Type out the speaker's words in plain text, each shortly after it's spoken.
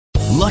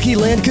Lucky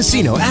Land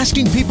Casino,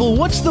 asking people,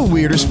 what's the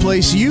weirdest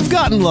place you've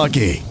gotten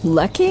lucky?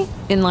 Lucky?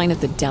 In line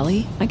at the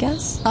deli, I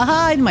guess?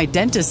 Aha, in my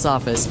dentist's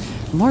office.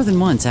 More than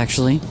once,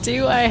 actually.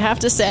 Do I have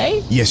to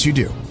say? Yes, you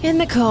do. In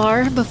the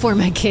car before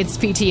my kids'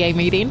 PTA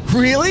meeting.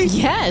 Really?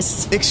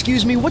 Yes.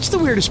 Excuse me, what's the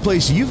weirdest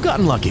place you've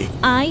gotten lucky?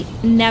 I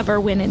never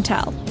win and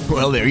tell.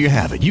 Well, there you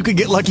have it. You can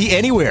get lucky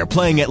anywhere,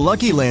 playing at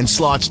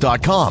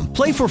LuckyLandSlots.com.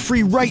 Play for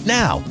free right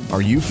now.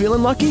 Are you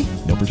feeling lucky?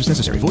 No purchase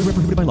necessary. Void where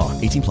prohibited by law.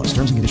 18 plus.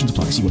 Terms and conditions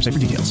apply. See website for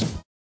details.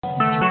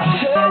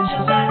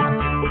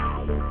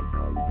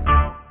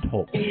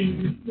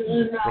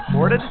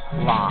 Recorded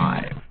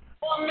live.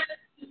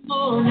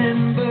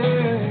 Morning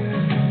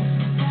bird,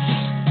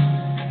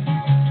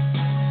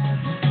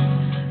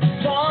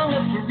 song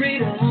of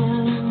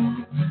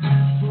freedom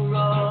for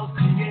all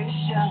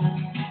creation,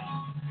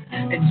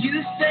 and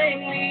you sang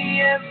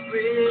me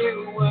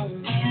every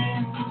word,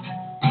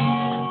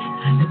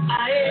 and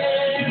I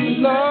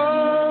am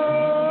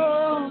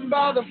loved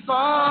by the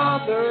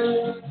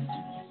Father,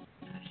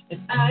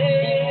 and I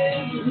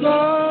am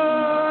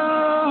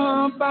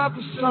loved by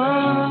the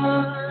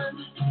Son.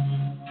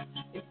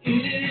 It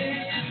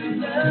is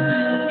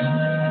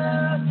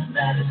love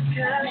that has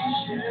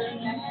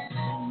captured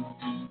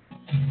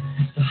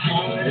the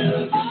heart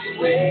of this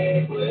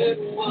wayward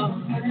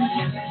woman.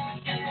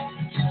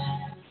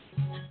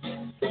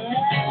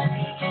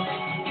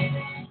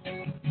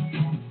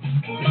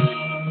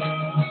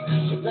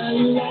 La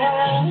la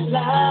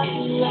la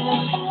la la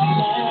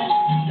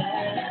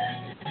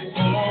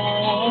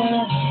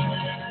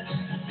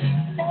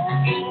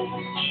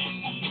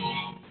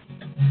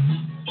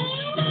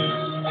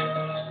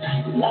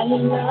la la la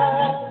la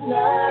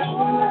la.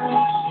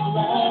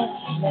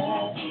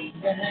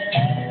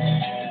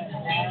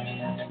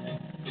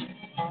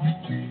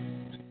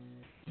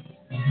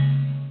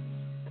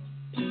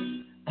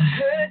 I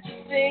heard you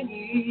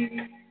singing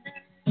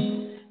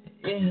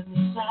in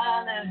the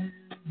silence,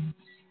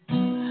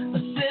 a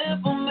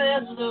simple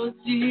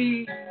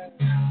melody,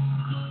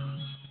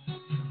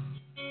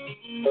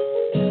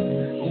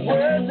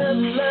 words of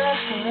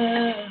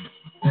love.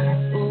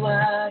 Oh, I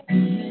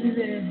can hear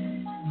it.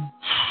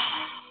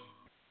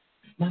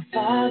 My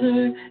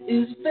Father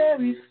is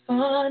very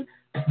fond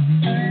of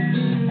me,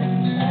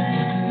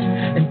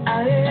 and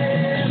I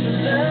am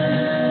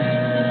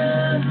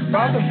loved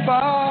by the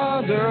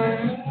Father.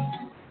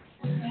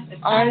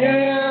 I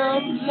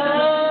am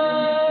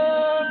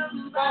loved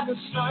by the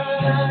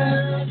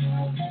Son.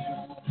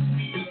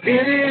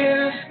 It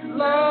is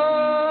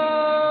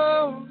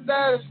love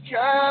that has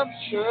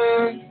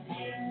captured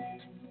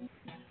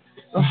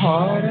the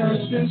heart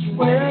of this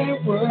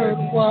wayward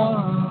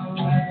one.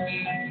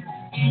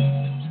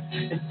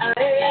 And I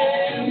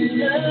am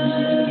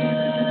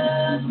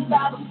loved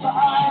by the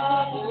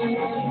Father,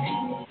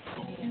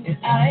 and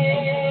I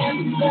am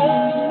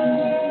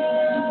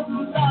loved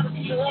by the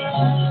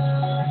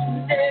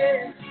Son.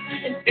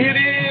 And it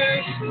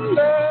is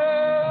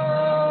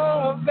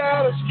love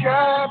that has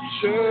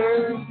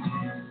captured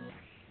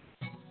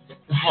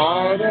the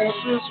heart of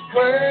this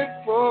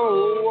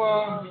wayward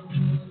one.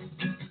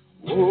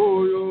 Oh,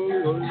 yo, yo,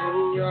 yo,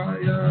 yeah,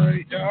 yeah,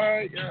 yeah,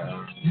 yeah.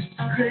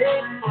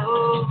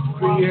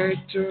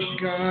 Creator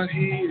God,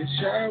 He is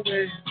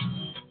Yahweh.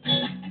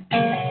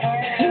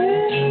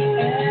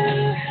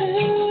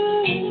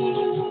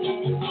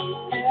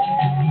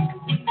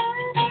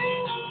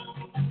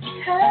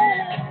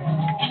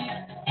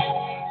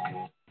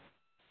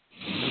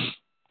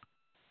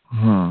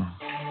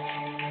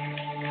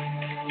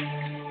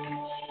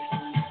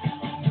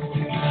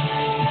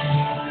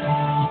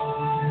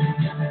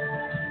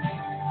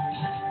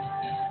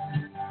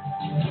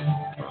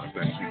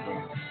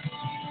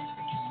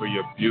 For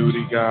your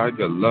beauty, God,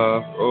 your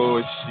love.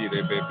 Oh, shit,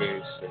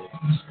 baby.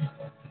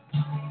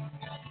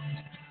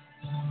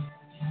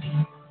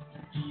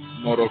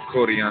 Moro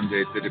coriande,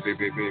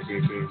 baby.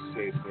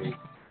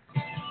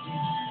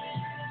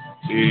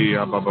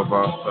 Yeah,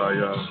 baba,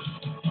 saya.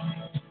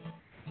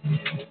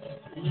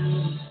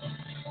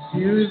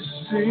 You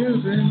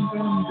season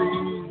from the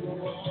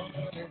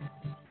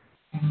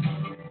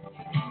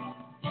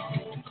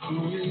who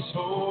is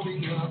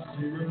holding up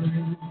the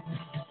rain?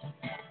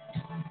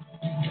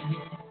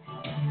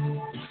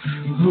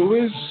 Who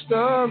is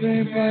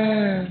starving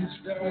man's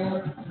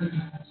darkness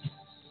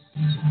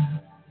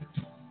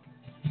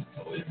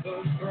with a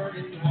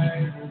burning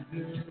light of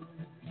you?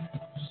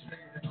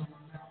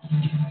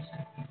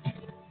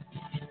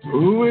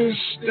 Who is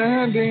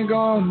standing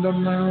on the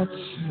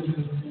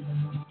mountain?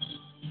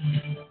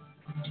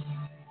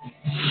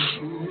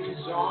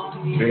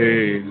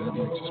 Hey, let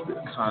me just be a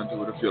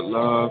conduit of your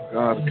love,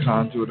 God, a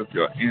conduit of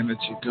your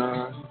energy,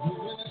 God.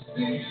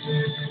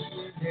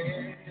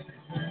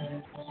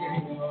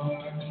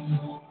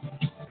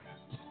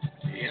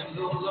 And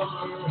the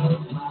lover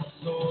of my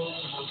soul,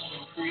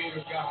 the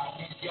creator God,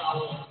 He's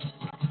Yahweh.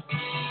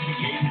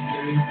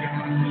 Creator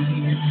God, He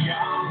is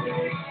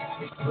Yahweh.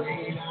 The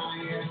great I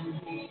am,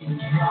 He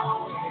is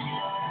Yahweh.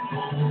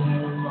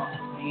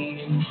 He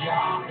is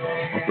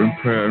Yahweh. Open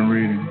prayer and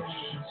reading.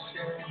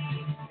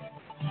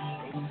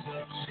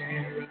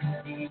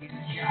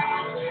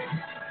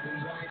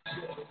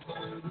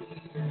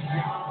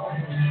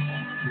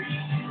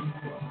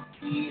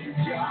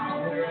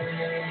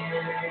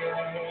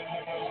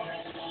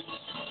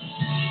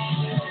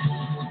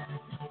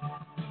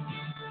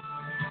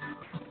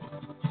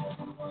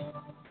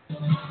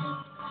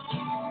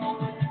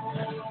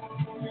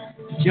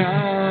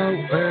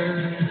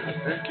 Yahweh,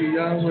 thank you,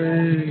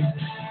 Yahweh,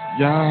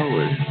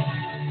 Yahweh.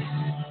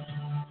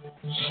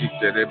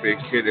 Shiterebe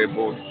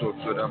kerebo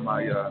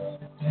sotoramaya,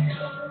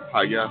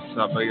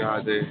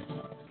 hayasabayade,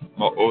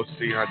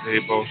 maosiade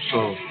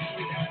boso,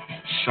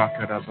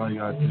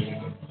 shakarabayade.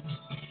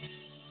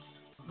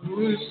 Who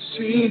is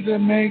he that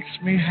makes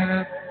me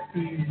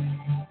happy?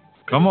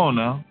 Come on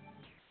now.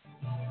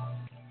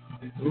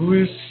 Who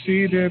is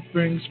he that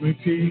brings me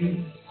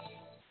peace?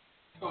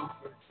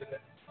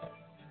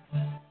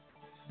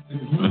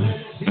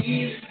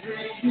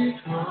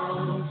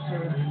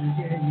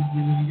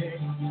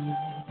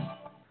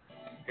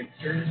 It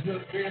turns the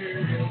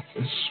bitter to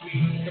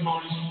sweet. Come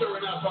on, he's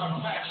stirring up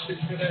our passion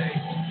today.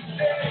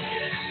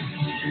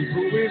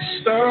 Who is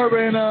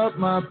stirring up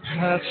my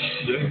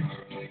passion?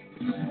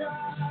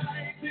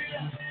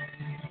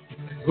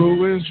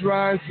 Who is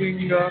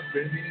rising up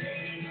in me?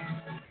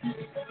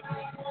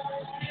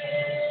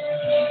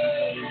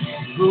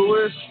 Who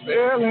is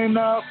filling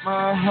up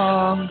my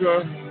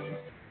hunger?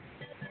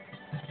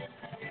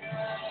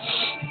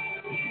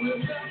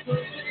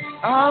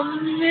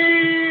 I'm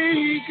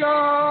me,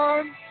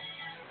 God,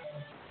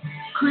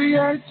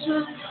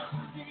 creator.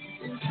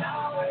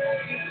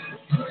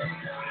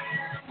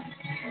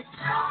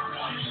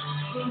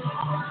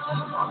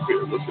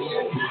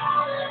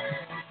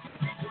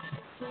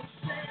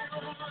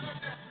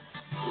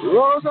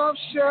 Rose of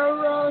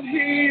Sharon, he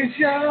is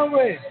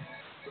Yahweh.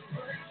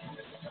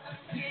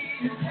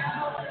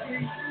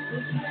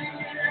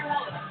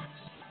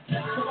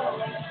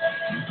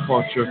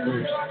 Watch your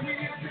face.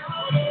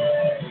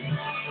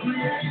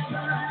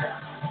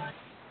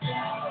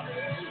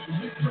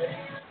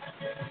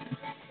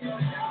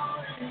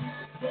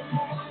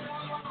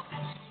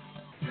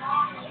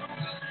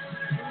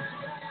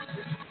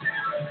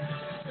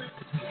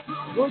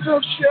 Rose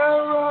of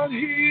Sharon, he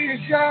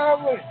is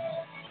Yahweh.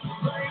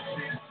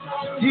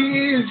 He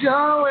is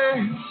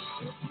Yahweh.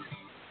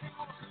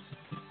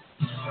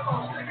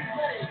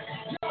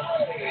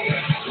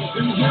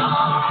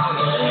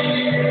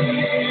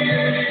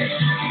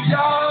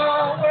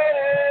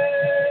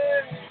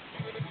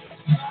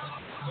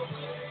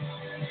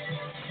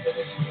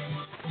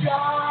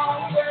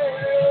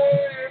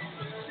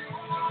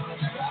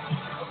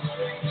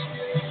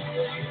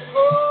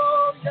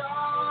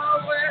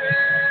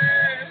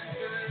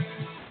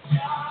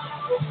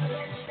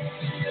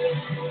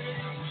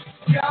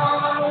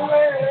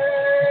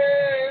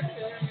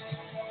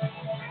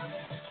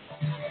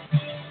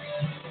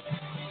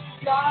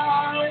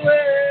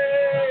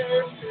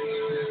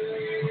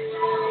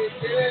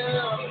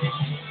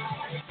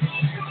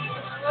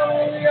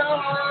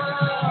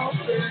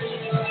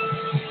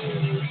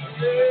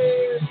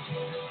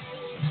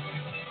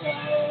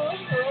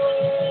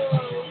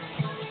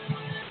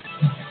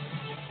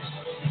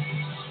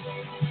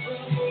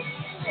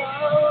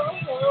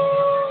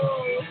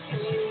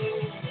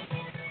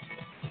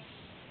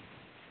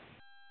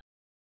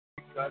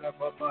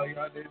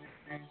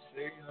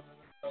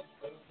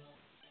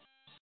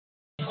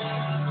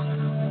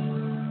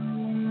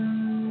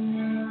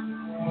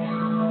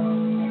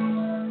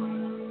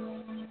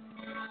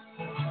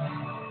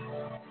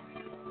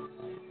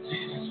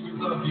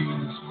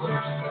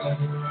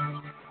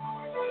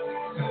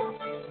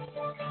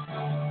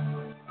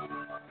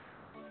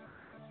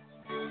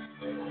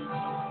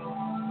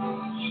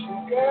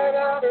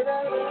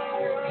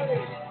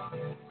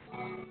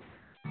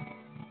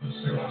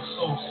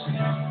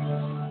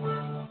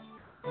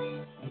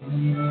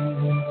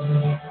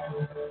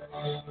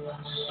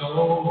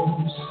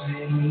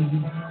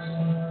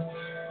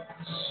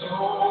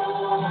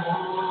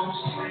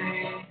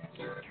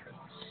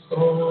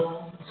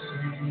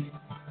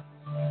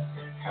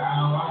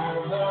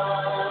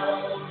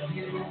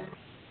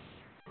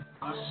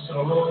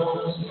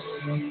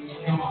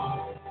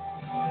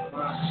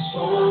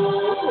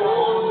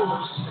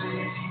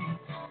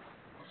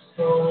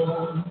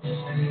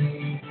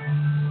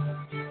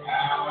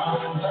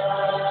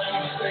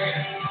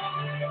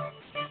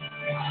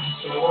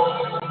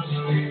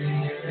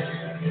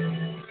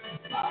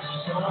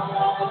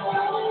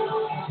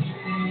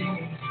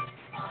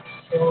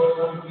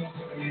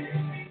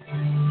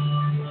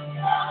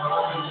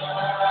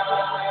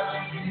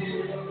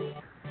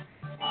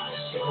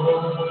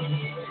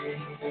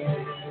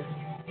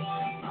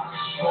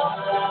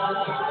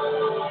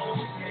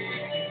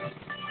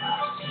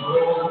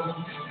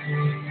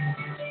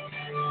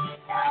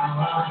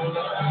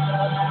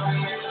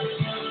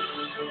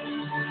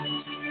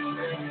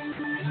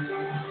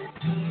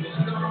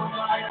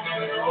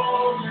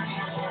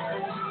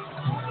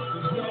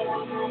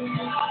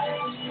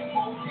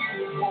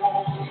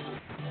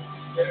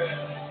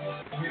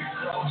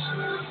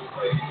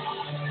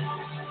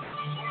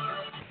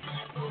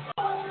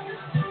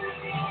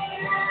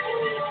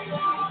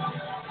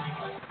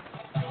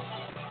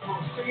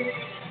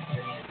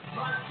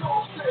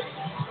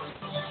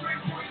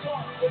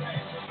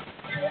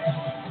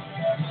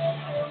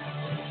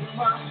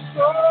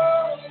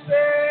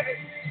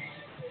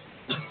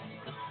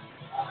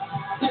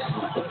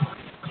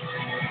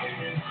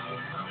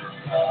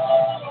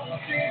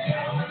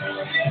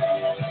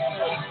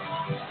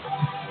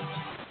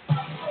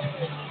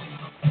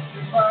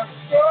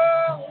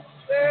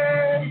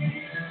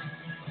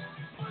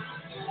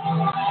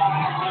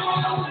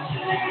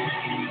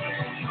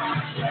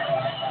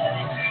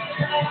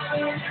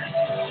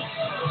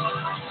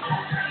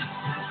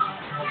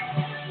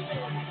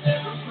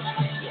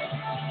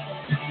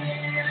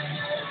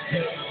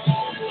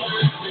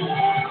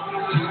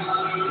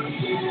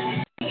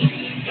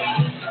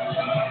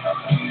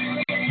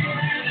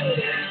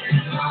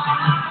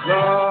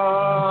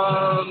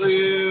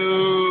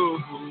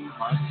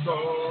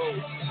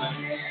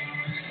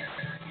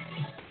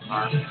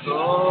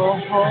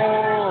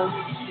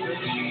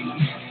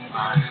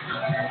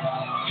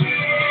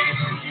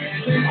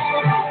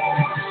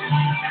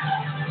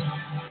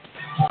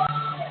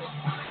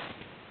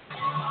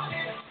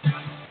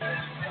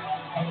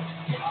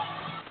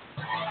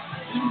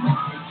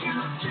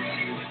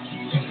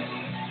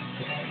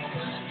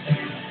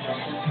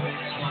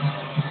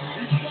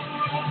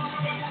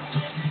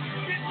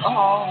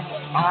 All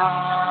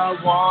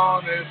I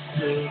wanted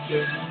to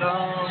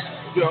know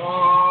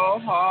your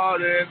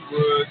heart, and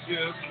would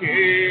you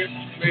keep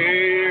me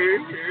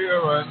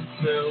here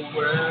until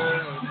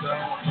we're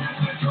done?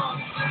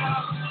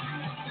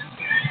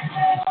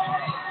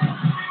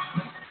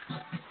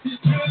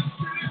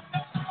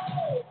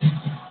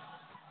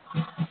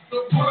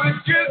 Would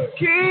you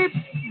keep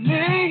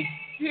me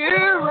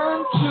here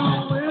until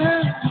we're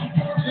done?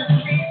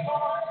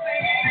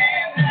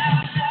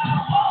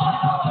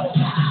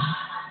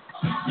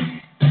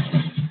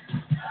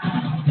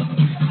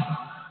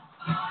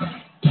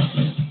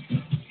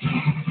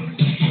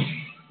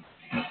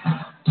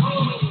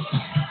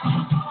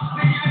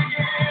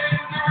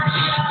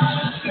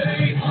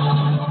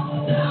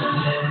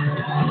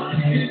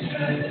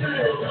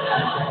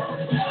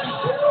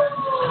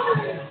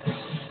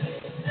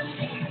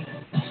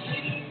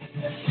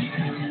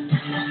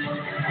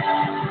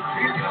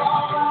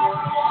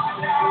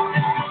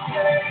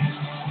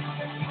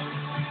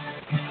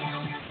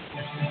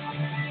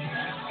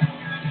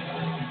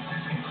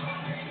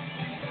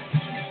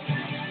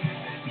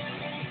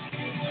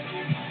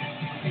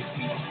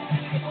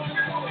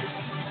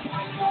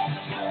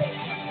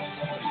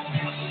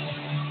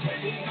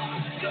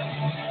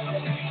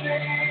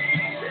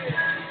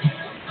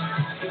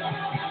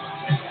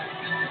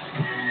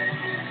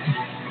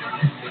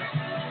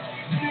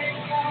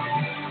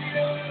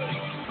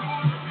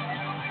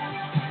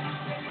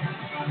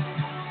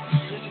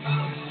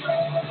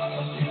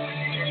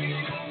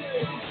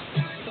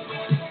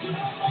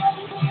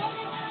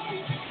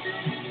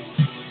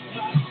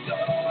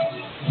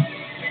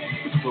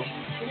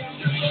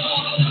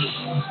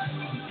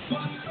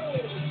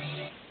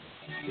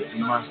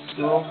 My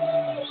soul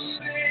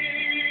sings,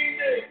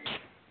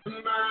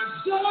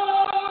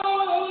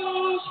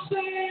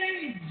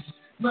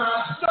 my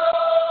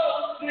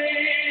soul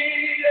sings.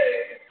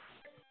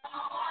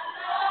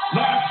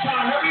 Last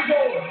time, every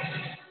voice.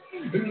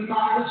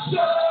 My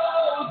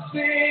soul sings,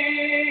 my soul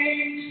sings, my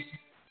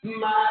soul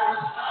sings.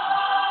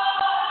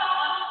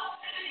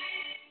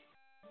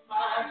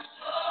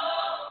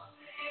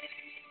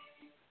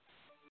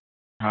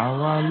 How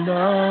I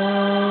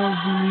love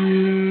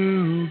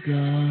you,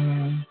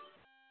 God.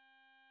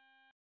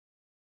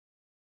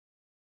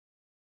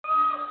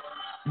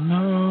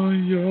 Know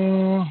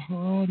your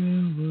heart,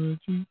 and would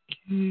you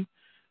keep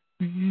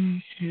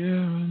me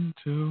here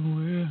until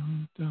we're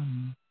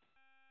done?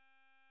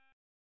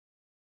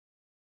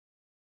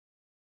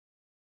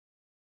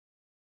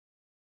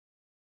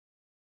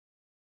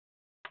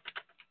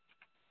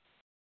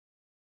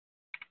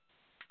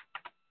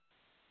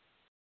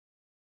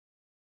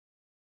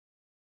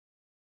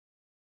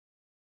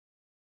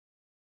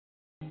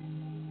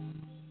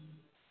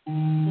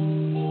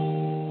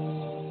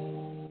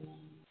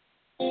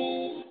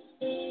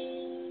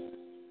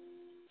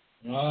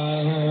 I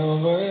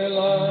have a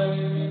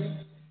light,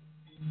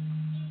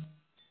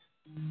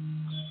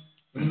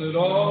 and it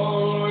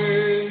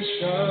always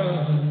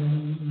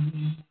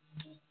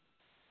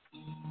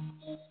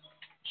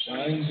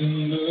shines in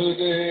the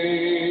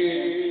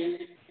day,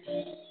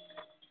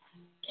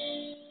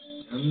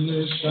 and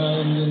it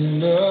shines in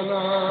the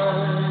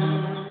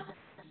night.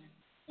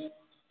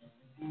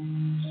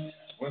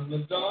 When the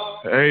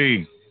dark.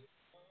 Hey,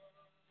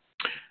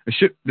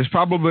 there's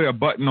probably a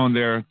button on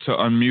there to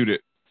unmute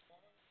it.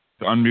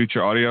 To unmute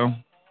your audio. I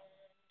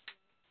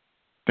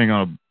think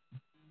I'll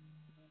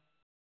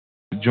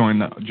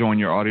join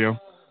your audio.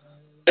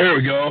 There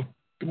we go.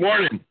 Good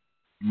morning.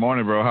 Good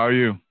morning, bro. How are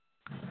you?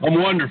 I'm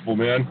wonderful,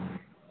 man.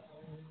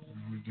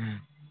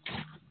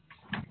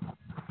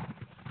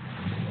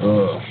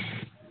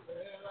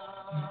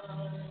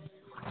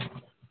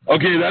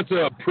 Okay, that's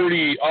a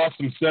pretty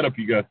awesome setup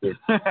you got there.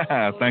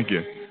 Thank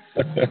you.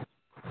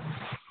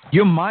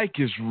 Your mic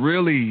is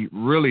really,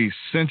 really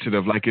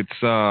sensitive. Like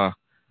it's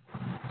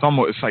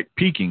like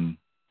peaking.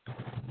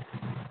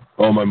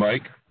 Oh, my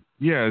mic?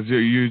 Yeah, is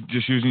you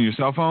just using your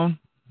cell phone?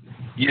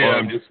 Yeah,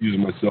 I'm just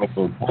using my cell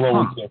phone. Hold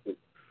on 1 second.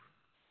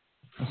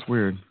 That's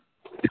weird.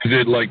 Is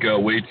it like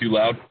way too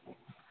loud?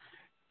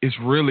 It's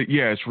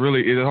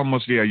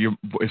almost,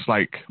 it's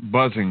like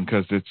buzzing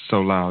because it's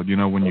so loud, you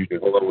know, when you...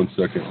 Hold on 1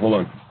 second. Hold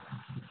on.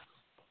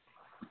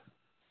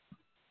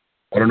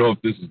 I don't know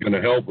if this is going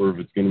to help or if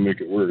it's going to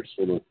make it worse.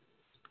 Hold on.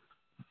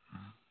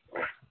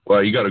 Wow,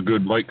 you got a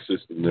good mic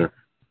system there.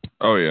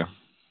 Oh, yeah.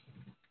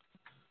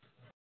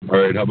 All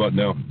right, how about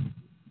now?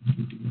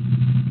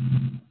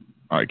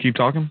 All right, keep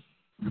talking.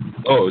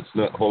 Oh, it's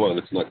not. Hold on,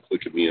 it's not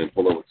clicking me in.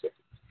 Hold on 1 second.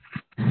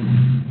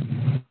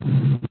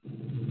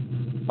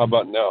 How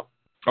about now?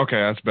 Okay,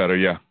 that's better,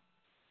 yeah.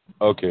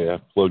 Okay,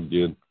 I've plugged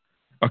in.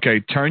 Okay,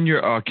 turn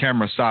your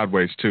camera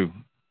sideways, too.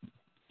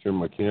 Turn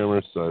my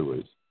camera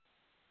sideways.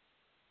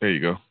 There you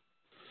go.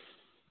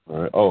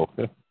 All right. Oh,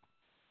 okay.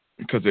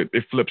 Because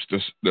it flips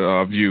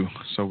the view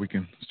so we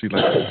can see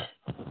like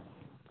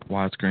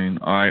widescreen.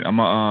 All right, I'm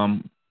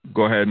going to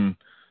go ahead and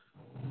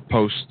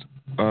post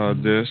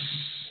this.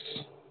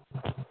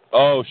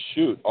 Oh,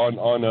 shoot.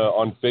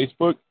 On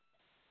Facebook?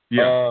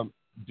 Yeah.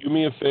 Do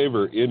me a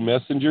favor. In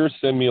Messenger,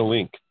 send me a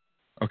link.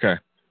 Okay.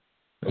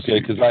 Okay,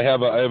 because I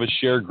have a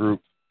share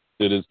group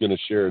that is going to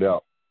share it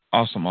out.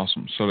 Awesome.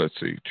 So let's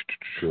see.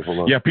 So, hold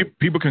on. Yeah,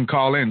 people can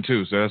call in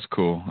too, so that's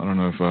cool. I don't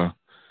know if. Okay.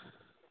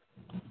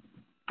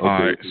 All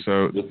right.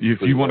 So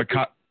if you want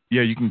to,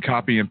 you can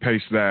copy and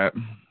paste that.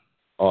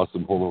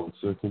 Awesome. Hold on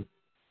 1 second.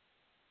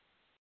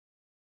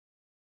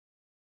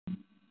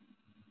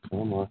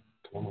 Come on.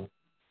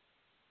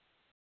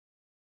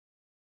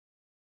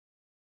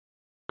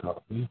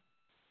 Copy.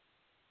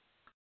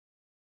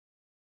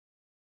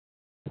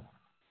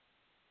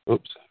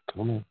 Oops.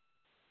 Come on.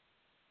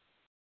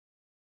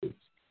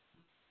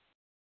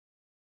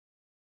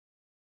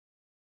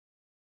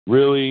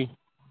 Really?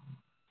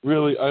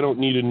 I don't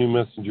need a new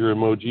messenger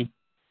emoji.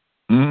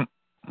 Mm.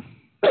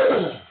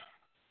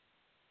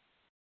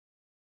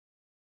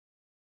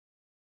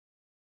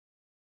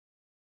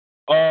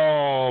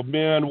 Oh,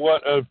 man,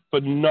 what a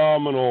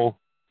phenomenal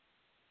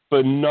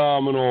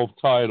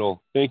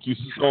title. Thank you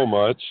so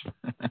much.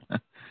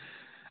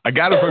 I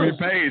got it from your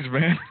page,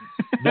 man.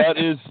 That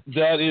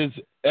is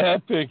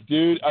epic,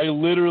 dude. I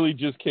literally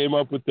just came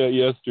up with that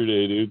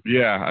yesterday, dude.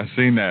 Yeah, I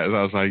seen that.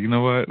 I was like, you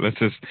know what?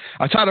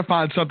 I try to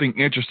find something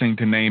interesting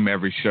to name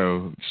every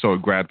show so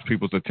it grabs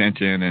people's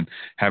attention and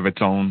have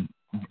its own,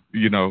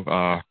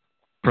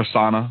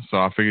 persona. So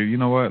I figured, you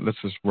know what?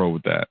 Let's just roll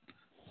with that.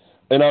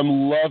 And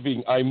I'm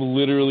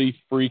literally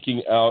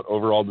freaking out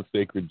over all the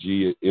sacred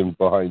G in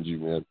behind you,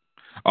 man.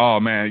 Oh,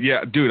 man.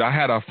 Yeah, dude, I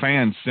had a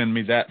fan send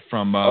me that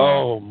from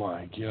oh,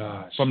 my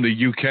gosh. From the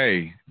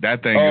UK.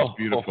 That thing is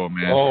beautiful,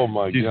 man. Oh,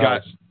 my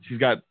gosh. She's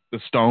got the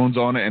stones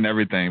on it and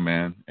everything,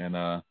 man. And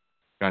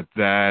got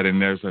that,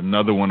 and there's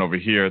another one over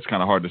here. It's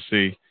kind of hard to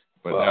see,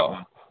 but that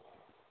one.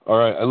 All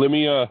right, let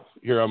me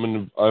here.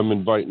 I'm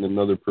inviting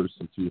another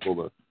person too.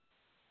 Hold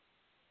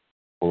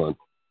on.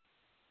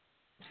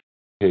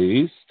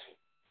 Paste.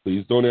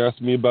 Please don't ask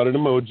me about an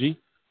emoji.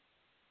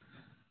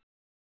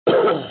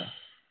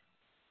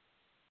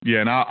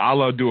 Yeah, and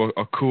I'll do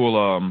a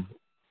cool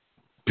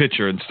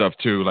picture and stuff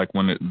too, like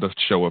when the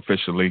show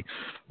officially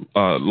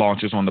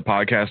launches on the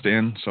podcast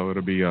end. So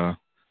it'll be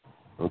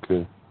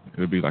okay.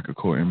 It'll be like a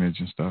cool image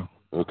and stuff.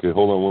 Okay,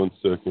 hold on 1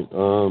 second.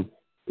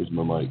 Where's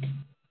my mic?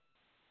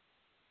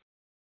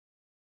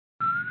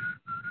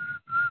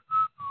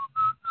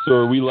 So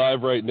are we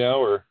live right now,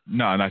 or?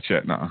 No, not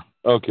yet. No.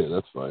 Okay,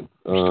 that's fine.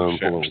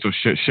 Still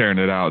sharing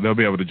it out. They'll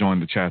be able to join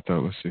the chat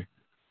though. Let's see.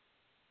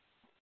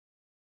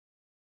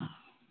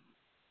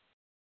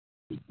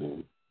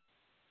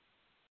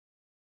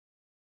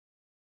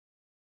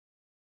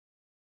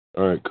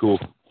 All right, cool.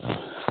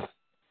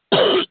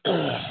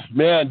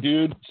 Man,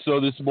 dude. So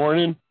this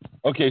morning,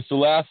 so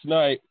last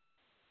night,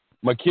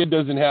 my kid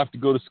doesn't have to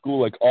go to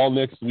school like all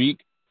next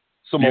week.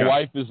 So my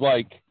wife is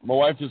like,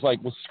 well,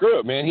 screw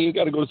it, man. He ain't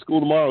got to go to school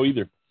tomorrow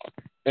either.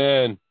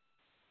 And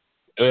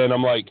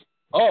I'm like,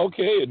 oh,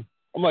 okay. And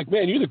I'm like,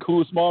 man, you're the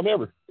coolest mom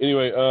ever.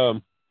 Anyway,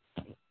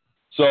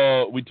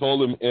 so we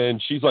told him,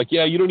 and she's like,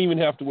 yeah, you don't even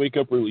have to wake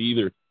up early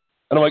either.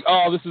 And I'm like,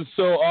 oh, this is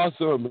so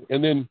awesome.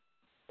 And then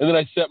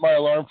I set my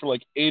alarm for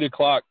like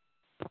 8:00.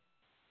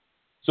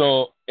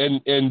 So,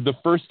 and the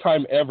first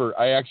time ever,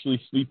 I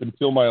actually sleep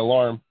until my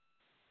alarm.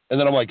 And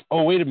then I'm like,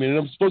 oh, wait a minute,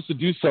 I'm supposed to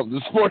do something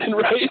this morning,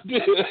 right?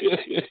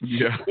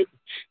 Yeah.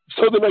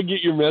 So then I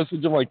get your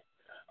message. I'm like,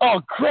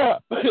 oh,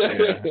 crap.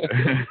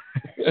 Yeah.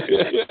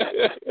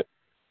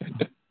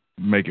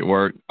 Make it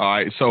work. All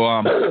right. So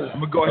I'm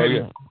gonna go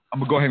ahead. I'm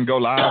gonna go ahead and go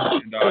live.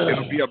 And,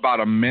 it'll be about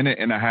a minute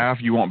and a half.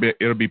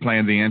 It'll be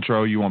playing the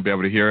intro. You won't be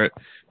able to hear it.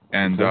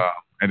 And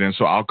then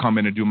so I'll come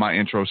in and do my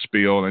intro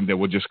spiel, and then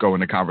we'll just go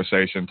into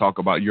conversation, talk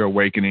about your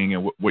awakening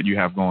and what you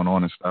have going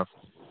on and stuff.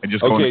 And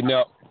just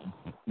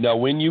Now,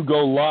 when you go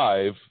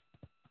live,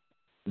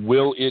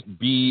 will it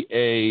be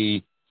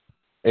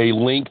a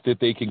link that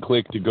they can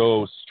click to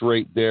go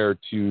straight there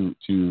to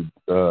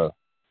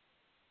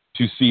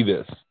see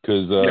this?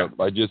 Because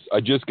I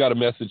just got a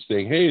message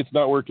saying, hey, it's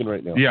not working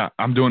right now. Yeah,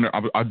 I'm doing it.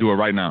 I'll do it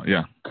right now.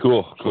 Yeah.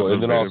 Cool.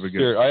 And then I'll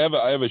share. I have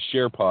a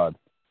share pod.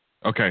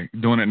 Okay,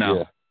 doing it now.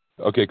 Yeah.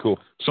 Okay, cool.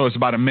 So it's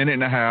about a minute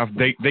and a half.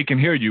 They can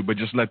hear you, but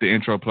just let the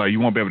intro play. You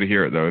won't be able to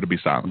hear it though. It'll be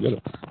silent.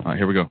 All right,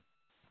 here we go.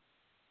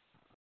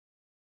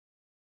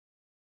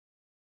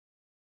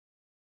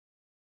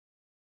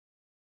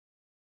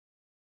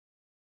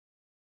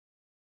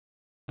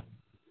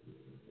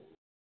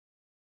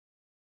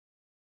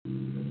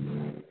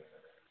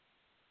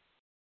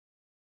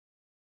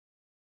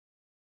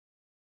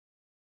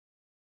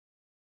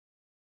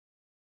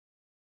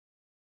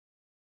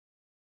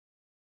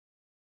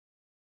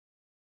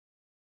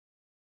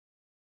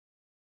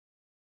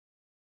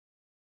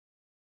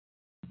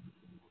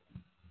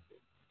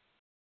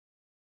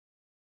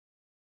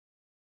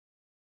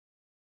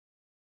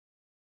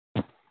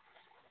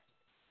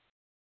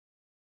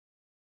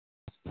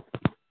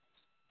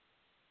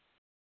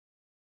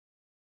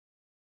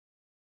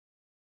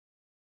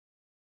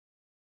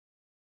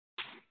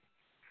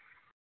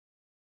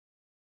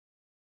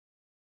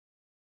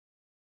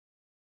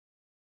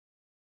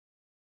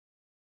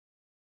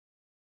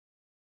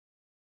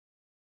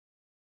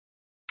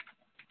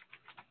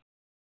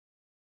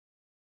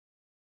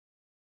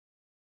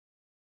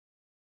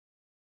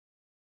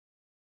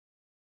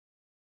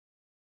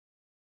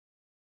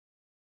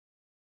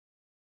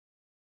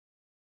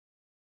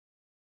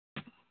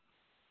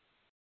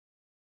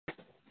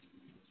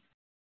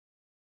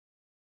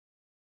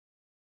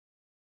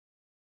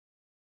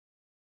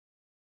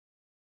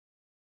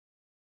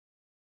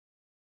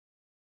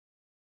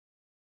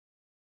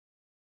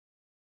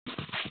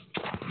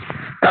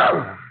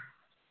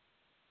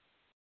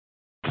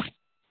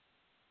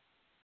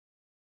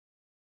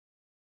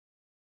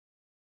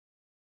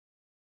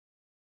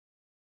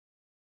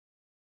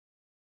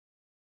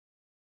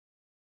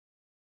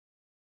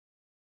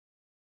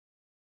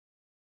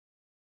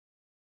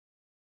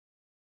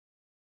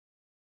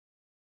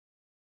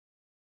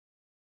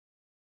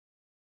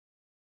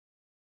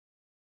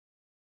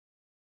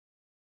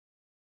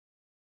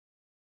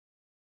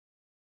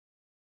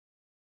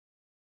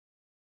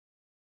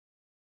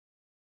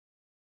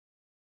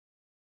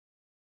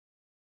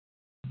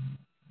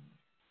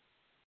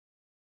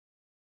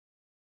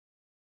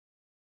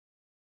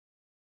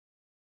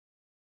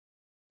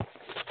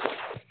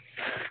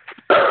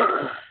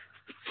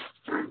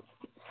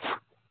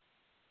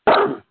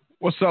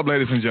 What's up,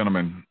 ladies and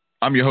gentlemen?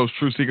 I'm your host,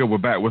 TruthSeekah. We're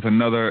back with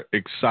another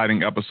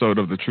exciting episode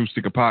of the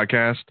TruthSeekah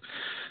podcast.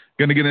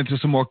 Going to get into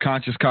some more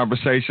conscious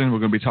conversation. We're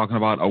going to be talking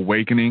about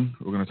awakening.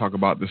 We're going to talk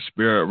about the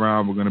spirit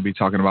realm. We're going to be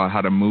talking about how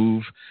to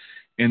move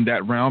in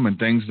that realm and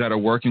things that are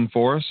working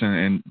for us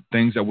and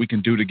things that we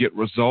can do to get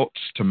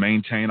results to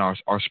maintain our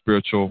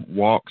spiritual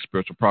walk,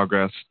 spiritual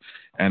progress.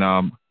 And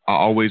I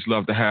always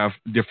love to have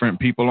different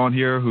people on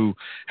here who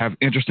have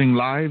interesting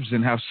lives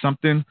and have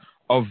something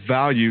of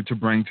value to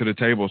bring to the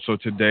table. So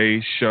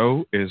today's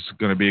show is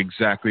going to be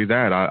exactly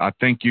that. I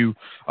thank you,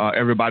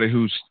 everybody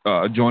who's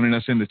joining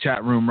us in the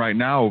chat room right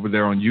now over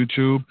there on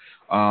YouTube.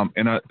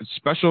 And a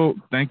special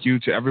thank you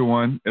to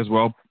everyone as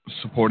well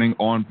supporting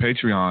on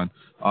Patreon.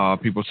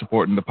 People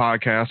supporting the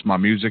podcast, my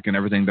music, and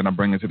everything that I'm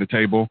bringing to the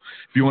table.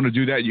 If you want to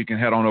do that, you can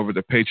head on over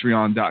to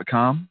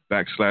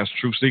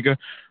patreon.com/TruthSeekah.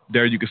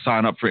 There you can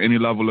sign up for any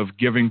level of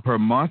giving per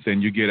month,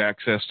 and you get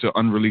access to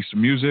unreleased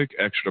music,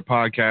 extra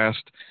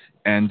podcast,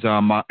 and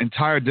my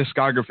entire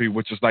discography,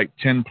 which is like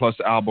 10 plus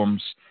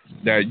albums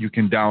that you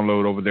can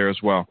download over there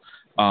as well.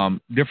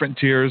 Different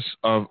tiers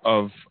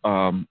of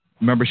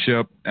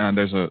membership, and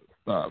there's a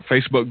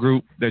Facebook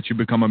group that you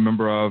become a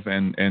member of,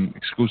 and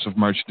exclusive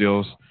merch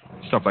deals,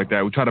 stuff like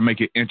that. We try to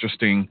make it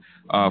interesting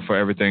for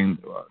everything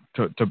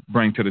to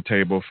bring to the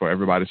table for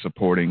everybody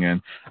supporting. And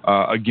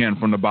again,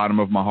 from the bottom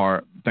of my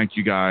heart, thank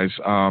you guys.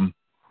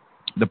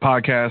 The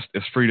podcast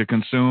is free to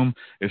consume.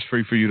 It's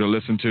free for you to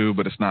listen to,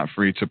 but it's not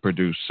free to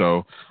produce.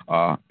 So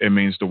it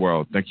means the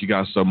world. Thank you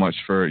guys so much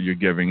for your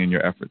giving and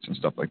your efforts and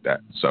stuff like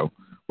that. So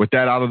with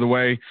that out of the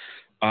way,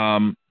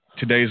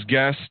 today's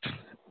guest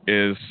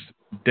is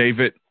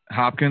David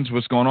Hopkins.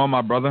 What's going on,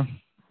 my brother?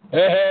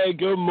 Hey,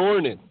 good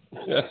morning.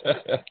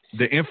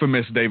 The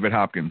infamous David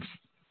Hopkins.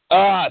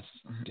 Yes,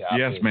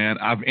 man.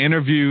 I've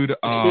interviewed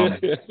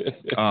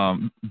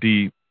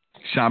the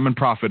Shaman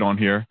Prophet on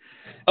here.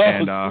 Oh,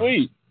 and,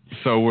 sweet.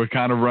 So we're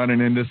kind of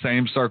running in the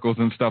same circles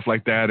and stuff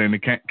like that, and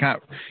it can't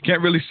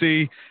really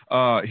see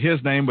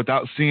his name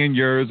without seeing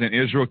yours and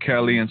Israel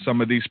Kelly and some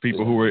of these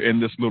people who are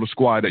in this little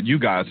squad that you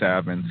guys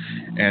have, and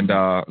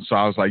so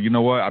I was like, you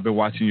know what? I've been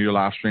watching your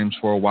live streams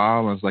for a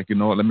while. I was like, you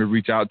know what? Let me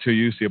reach out to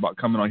you, see about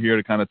coming on here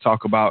to kind of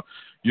talk about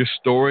your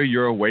story,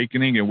 your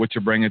awakening, and what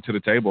you're bringing to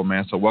the table,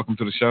 man. So welcome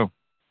to the show.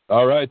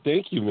 All right,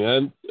 thank you,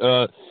 man.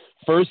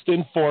 First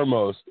and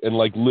foremost, and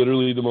like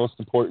literally the most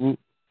important.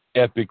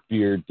 Epic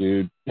beard,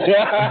 dude. Not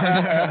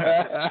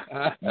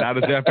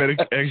as epic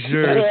as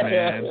yours,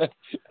 man.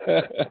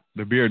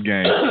 The beard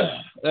game.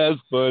 That's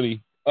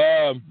funny.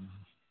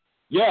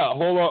 Yeah,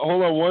 hold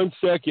on 1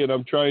 second.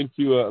 I'm trying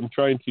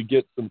to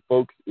get some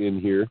folks in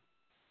here.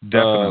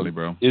 Definitely,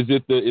 bro. Is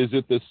it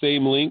the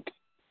same link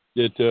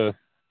that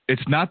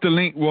It's not the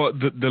link. Well,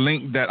 the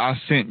link that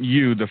I sent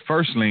you, the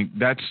first link,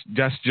 that's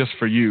just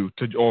for you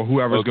or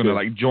whoever's going to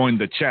like join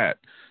the chat.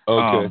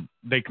 Okay.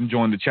 They can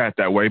join the chat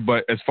that way.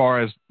 But as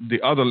far as the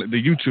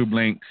YouTube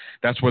link,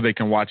 that's where they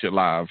can watch it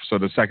live. So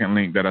the second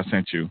link that I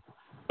sent you.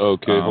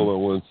 Okay, hold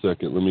on 1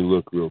 second. Let me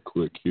look real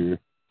quick here.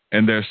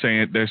 And they're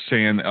saying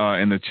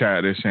in the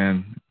chat, they're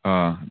saying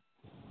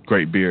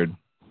great beard.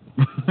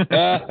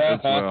 As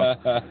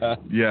well.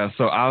 Yeah,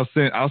 so I'll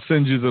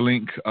send you the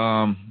link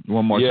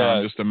one more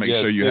time just to make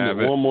sure you have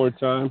it. One more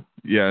time.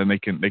 Yeah, and they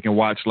can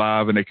watch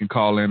live and they can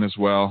call in as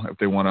well if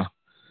they want to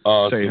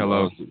say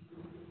hello. Awesome.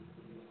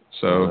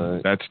 So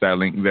that's that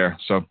link there.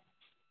 So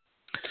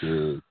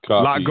a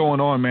lot going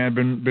on, man.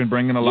 Been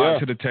bringing a lot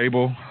to the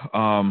table.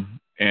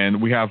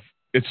 And we have,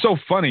 it's so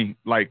funny,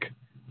 like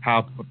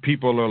how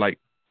people are like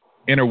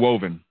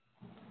interwoven.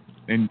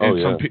 And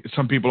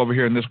some people over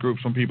here in this group,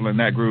 some people in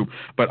that group,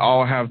 but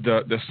all have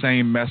the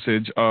same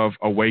message of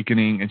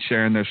awakening and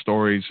sharing their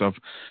stories of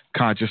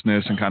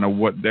consciousness and kind of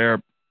what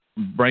they're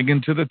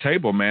bringing to the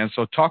table, man.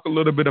 So talk a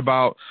little bit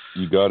about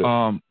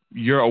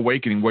your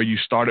awakening, where you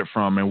started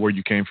from and where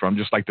you came from,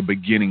 just like the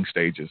beginning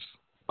stages.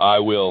 I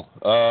will.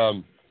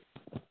 I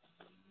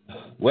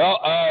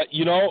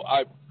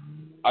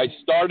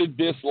started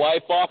this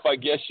life off, I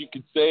guess you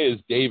could say, as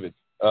David,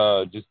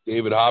 just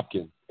David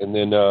Hopkins. And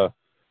then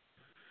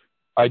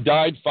I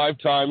died 5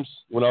 times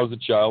when I was a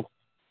child.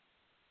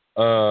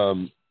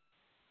 The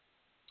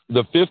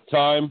 5th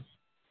time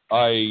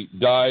I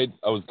died,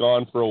 I was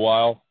gone for a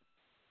while.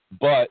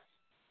 But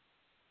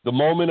the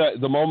moment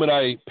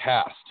I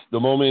passed, the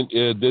moment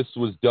this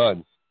was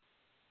done,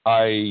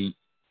 I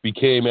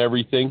became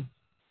everything.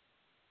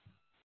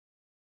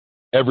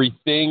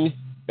 Everything,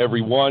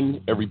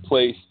 everyone, every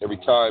place, every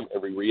time,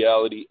 every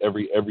reality,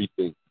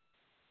 everything.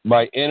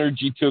 My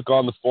energy took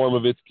on the form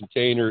of its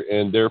container,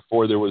 and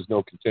therefore there was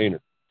no container.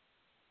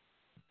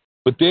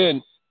 But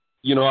then,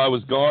 I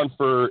was gone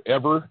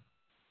forever,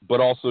 but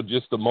also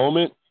just a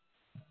moment.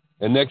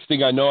 And next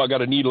thing I know, I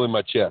got a needle in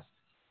my chest.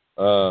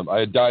 I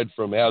had died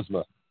from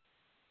asthma.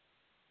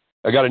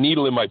 I got a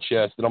needle in my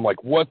chest, and I'm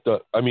like, what the?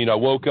 I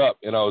woke up,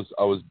 and I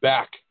was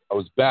back. I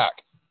was back.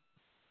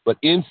 But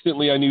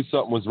instantly I knew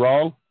something was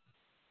wrong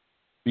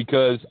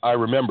because I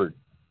remembered.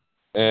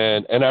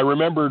 And I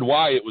remembered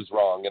why it was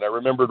wrong, and I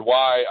remembered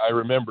why I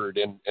remembered,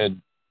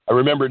 and I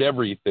remembered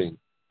everything.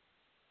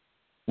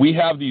 We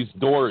have these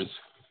doors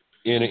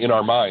in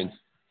our minds.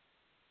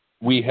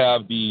 We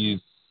have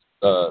these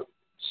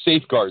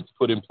safeguards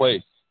put in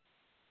place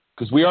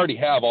because we already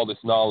have all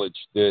this knowledge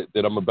that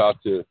I'm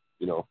about to,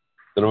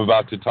 that I'm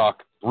about to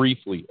talk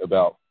briefly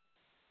about.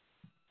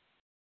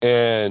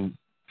 And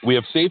we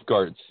have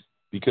safeguards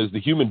because the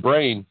human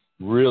brain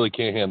really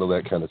can't handle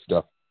that kind of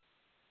stuff.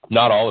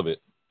 Not all of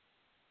it.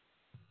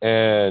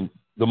 And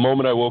the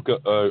moment I woke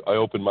up, I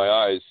opened my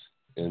eyes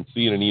and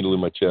seeing a needle in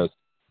my chest,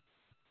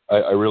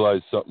 I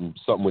realized something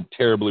went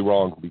terribly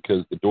wrong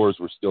because the doors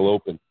were still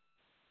open.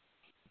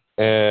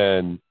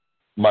 And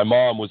my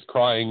mom was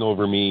crying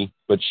over me,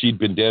 but she'd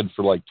been dead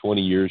for like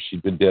 20 years.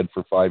 She'd been dead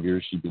for 5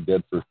 years. She'd been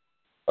dead for,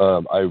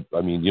 I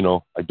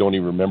don't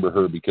even remember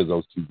her because I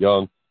was too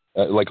young.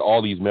 Like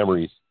all these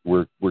memories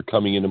were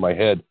coming into my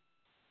head.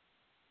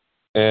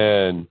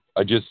 And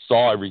I just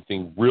saw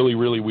everything really,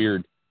 really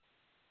weird.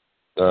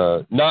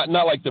 Not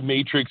like the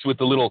Matrix with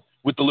the little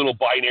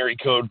binary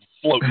code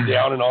floating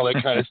down and all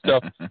that kind of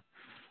stuff,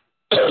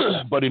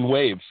 but in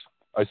waves.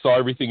 I saw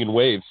everything in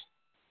waves,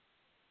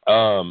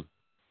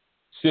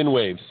 sin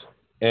waves,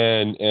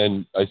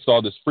 and I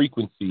saw this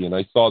frequency, and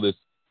I saw this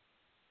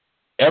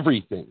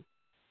everything,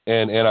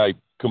 and I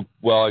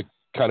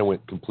kind of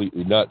went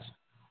completely nuts,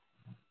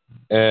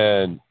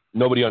 and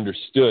nobody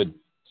understood.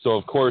 So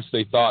of course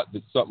they thought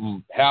that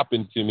something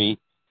happened to me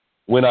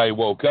when I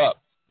woke up.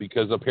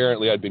 Because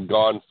apparently I'd been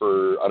gone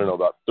for,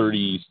 about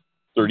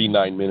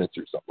 39 minutes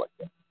or something like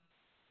that.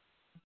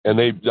 And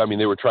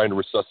they were trying to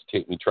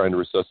resuscitate me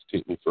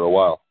for a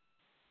while.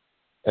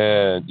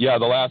 And yeah,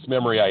 the last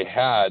memory I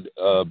had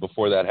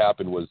before that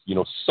happened was,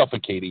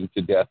 suffocating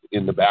to death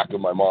in the back of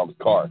my mom's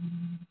car,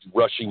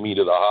 rushing me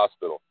to the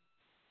hospital.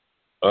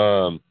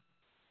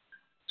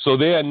 So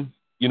then,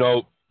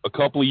 a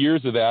couple of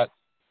years of that,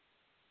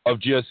 of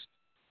just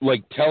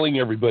like telling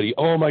everybody,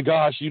 oh my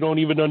gosh, you don't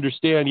even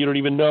understand. You don't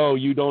even know.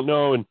 You don't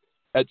know. And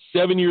at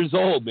 7 years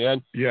old,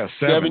 man. Yeah,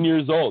 7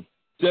 years old.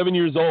 7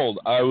 years old.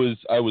 I was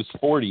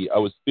 40. I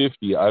was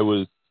 50. I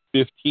was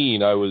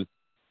 15. I was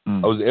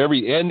and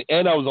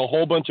I was a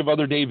whole bunch of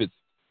other Davids.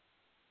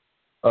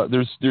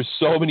 There's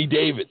so many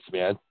Davids,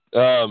 man,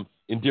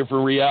 in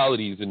different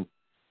realities. And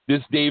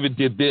this David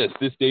did this.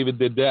 This David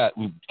did that.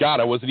 And God,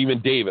 I wasn't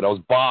even David. I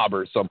was Bob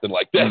or something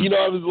like that.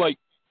 I was like,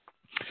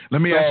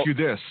 Let me ask you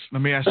this.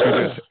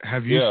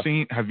 Have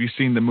you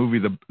seen the movie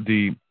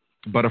The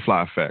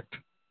Butterfly Effect?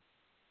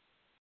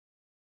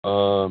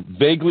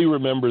 Vaguely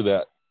remember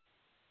that.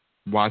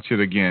 Watch it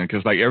again,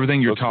 because like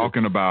everything you're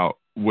talking about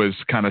was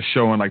kind of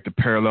showing like the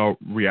parallel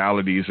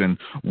realities, and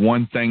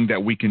one thing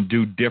that we can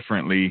do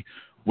differently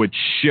would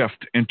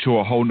shift into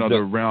a whole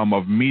nother realm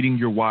of meeting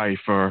your wife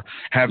or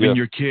having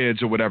your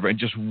kids or whatever, and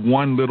just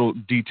one little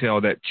detail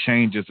that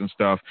changes and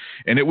stuff.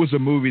 And it was a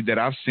movie that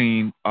I've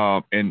seen,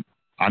 and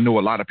I know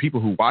a lot of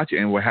people who watch it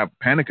and will have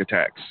panic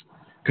attacks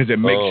because it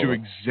makes you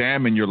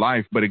examine your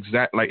life. But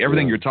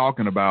everything you're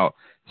talking about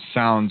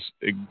sounds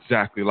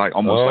exactly like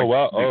almost you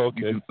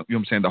know what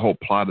I'm saying, the whole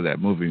plot of that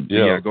movie.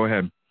 Yeah, go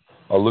ahead.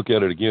 I'll look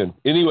at it again.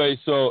 Anyway,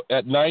 so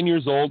at 9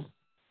 years old,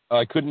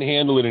 I couldn't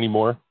handle it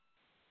anymore.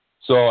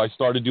 So I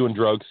started doing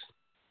drugs.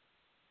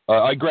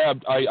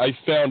 I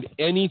found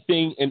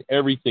anything and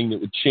everything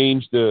that would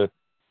change the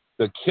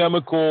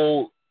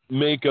chemical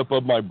makeup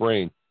of my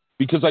brain.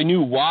 Because I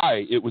knew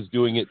why it was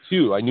doing it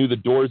too. I knew the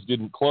doors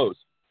didn't close.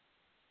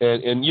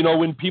 And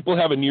when people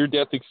have a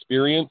near-death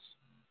experience,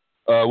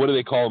 what do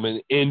they call them,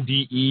 an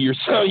NDE or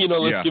something?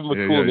 Let's give them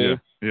a cool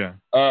name. Yeah.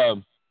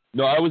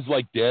 No, I was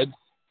like dead.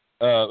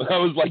 I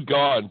was like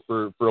gone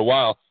for a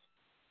while.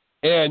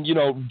 And,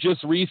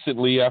 just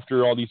recently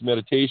after all these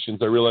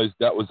meditations, I realized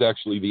that was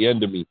actually the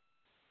end of me.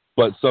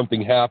 But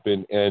something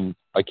happened, and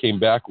I came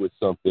back with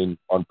something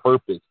on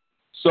purpose.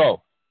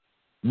 So,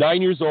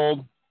 9 years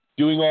old,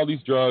 doing all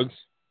these drugs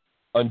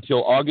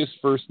until August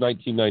 1st,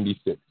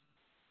 1996.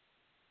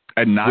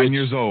 At 9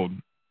 years old,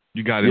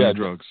 you got into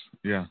drugs.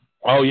 Yeah.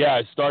 Oh yeah,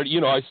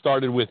 I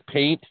started with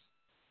paint,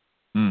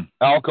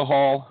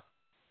 alcohol,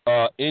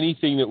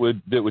 anything that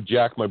would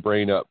jack my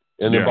brain up.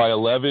 And then by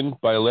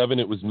 11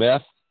 it was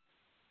meth,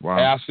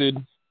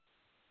 acid.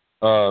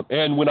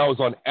 And when I was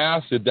on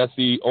acid, that's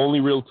the only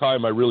real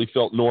time I really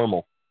felt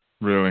normal.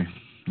 Really?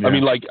 Yeah.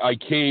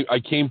 I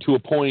came to a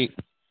point.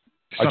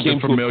 Something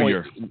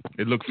familiar.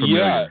 It looked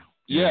familiar.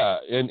 Yeah,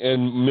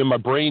 and my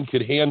brain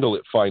could handle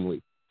it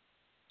finally.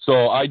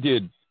 So I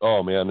did.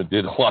 Oh man, I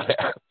did a lot of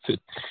acid.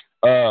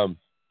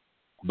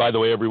 By the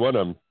way, everyone,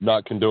 I'm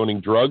not condoning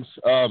drugs.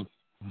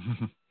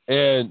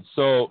 And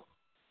so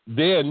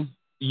then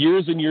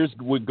years and years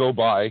would go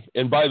by.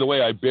 And by the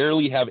way, I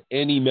barely have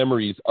any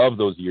memories of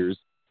those years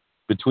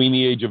between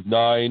the age of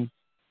 9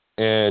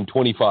 and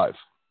 25.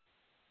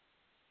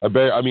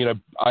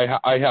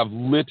 I have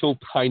little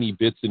tiny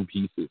bits and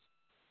pieces.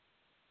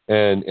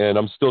 And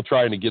I'm still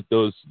trying to get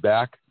those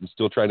back. I'm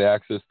still trying to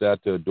access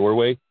that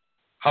doorway.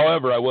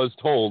 However, I was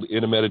told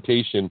in a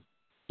meditation,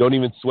 don't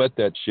even sweat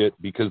that shit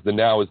because the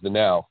now is the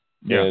now.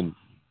 Yeah. And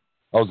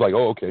I was like,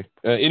 oh, okay.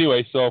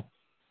 Anyway, so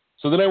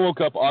then I woke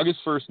up August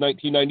 1st,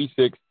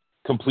 1996,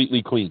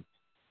 completely clean.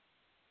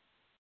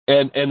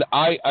 And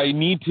I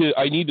need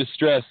to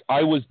stress,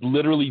 I was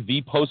literally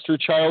the poster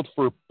child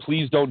for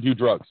please don't do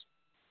drugs.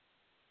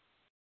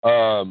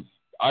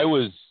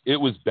 It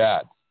was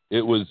bad.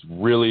 It was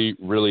really,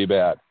 really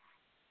bad.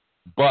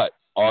 But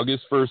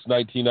August 1st,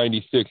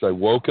 1996, I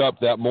woke up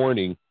that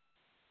morning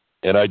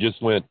and I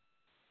just went,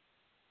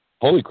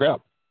 holy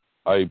crap.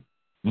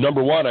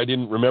 Number one, I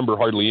didn't remember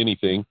hardly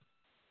anything.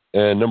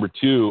 And number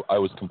two, I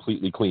was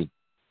completely clean.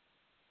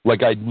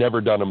 Like I'd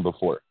never done them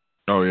before.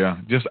 Oh yeah.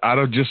 Just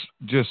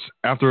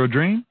after a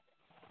dream?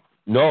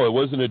 No, it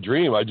wasn't a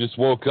dream. I just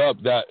woke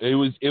up that it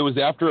was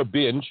after a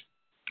binge.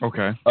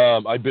 Okay.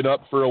 I'd been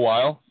up for a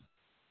while.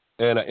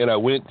 And I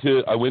went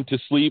to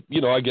sleep,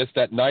 I guess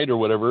that night or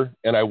whatever,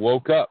 and I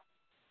woke up.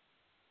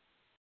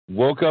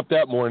 Woke up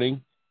that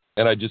morning,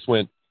 and I just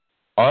went,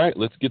 all right,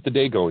 let's get the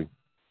day going.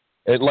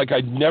 And like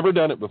I'd never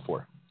done it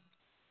before,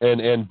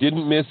 and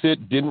didn't miss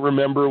it, didn't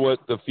remember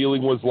what the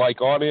feeling was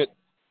like on it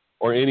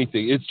or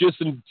anything. It's just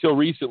until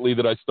recently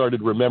that I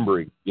started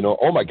remembering,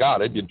 oh my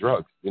God, I did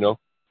drugs,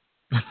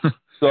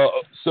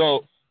 So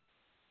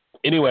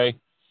anyway,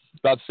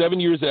 about 7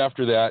 years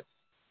after that,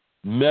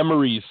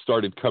 memories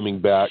started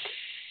coming back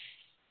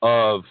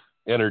of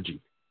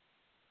energy.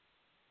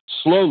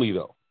 Slowly,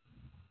 though.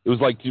 It was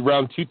like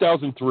around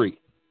 2003.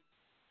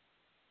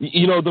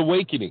 The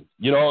awakening,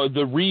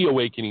 the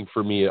reawakening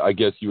for me, I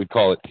guess you would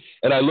call it.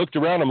 And I looked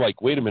around, I'm like,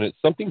 wait a minute,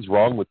 something's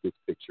wrong with this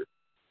picture.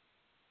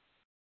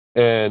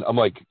 And I'm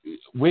like,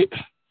 wait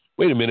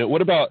a minute,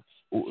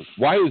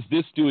 why is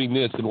this doing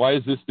this? And why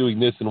is this doing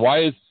this? And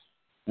why is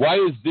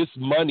this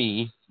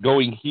money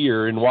going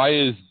here? And why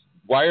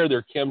are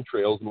there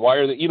chemtrails? And why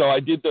are they,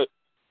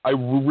 I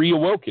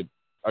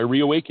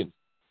reawakened.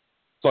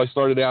 So I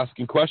started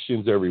asking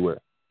questions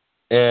everywhere.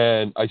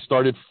 And I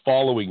started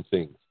following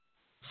things,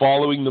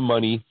 following the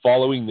money,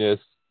 following this,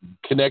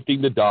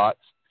 connecting the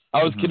dots.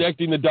 I was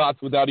connecting the dots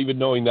without even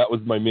knowing that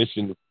was my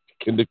mission,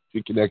 to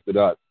connect the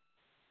dots.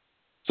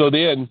 So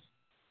then,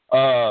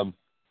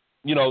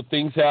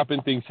 things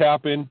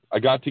happen. I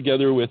got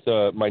together with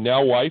my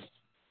now wife,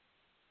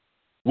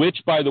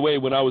 which, by the way,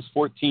 when I was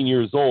 14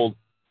 years old,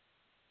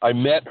 I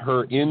met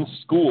her in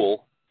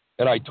school,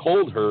 and I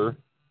told her,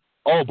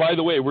 oh, by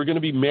the way, we're going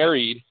to be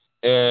married,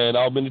 and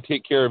I'm going to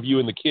take care of you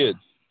and the kids.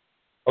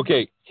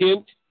 Okay,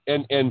 hint,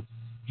 and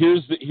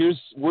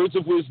here's words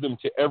of wisdom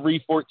to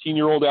every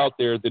 14-year-old out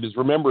there that is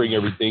remembering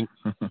everything.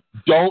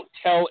 Don't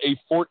tell a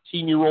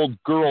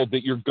 14-year-old girl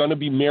that you're going to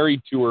be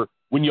married to her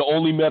when you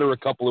only met her a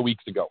couple of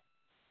weeks ago,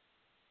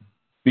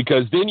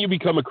 because then you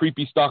become a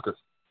creepy stalker,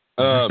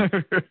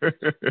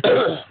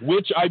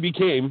 which I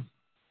became.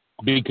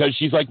 Because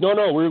she's like,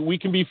 no, we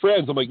can be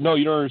friends. I'm like, no,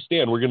 you don't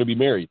understand. We're going to be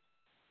married.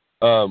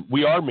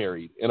 We are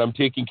married, and I'm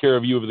taking care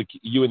of you and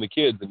the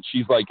kids. And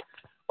she's like,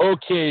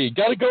 okay,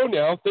 got to go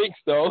now. Thanks,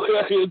 though.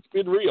 It's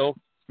been real.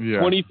 Yeah.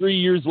 23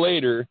 years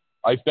later,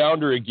 I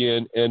found her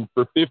again, and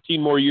for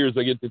 15 more years,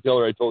 I get to tell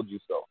her I told you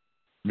so.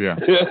 Yeah.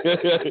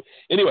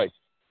 Anyway,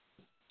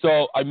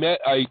 so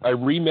I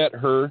re-met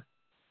her.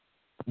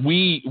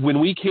 When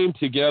we came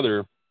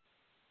together,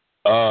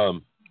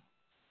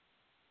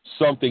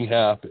 something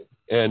happened.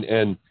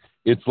 And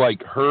it's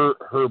like her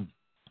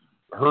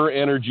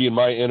energy and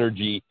my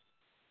energy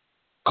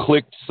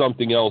clicked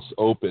something else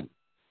open.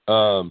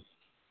 And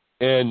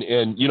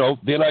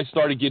then I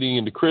started getting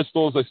into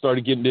crystals. I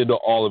started getting into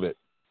all of it.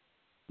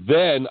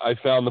 Then I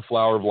found the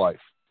flower of life.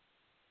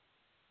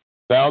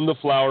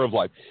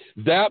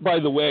 That, by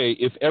the way,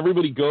 if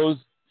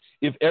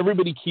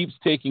everybody keeps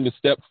taking a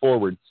step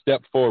forward,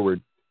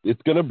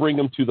 it's going to bring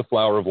them to the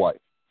flower of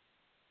life.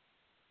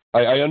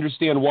 I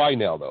understand why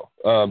now, though.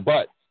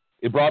 But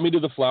it brought me to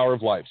the flower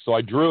of life. So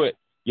I drew it.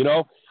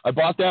 I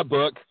bought that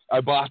book.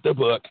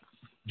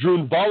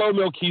 Drew Valo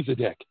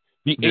Melchizedek,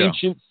 the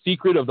ancient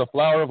secret of the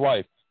flower of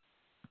life.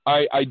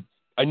 I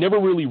never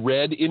really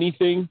read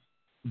anything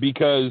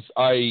because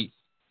I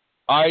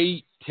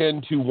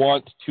tend to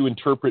want to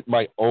interpret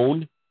my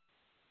own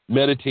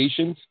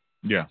meditations.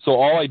 Yeah. So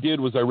all I did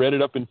was I read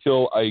it up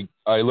until I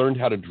learned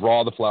how to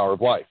draw the flower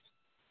of life.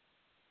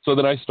 So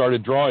then I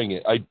started drawing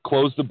it. I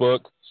closed the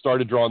book,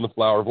 started drawing the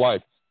flower of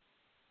life.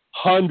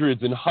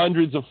 Hundreds and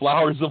hundreds of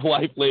flowers of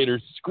life later,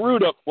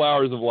 screwed up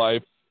flowers of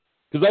life,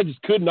 because I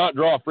just could not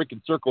draw a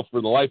freaking circle for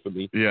the life of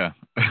me. Yeah.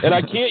 And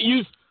I can't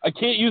use I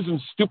can't use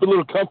them stupid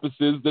little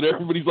compasses that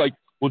everybody's like,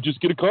 well, just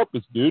get a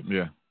compass, dude.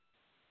 Yeah.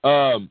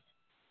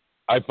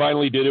 I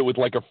finally did it with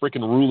like a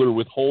freaking ruler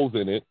with holes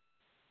in it,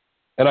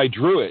 and I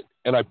drew it,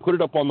 and I put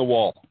it up on the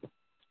wall.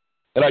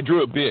 And I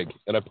drew it big,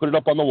 and I put it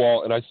up on the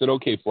wall, and I said,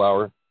 okay,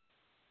 flower,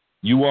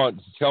 you want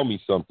to tell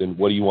me something.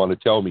 What do you want to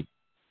tell me?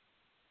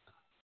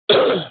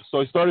 So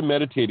I started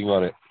meditating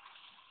on it.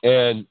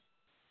 And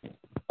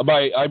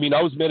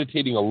I was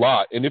meditating a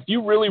lot. And if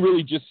you really,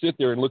 really just sit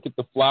there and look at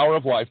the flower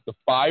of life, the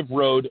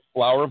 5-road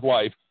flower of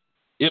life,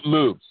 it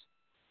moves.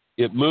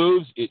 It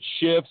moves, it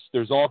shifts.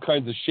 There's all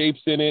kinds of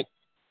shapes in it.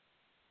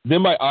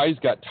 Then my eyes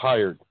got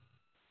tired.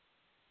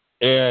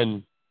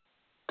 And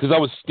because I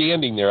was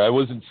standing there, I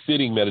wasn't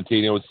sitting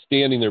meditating. I was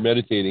standing there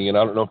meditating, and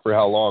I don't know for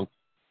how long.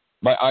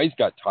 My eyes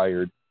got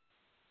tired,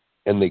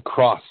 and they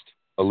crossed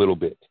a little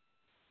bit.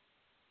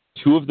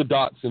 2 of the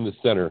dots in the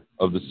center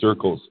of the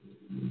circles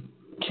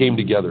came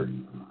together.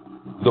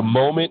 The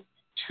moment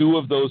 2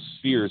 of those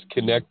spheres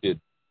connected,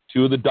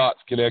 2 of the dots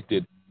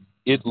connected,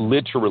 it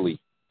literally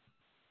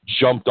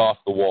jumped off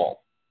the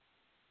wall.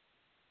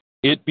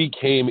 It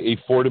became a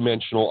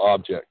 4-dimensional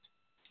object.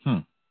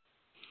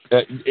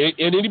 And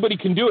anybody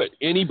can do it.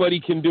 Anybody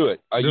can do it.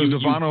 Does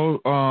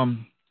Devano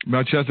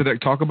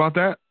Melchizedek talk about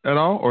that at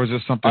all, or is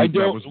this something?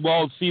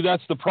 Well, see,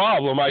 that's the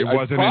problem. It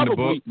wasn't in the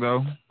book,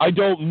 though. I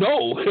don't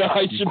know.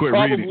 I should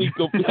probably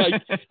go.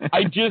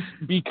 I just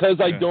because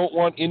I don't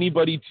want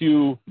anybody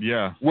to.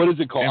 Yeah. What is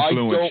it called?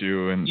 Influence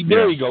you, and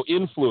there you go.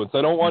 Influence.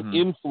 I don't want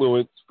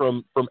influence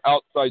from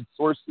outside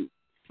sources.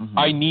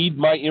 I need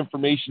my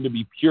information to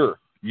be pure.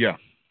 Yeah.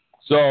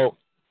 So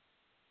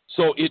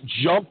it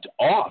jumped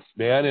off,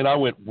 man, and I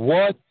went,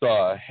 what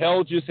the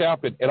hell just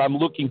happened? And I'm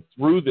looking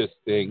through this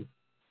thing,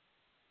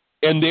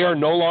 and they are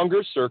no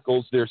longer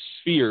circles. They're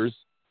spheres.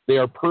 They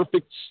are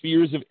perfect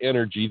spheres of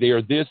energy. They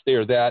are this, they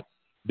are that.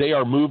 They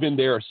are moving,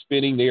 they are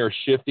spinning, they are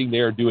shifting, they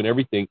are doing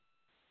everything.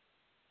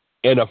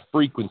 And a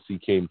frequency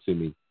came to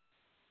me.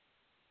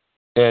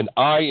 And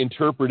I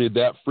interpreted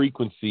that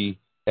frequency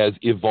as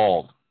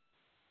evolve.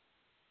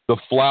 The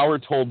flower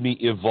told me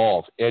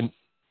evolve. And,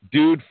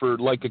 dude, for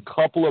like a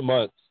couple of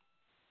months,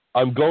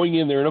 I'm going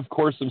in there, and of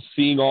course I'm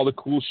seeing all the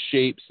cool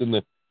shapes and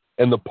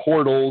the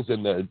portals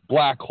and the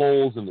black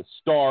holes and the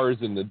stars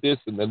and the this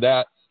and the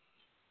that,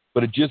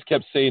 but it just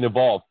kept saying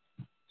evolve.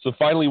 So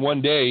finally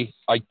one day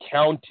I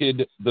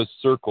counted the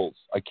circles.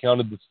 I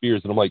counted the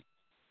spheres, and I'm like,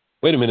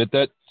 wait a minute,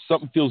 that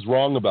something feels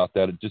wrong about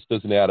that. It just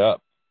doesn't add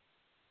up.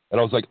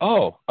 And I was like,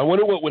 oh, I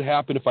wonder what would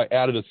happen if I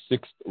added a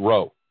 6th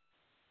row.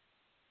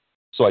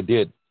 So I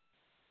did,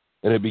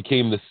 and it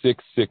became the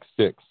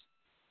 666.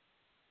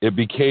 It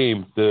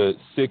became the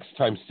 6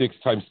 times 6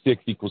 times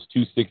 6 equals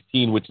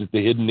 216, which is the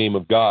hidden name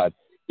of God.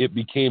 It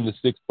became the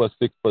 6 plus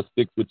 6 plus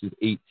 6, which is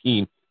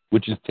 18,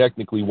 which is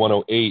technically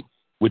 108,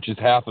 which is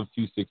half of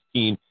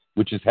 216,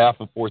 which is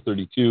half of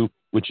 432,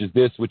 which is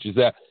this, which is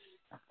that.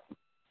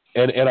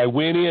 And I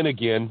went in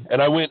again,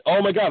 and I went,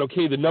 oh, my God,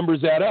 okay, the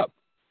numbers add up.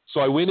 So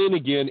I went in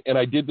again, and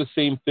I did the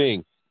same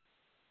thing,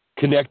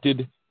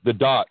 connected the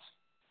dots,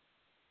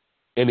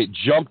 and it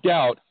jumped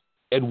out.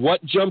 And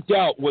what jumped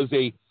out was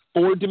a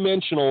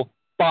 4-dimensional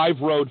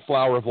 5-road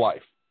flower of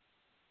life.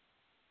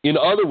 In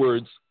other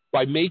words,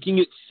 by making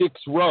it 6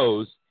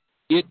 rows,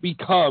 it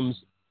becomes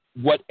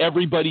what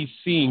everybody's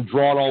seeing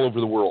drawn all over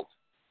the world.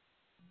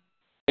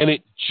 And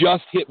it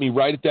just hit me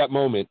right at that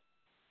moment.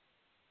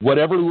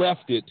 Whatever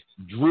left it,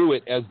 drew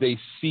it as they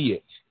see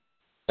it.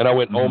 And I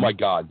went, oh my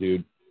God,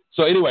 dude.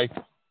 So anyway,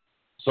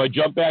 I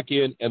jumped back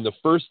in, and the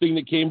first thing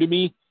that came to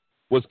me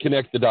was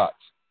connect the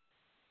dots.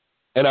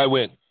 And I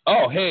went,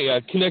 oh,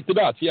 hey, connect the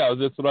dots. Yeah,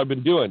 that's what I've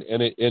been doing.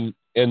 And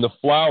the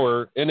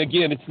flower, and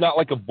again, it's not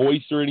like a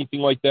voice or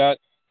anything like that.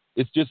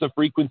 It's just a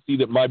frequency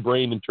that my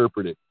brain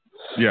interpreted.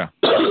 Yeah.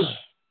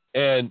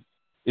 And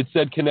it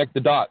said connect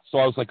the dots. So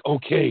I was like,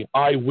 okay,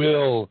 I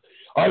will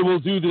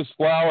do this,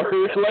 flower.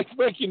 Like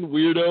freaking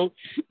weirdo.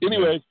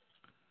 Anyway,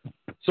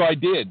 so I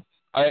did.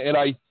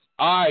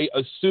 I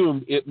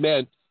assumed it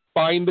meant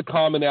find the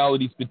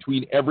commonalities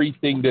between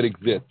everything that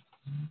exists.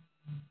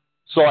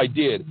 So I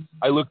did.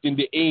 I looked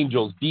into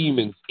angels,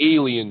 demons,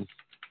 aliens,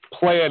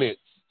 planets,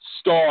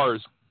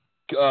 stars,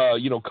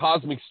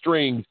 cosmic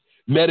strings,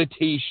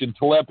 meditation,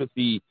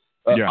 telepathy.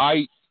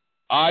 I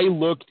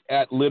looked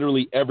at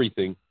literally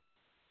everything,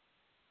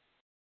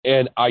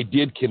 and I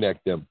did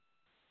connect them.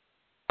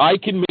 I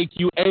can make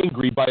you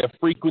angry by a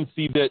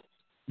frequency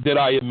that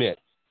I emit.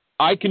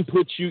 I can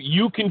put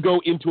you can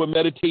go into a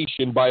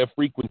meditation by a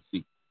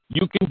frequency.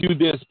 You can do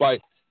this by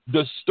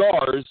the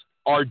stars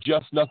are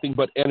just nothing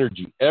but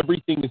energy.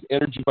 Everything is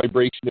energy,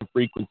 vibration, and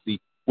frequency,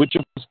 which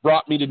of course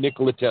brought me to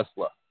Nikola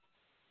Tesla.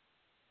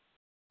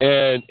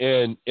 And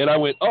I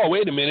went, oh,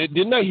 wait a minute,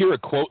 didn't I hear a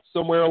quote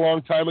somewhere a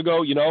long time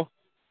ago?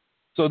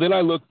 So then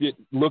I looked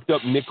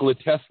up Nikola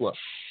Tesla.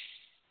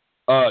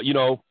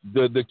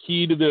 The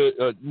key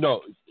to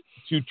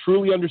to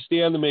truly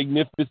understand the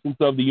magnificence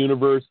of the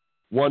universe,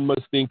 one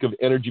must think of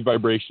energy,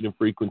 vibration, and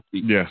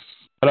frequency. Yes.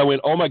 And I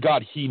went, oh my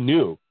God, he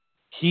knew.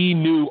 He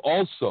knew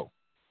also.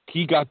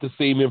 He got the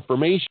same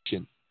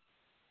information.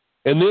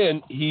 And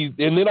then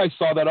I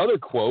saw that other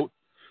quote,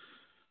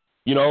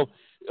 you know,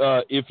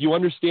 if you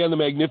understand the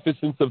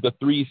magnificence of the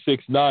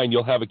 369,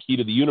 you'll have a key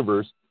to the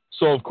universe.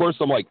 So, of course,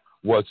 I'm like,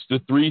 what's the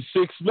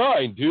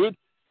 369, dude?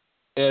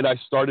 And I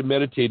started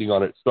meditating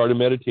on it,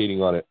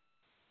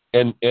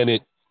 And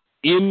it,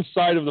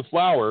 inside of the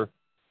flower,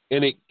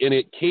 and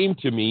it came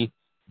to me.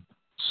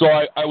 So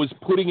I was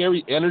putting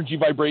every energy,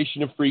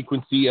 vibration of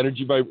frequency,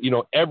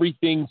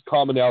 everything's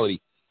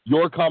commonality.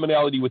 Your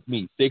commonality with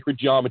me, sacred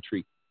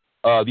geometry,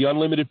 the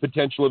unlimited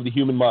potential of the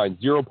human mind,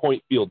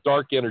 0-point field,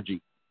 dark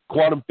energy,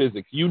 quantum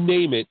physics, you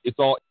name it, it's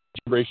all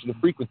vibration of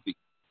frequency.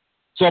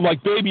 So I'm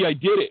like, baby, I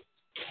did it.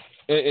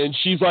 And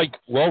she's like,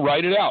 well,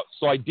 write it out.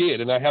 So I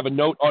did, and I have a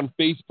note on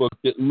Facebook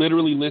that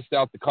literally lists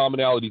out the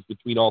commonalities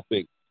between all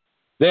things.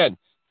 Then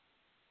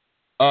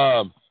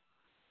I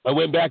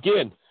went back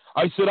in.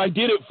 I said, I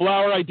did it,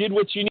 flower. I did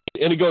what you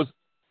need. And it goes,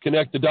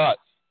 connect the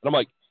dots. And I'm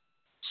like,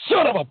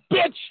 son of a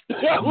bitch.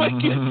 I'm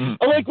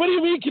like, what do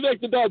you mean connect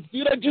the dots?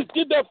 Dude, I just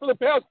did that for the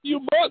past few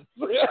months.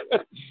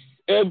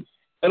 and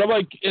I'm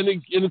like, and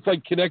it's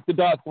like, connect the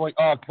dots. I'm like,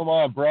 oh, come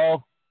on,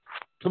 bro.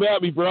 Come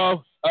at me,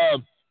 bro.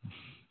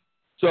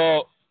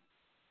 So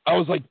I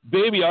was like,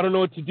 baby, I don't know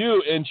what to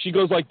do. And she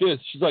goes like this.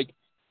 She's like,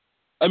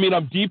 I'm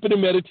deep into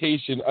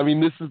meditation.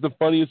 This is the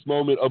funniest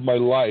moment of my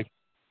life.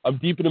 I'm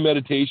deep into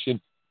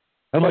meditation.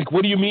 I'm like,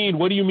 what do you mean?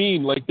 What do you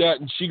mean? Like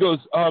that. And she goes,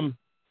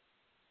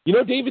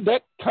 David,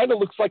 that kind of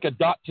looks like a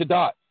dot to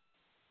dot.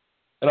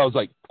 And I was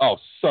like, oh,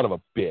 son of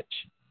a bitch.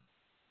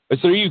 I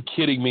said, are you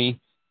kidding me?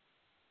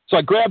 So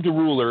I grabbed a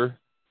ruler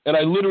and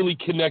I literally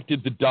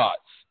connected the dots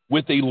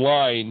with a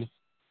line,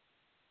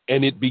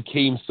 and it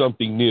became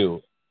something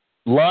new.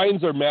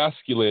 Lines are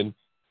masculine,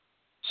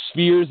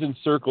 spheres and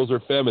circles are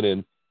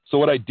feminine. So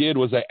what I did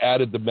was I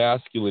added the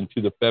masculine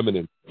to the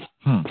feminine.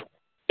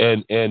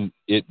 And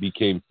it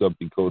became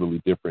something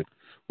totally different.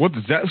 What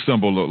does that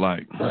symbol look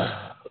like?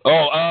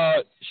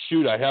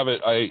 Shoot, I have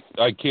it.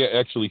 I can't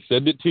actually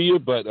send it to you,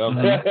 but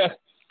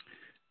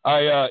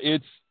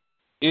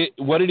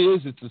what it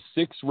is, it's a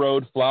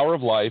 6-road flower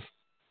of life,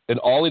 and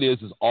all it is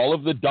all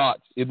of the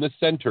dots in the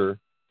center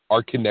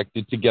are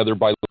connected together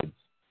by lines.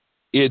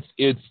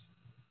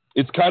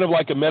 It's kind of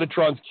like a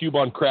Metatron's cube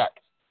on crack.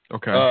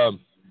 Okay.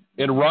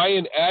 And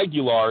Ryan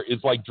Aguilar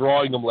is like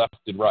drawing them left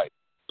and right.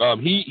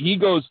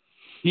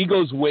 He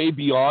goes way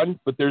beyond,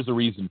 but there's a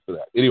reason for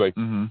that. Anyway,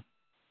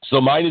 So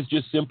mine is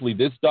just simply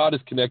this dot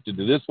is connected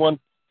to this one,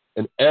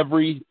 and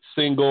every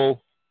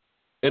single,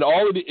 and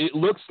all of it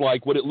looks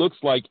like, what it looks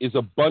like is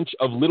a bunch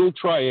of little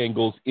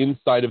triangles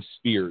inside of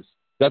spheres.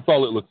 That's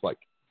all it looks like.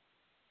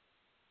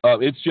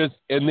 It's just,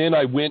 and then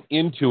I went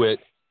into it,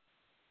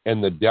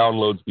 and the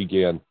downloads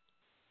began.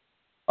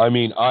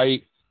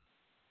 The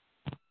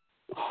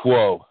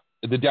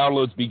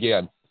downloads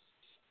began.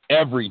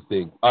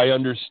 Everything. I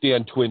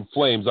understand twin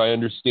flames. I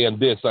understand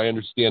this. I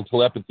understand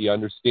telepathy. I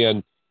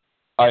understand.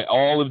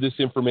 All of this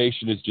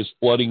information is just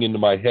flooding into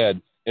my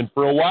head. And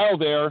for a while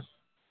there,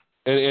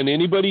 and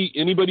anybody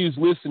who's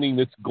listening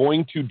that's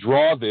going to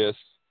draw this,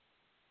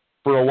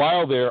 for a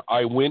while there,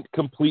 I went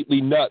completely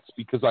nuts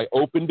because I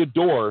opened a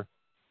door,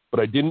 but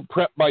I didn't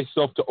prep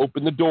myself to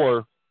open the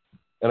door,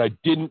 and I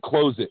didn't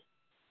close it.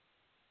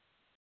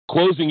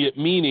 Closing it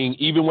meaning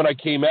even when I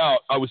came out,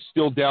 I was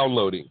still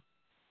downloading.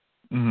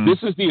 This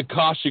is the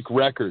Akashic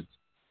Records.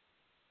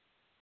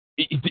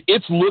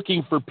 It's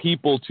looking for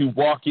people to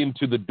walk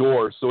into the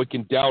door so it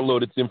can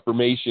download its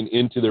information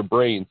into their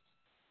brains.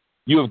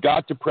 You have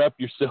got to prep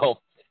yourself,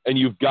 and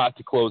you've got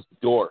to close the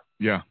door.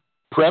 Yeah.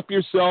 Prep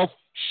yourself,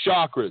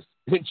 chakras.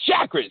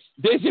 Chakras,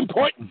 that's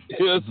important.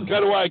 That's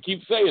kind of why I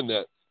keep saying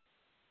that.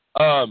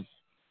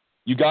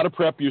 You got to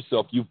prep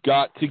yourself. You've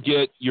got to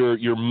get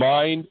your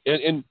mind,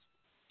 and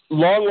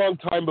long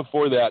time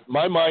before that,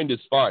 my mind is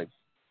fine.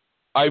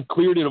 I've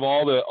cleared it of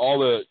all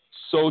the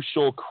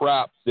social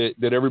crap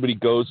that everybody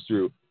goes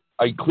through.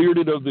 I cleared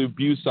it of the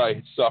abuse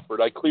I suffered.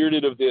 I cleared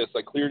it of this.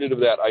 I cleared it of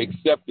that. I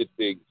accepted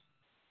things.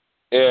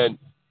 And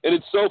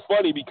it's so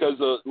funny because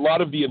a lot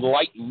of the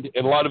enlightened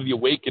and a lot of the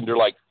awakened are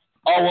like,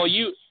 oh, well,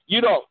 you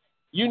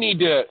need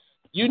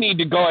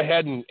to go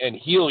ahead and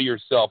heal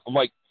yourself. I'm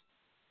like,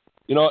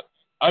 you know what?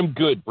 I'm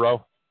good,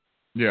 bro.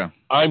 Yeah.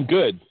 I'm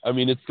good.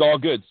 It's all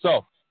good.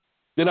 So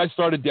then I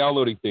started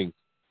downloading things.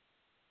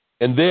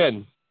 And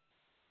then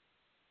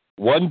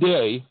one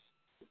day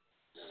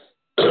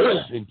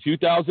in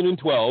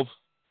 2012,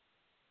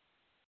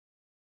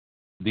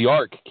 the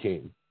Ark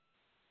came.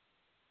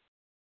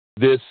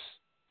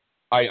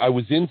 I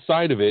was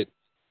inside of it,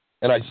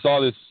 and I saw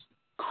this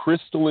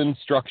crystalline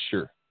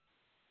structure,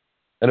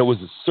 and it was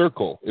a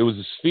circle. It was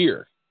a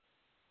sphere.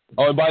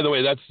 Oh, and by the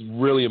way, that's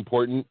really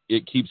important.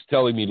 It keeps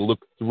telling me to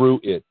look through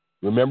it.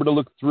 Remember to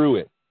look through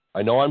it.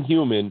 I know I'm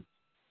human,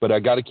 but I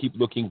got to keep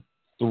looking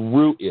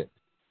through it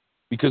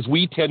because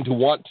we tend to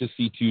want to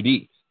see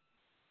 2D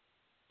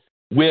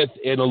with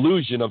an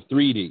illusion of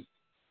 3D.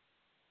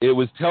 It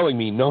was telling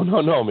me, no,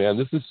 man,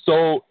 this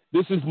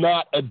is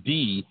not a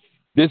D.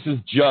 This is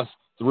just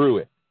through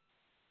it.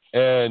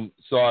 And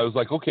so I was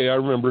like, okay, I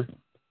remember.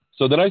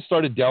 So then I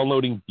started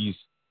downloading these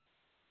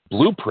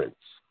blueprints.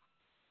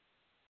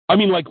 I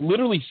mean, like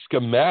literally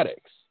schematics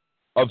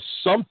of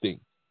something.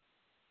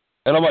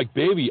 And I'm like,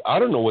 baby, I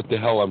don't know what the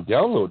hell I'm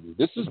downloading.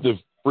 This is the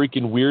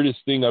freaking weirdest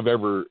thing I've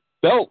ever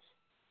felt.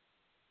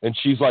 And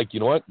she's like, you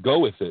know what? Go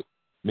with it.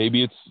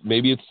 Maybe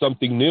it's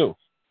something new.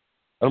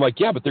 And I'm like,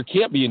 yeah, but there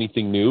can't be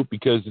anything new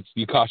because it's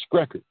the Akashic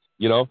Records,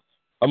 you know?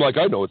 I'm like,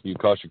 I know what the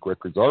Akashic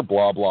Records are,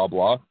 blah, blah,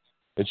 blah.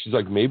 And she's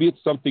like, maybe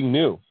it's something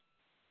new.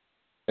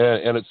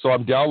 So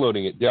I'm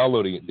downloading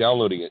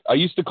it. I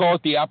used to call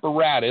it the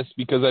apparatus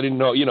because I didn't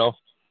know, you know,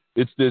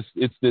 it's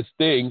this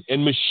thing.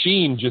 And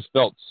machine just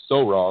felt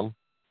so wrong.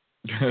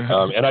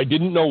 And I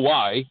didn't know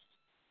why.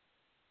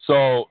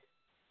 So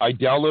I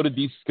downloaded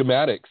these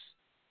schematics.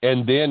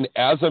 And then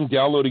as I'm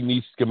downloading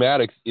these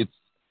schematics,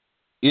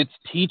 it's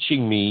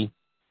teaching me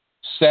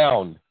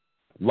sound,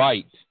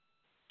 light,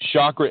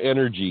 chakra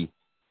energy,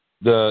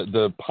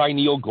 the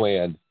pineal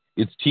gland.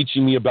 It's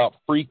teaching me about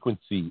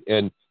frequency,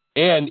 and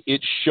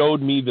it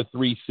showed me the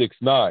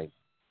 369.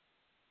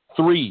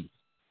 3,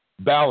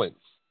 balance,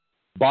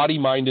 body,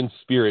 mind, and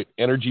spirit,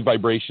 energy,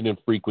 vibration, and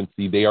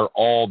frequency. They are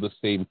all the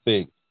same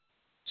thing.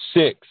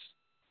 6,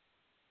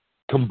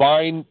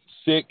 combine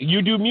 6.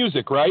 You do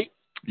music, right?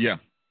 Yeah.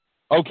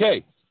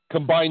 Okay.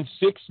 Combine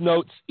 6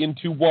 notes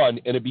into one,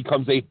 and it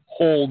becomes a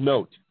whole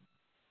note.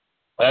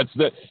 That's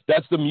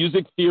the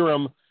music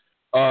theorem.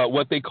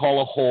 What they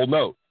call a whole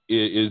note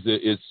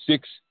is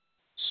 6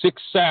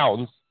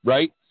 sounds,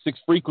 right? 6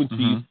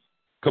 frequencies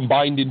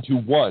combined into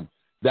one.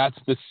 That's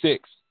the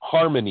 6.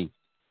 Harmony.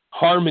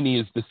 Harmony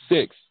is the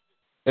 6,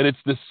 and it's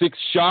the 6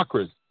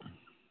 chakras.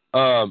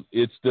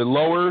 It's the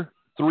lower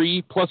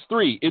 3 plus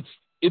 3.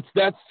 It's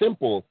that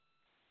simple.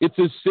 It's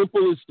as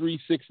simple as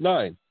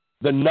 369.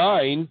 The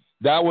 9,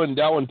 that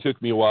one took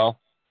me a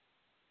while.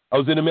 I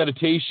was in a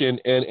meditation,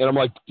 and I'm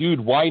like, dude,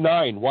 why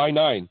 9? Why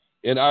 9?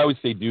 And I always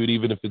say, dude,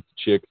 even if it's a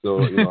chick.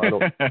 So you know,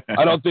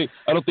 I don't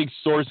think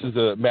source is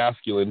a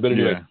masculine. But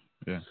anyway,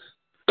 yeah.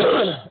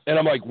 And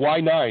I'm like, why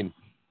 9?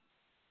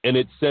 And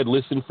it said,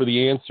 listen for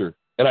the answer.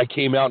 And I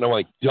came out, and I'm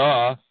like,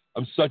 duh,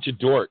 I'm such a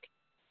dork.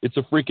 It's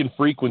a freaking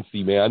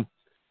frequency, man.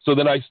 So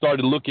then I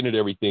started looking at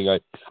everything.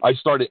 I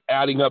started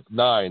adding up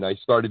 9. I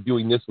started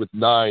doing this with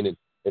 9,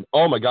 and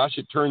oh my gosh,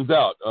 it turns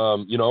out,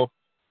 you know,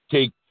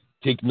 take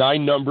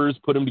 9 numbers,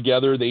 put them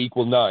together, they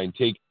equal 9.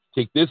 Take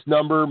this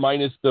number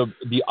minus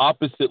the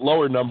opposite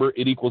lower number,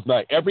 it equals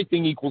 9.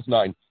 Everything equals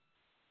 9.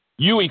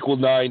 You equal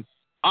 9.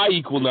 I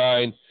equal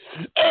 9.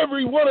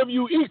 Every one of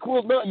you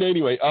equals 9.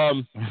 Anyway,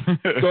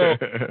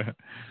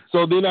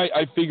 so then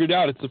I figured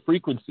out it's a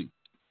frequency.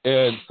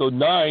 And so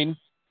 9,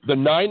 the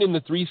 9 in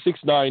the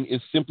 369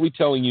 is simply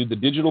telling you the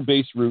digital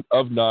base root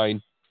of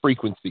 9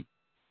 frequency.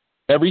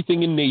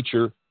 Everything in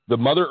nature, the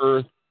Mother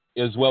Earth,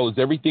 as well as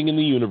everything in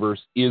the universe,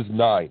 is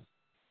 9.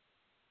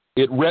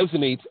 It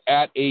resonates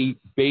at a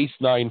base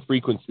 9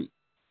 frequency.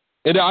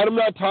 And I'm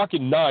not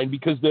talking 9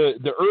 because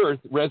the Earth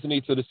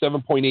resonates at a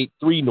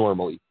 7.83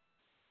 normally.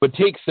 But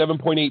take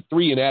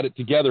 7.83 and add it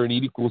together, and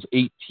it equals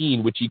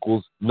 18, which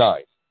equals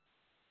 9.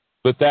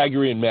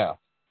 Pythagorean math.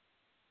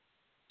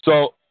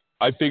 So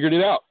I figured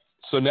it out.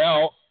 So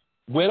now,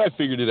 when I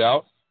figured it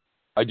out,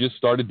 I just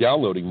started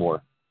downloading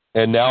more.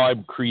 And now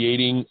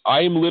I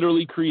am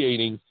literally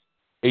creating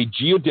a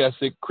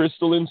geodesic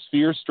crystalline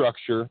sphere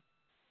structure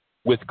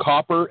with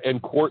copper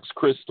and quartz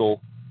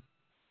crystal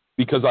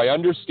because I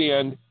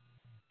understand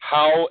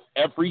how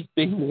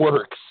everything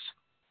works.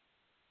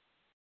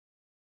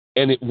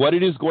 And what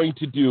it is going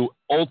to do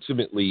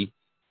ultimately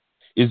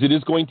is it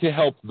is going to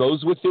help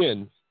those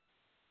within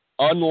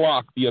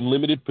unlock the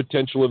unlimited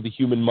potential of the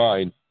human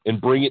mind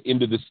and bring it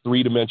into this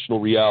 3-dimensional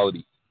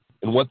reality.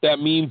 And what that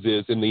means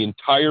is, and the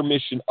entire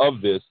mission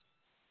of this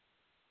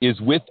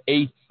is with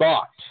a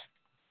thought,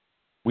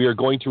 we are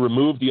going to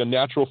remove the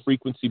unnatural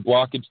frequency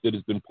blockage that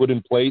has been put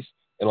in place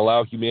and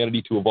allow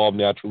humanity to evolve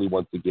naturally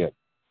once again.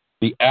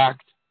 The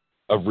act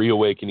of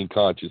reawakening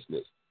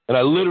consciousness. And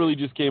I literally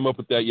just came up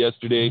with that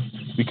yesterday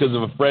because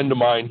of a friend of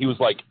mine. He was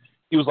like,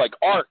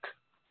 ARC,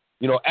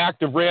 you know,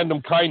 act of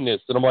random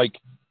kindness. And I'm like,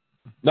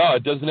 no,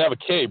 it doesn't have a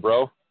K,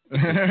 bro.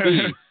 It's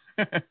a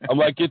C. I'm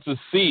like, it's a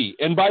C.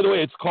 And by the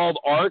way, it's called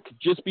ARC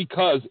just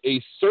because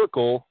a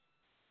circle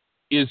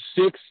is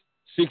 6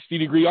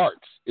 60-degree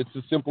arcs. It's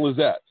as simple as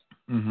that.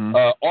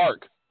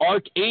 ARC.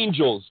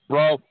 Archangels,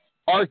 bro.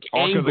 Archangels.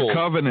 Ark of the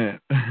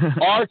Covenant.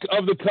 Ark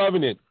of the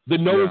Covenant. The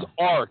Noah's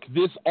Ark.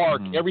 This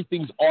Ark.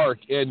 Everything's Ark.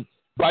 And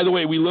by the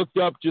way, we looked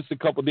up just a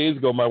couple days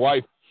ago. My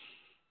wife,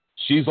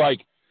 she's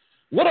like,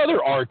 what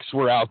other arcs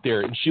were out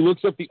there? And she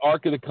looks up the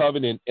Ark of the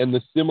Covenant, and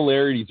the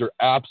similarities are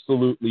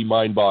absolutely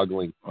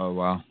mind-boggling. Oh,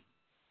 wow.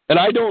 And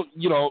I don't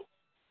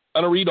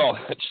read all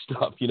that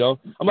stuff, you know.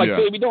 I'm like,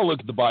 baby, don't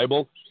look at the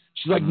Bible.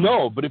 She's like,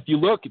 no, but if you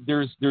look,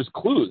 there's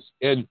clues.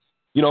 And,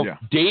 you know,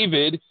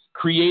 David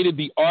created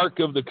the Ark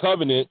of the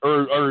Covenant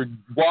or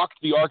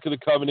walked the Ark of the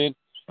Covenant.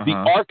 The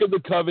Ark of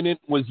the Covenant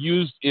was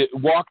used, it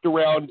walked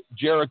around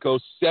Jericho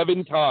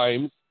 7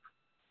 times,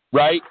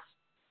 right,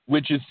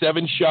 which is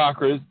 7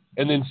 chakras,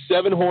 and then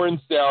 7 horns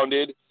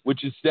sounded,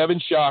 which is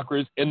 7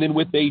 chakras, and then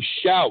with a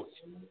shout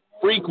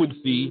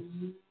frequency,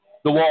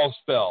 the walls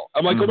fell.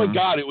 I'm like, oh my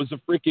God, it was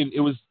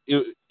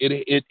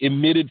it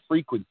emitted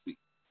frequency.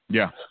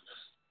 Yeah.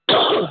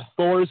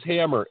 Thor's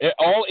hammer,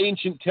 all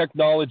ancient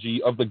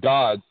technology of the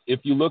gods, if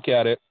you look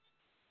at it,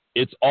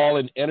 it's all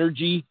an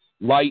energy,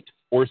 light,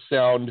 or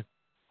sound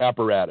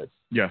apparatus.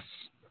 Yes.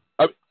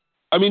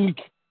 I mean,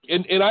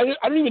 and I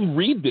don't even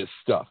read this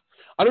stuff.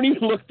 I don't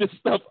even look this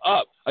stuff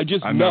up. I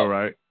know,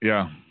 right?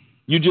 Yeah.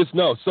 You just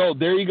know. So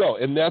there you go.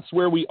 And that's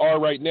where we are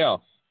right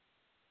now.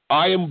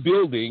 I am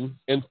building,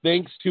 and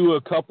thanks to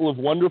a couple of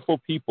wonderful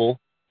people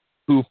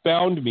who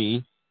found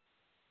me,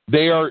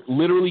 they are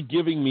literally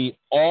giving me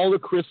all the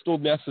crystal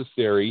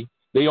necessary.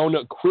 They own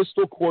a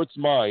crystal quartz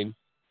mine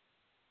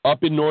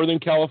up in Northern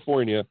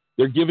California.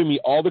 They're giving me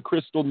all the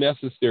crystal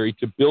necessary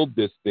to build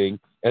this thing,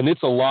 and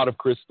it's a lot of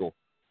crystal.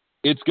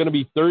 It's going to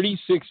be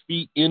 36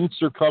 feet in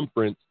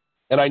circumference,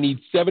 and I need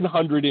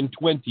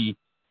 720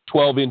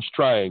 12-inch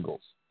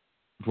triangles.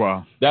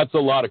 Wow. That's a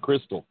lot of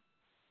crystal.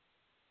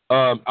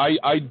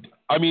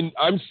 I mean,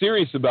 I'm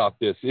serious about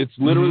this. It's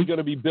literally going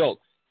to be built.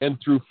 And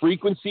through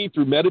frequency,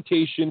 through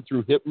meditation,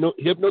 through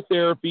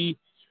hypnotherapy,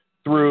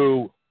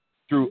 through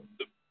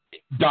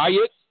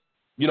diet,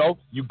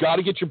 you got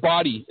to get your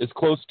body as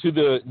close to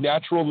the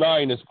natural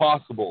 9 as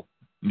possible.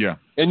 Yeah.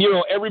 And,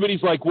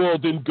 everybody's like, well,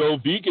 then go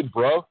vegan,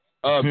 bro.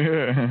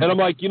 And I'm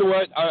like, you know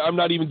what? I'm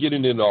not even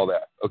getting into all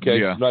that,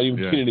 okay? Yeah. I'm not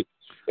even getting it.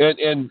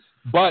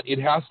 But it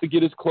has to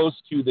get as close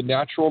to the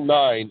natural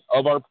 9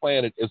 of our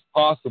planet as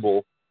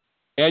possible.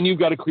 And you've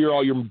got to clear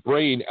all your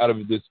brain out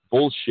of this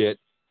bullshit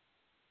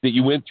that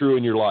you went through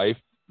in your life.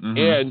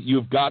 And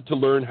you've got to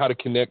learn how to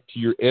connect to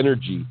your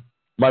energy.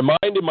 My mind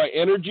and my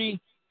energy,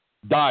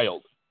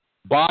 dialed.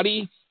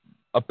 Body,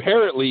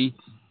 apparently,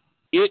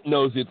 it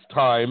knows it's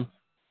time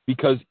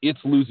because it's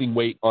losing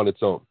weight on its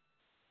own.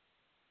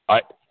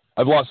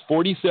 I've lost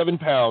 47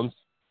 pounds.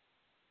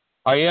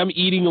 I am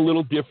eating a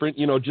little different,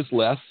 just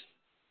less.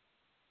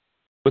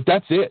 But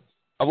that's it.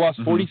 I've lost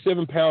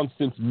 47 pounds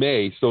since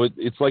May, so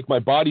it's like my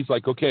body's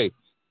like, okay,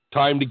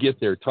 time to get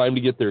there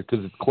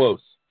because it's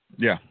close.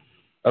 Yeah.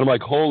 And I'm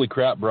like, holy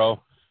crap,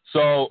 bro.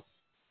 So,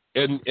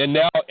 and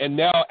now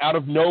out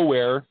of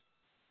nowhere,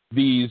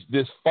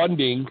 this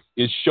funding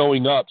is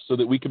showing up so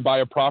that we can buy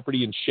a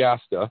property in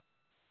Shasta.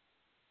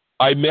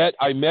 I met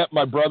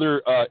my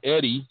brother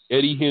Eddie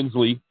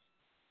Hensley,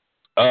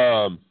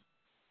 and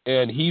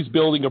he's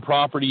building a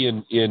property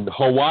in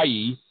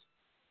Hawaii.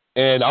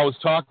 And I was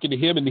talking to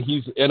him, and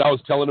I was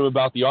telling him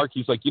about the ark.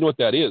 He's like, you know what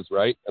that is,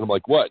 right? And I'm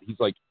like, what? He's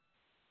like,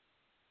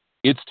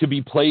 it's to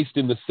be placed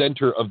in the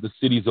center of the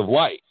cities of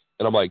light.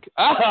 And I'm like,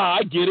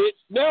 I get it.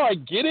 Now I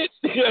get it,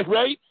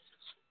 right?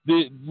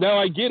 Now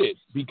I get it,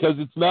 because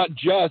it's not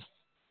just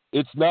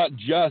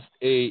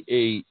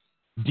a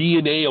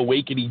DNA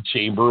awakening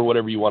chamber or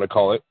whatever you want to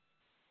call it.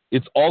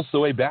 It's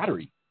also a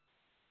battery.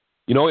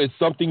 It's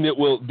something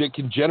that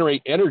can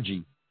generate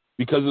energy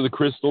because of the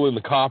crystal and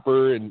the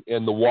copper and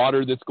the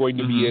water that's going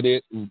to be in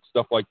it and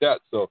stuff like that.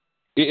 So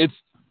it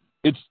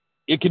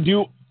can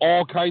do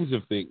all kinds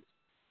of things.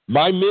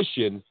 My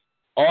mission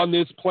on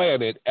this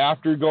planet,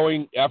 after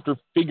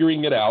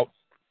figuring it out,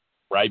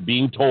 right,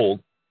 being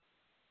told,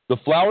 the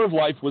flower of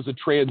life was a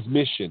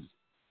transmission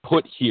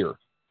put here.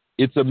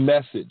 It's a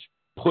message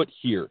put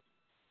here.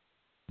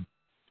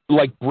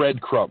 Like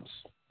breadcrumbs.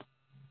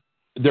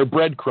 They're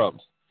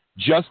breadcrumbs.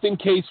 Just in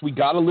case we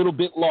got a little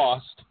bit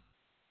lost,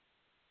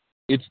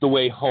 it's the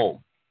way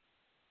home.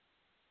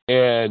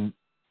 And,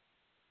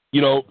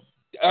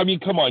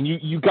 come on,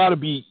 you got to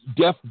be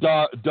deaf,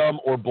 dumb,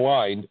 or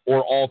blind,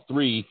 or all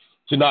three,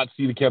 to not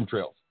see the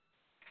chemtrails.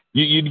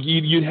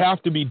 You'd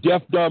have to be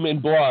deaf, dumb,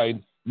 and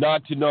blind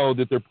not to know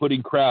that they're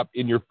putting crap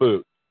in your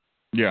food.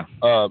 Yeah.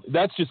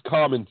 That's just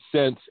common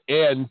sense,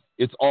 and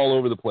it's all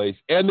over the place.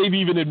 And they've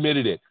even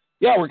admitted it.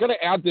 Yeah, we're going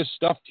to add this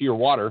stuff to your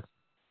water.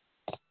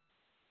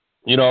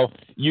 You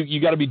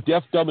got to be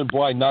deaf, dumb, and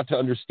blind not to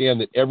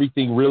understand that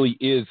everything really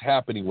is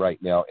happening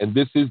right now. And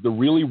this is the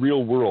really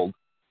real world.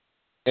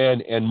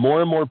 And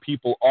more and more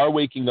people are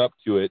waking up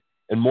to it.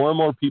 And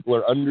more people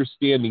are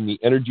understanding the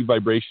energy,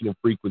 vibration, and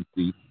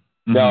frequency.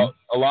 Now,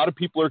 a lot of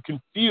people are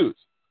confused.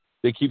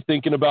 They keep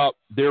thinking about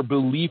their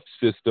belief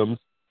systems.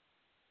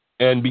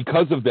 And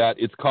because of that,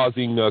 it's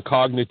causing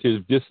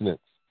cognitive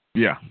dissonance.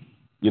 Yeah.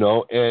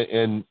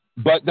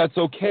 But that's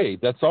okay.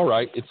 That's all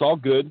right. It's all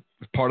good.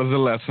 It's part of the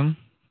lesson.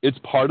 It's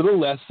part of the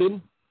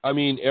lesson. I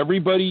mean,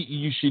 everybody,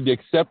 you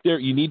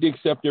need to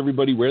accept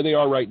everybody where they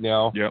are right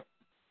now. Yep.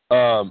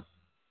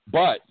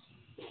 But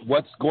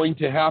what's going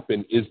to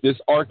happen is this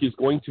arc is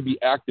going to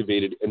be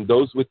activated, and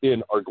those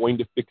within are going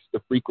to fix the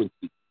frequency.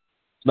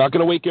 It's not going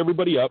to wake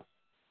everybody up.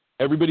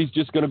 Everybody's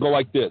just going to go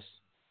like this.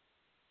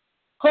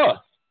 Huh.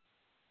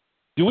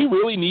 Do we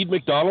really need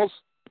McDonald's?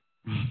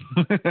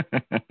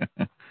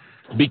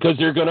 Because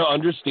they're going to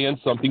understand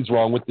something's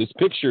wrong with this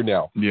picture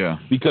now. Yeah.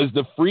 Because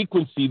the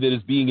frequency that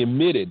is being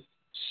emitted,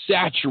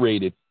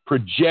 saturated,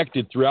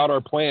 projected throughout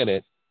our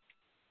planet,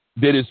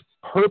 that is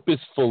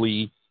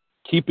purposefully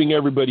keeping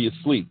everybody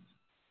asleep,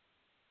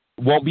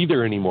 won't be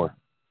there anymore.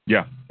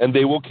 Yeah. And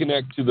they will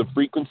connect to the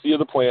frequency of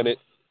the planet,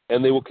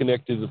 and they will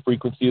connect to the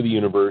frequency of the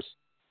universe,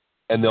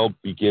 and they'll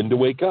begin to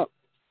wake up.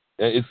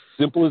 It's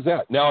simple as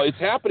that. Now, it's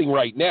happening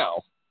right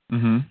now.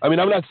 Mm-hmm. I mean,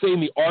 I'm not saying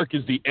the ark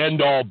is the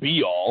end-all,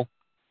 be-all,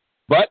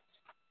 but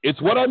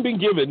it's what I've been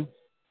given,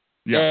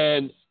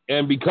 and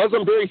because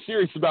I'm very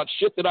serious about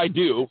shit that I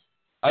do,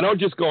 I don't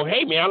just go,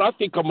 hey, man, I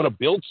think I'm going to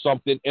build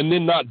something and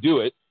then not do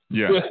it.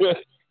 Yeah.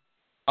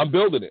 I'm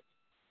building it.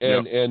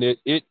 And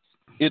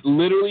it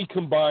literally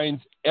combines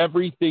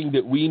everything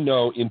that we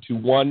know into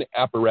one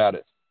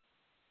apparatus.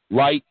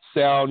 Light,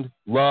 sound,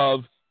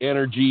 love,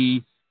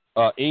 energy,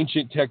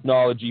 ancient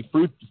technology,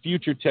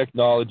 future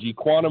technology,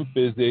 quantum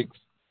physics,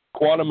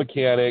 quantum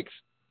mechanics,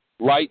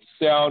 light,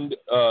 sound,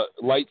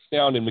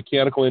 and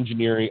mechanical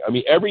engineering. I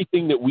mean,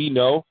 everything that we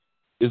know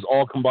is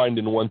all combined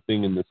in one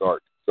thing in this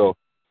ark. So,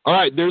 all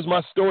right, there's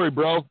my story,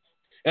 bro.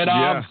 And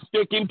I'm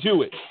sticking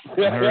to it.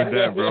 I heard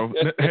that, bro.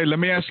 Hey, let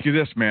me ask you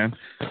this, man.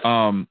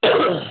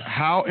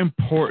 How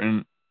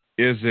important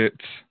is it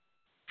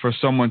for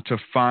someone to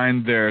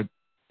find their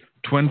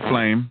twin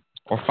flame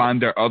or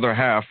find their other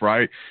half,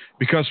 right?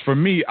 Because for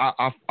me,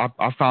 I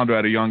found her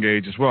at a young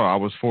age as well. I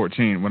was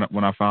 14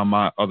 when I found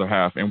my other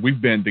half, and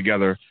we've been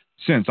together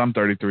since. I'm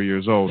 33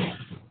 years old.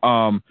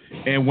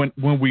 And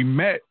when we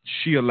met,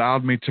 she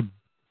allowed me to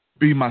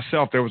be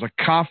myself. There was a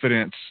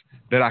confidence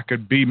that I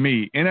could be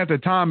me. And at the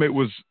time, it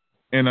was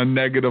in a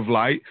negative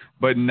light,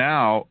 but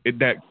now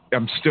that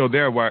I'm still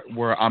there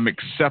where I'm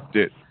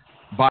accepted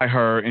by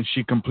her, and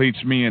she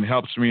completes me and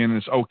helps me, and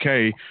it's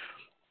okay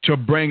to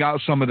bring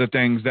out some of the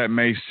things that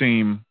may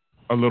seem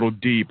a little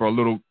deep or a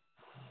little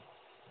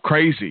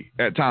crazy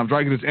at times,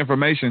 right? This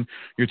information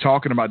you're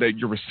talking about that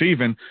you're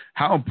receiving,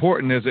 how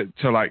important is it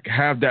to like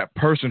have that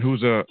person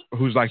who's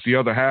like the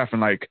other half and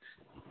like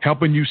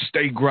helping you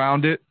stay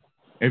grounded?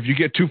 If you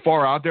get too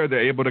far out there,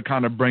 they're able to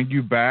kind of bring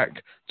you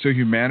back to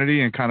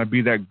humanity and kind of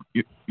be that,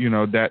 you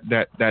know,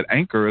 that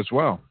anchor as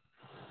well.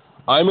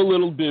 I'm a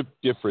little bit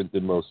different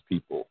than most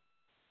people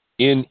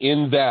in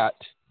that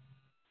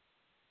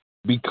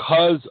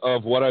because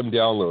of what I'm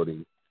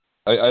downloading,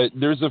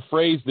 there's a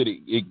phrase that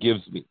it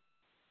gives me.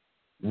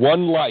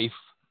 One life,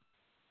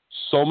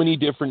 so many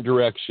different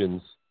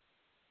directions,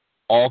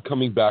 all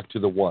coming back to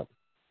the one.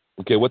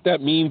 Okay, what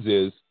that means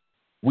is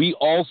we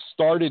all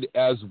started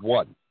as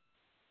one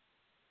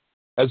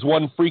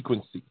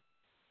frequency,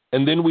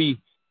 and then we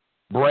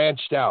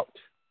branched out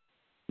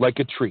like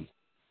a tree,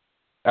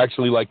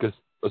 actually like a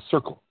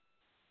circle.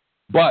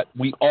 But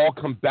we all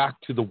come back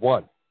to the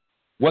one.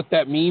 What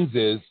that means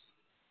is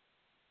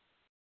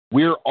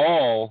we're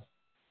all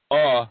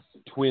a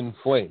twin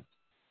flame.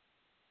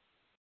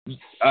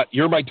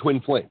 You're my twin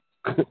flame.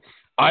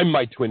 I'm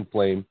my twin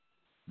flame.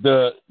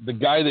 The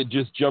guy that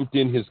just jumped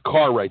in his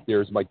car right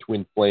there is my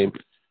twin flame.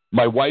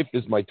 My wife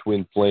is my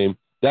twin flame.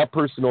 That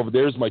person over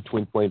there is my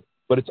twin flame.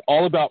 But it's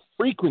all about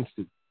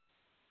frequency.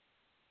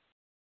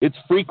 It's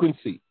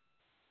frequency.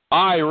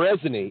 I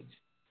resonate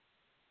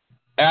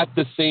at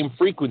the same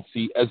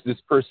frequency as this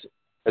person,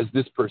 as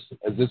this person,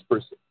 as this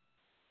person.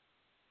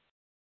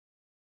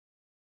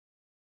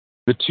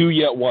 The two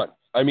yet one.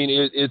 I mean,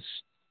 it's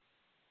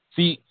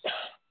see,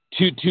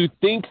 to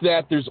think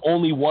that there's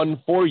only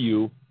one for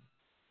you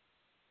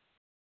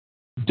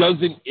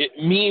it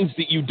means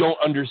that you don't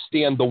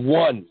understand the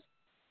one,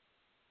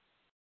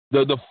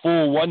 the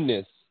full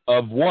oneness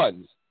of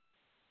ones,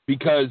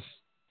 because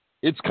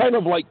it's kind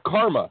of like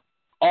karma.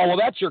 Oh, well,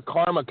 that's your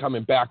karma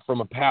coming back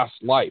from a past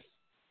life.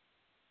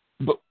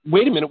 But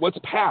wait a minute, what's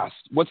past?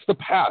 What's the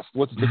past?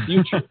 What's the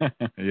future?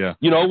 Yeah.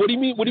 You know, what do you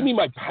mean? What do you mean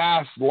by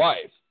past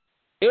life?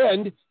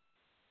 And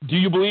do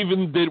you believe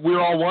in that we're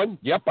all one?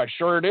 Yep, I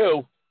sure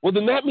do. Well,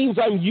 then that means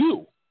I'm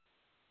you.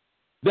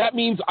 That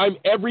means I'm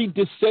every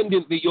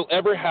descendant that you'll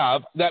ever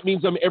have. That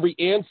means I'm every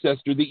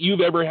ancestor that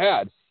you've ever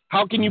had.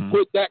 How can you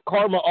put that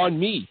karma on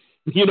me?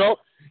 You know?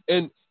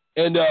 And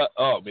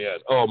oh man,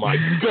 oh my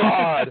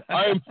God,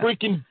 I am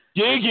freaking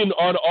digging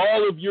on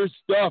all of your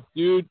stuff,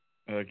 dude.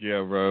 Heck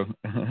yeah, bro.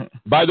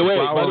 By the way,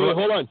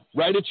 hold on.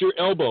 Right at your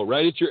elbow.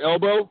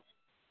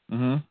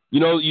 Mm-hmm. You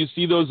know, you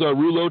see those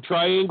rouleau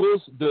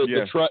triangles,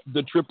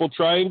 the triple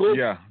triangle.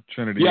 Yeah,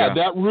 Trinity. Yeah,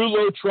 that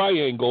rouleau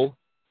triangle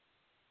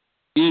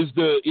is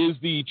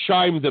the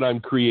chime that I'm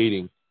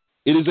creating.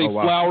 It is a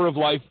flower of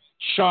life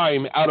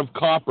chime out of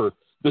copper.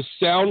 The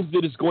sound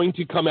that is going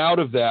to come out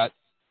of that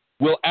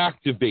will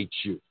activate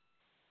you.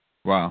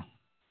 Wow.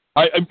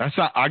 I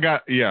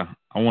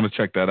want to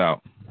check that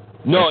out.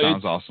 No, that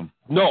sounds awesome.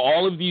 No,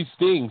 all of these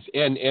things,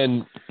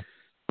 and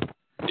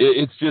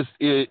it's just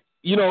it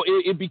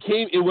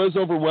was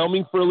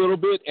overwhelming for a little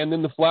bit, and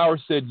then the flower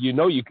said,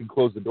 you can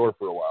close the door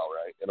for a while,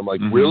 right? And I'm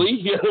like,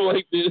 really?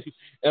 Like this,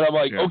 and I'm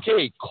like,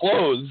 okay,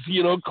 close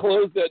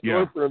that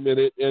door for a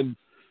minute, and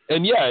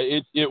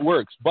it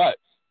works. But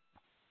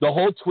the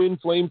whole twin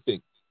flame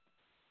thing,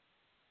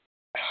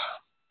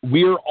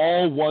 we're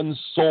all one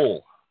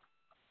soul.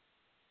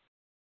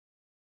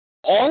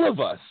 All of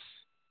us.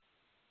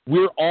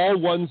 We're all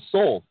one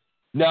soul.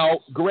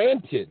 Now,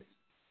 granted,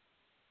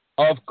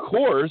 of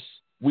course,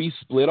 we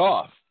split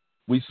off.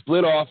 We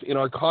split off in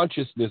our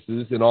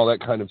consciousnesses and all that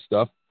kind of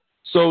stuff.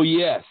 So,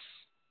 yes,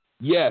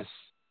 yes,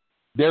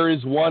 there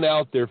is one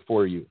out there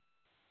for you.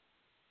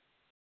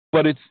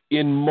 But it's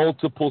in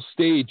multiple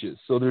stages.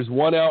 So there's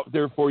one out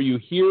there for you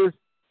here.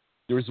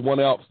 There's one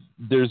out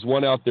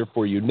there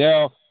for you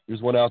now.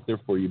 There's one out there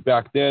for you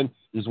back then.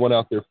 There's one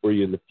out there for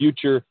you in the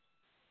future.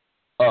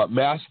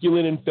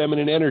 Masculine and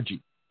feminine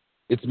energy.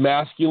 It's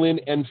masculine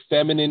and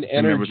feminine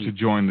energy. Never to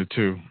join the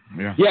two.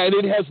 Yeah. Yeah, and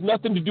it has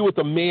nothing to do with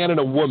a man and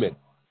a woman.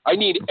 I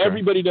need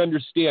everybody to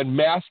understand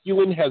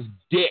masculine has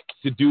dick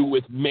to do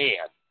with man.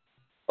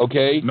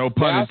 Okay? No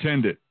pun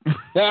intended.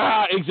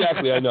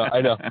 Exactly. I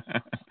know.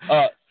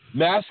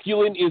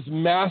 Masculine is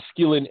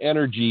masculine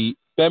energy.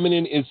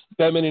 Feminine is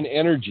feminine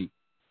energy.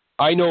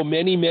 I know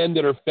many men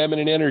that are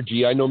feminine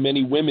energy. I know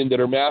many women that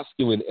are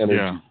masculine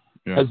energy.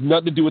 Yeah. Has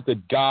nothing to do with a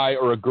guy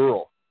or a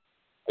girl.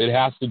 It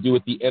has to do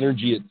with the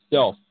energy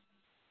itself.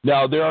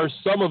 Now, there are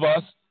some of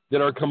us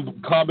that are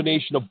a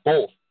combination of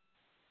both.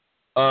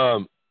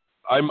 I'm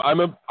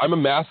a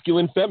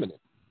masculine feminine,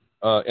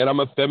 and I'm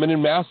a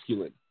feminine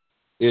masculine.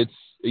 It's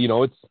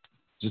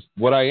just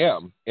what I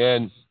am.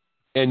 And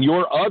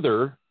your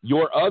other,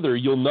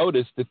 you'll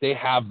notice that they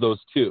have those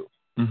two.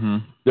 Mm-hmm.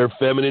 They're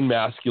feminine,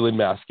 masculine,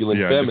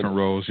 feminine. Different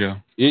roles. Yeah.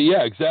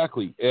 Yeah,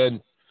 exactly.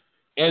 And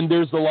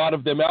there's a lot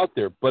of them out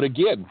there. But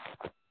again,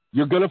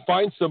 you're going to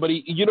find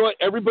somebody, you know what,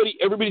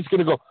 everybody's going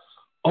to go,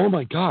 oh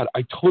my God,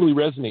 I totally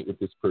resonate with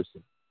this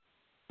person.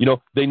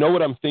 They know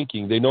what I'm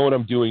thinking. They know what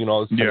I'm doing and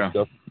all this kind of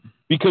stuff.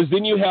 Because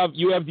then you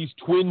have these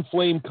twin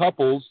flame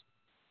couples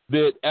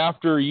that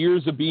after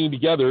years of being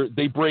together,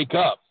 they break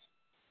up.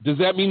 Does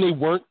that mean they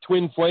weren't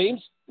twin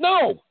flames?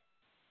 No.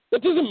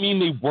 That doesn't mean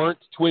they weren't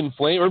twin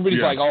flames.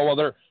 Everybody's like, oh,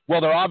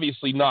 they're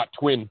obviously not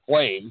twin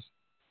flames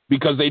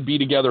because they'd be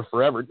together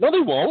forever. No, they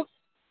won't.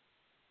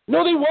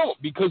 No, they won't,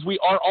 because we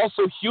are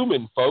also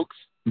human, folks.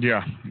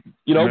 Yeah.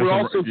 We're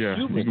also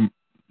human.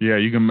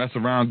 You can mess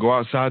around, go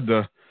outside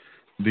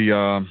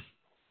the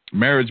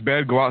marriage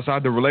bed, go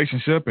outside the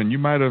relationship, and you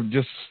might have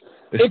just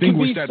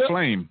extinguished that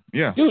flame.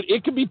 Yeah. Dude,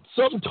 it could be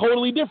something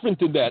totally different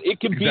than that. It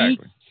could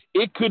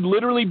it could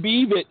literally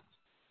be that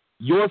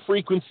your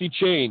frequency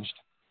changed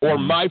or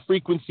my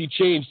frequency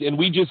changed, and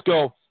we just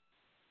go,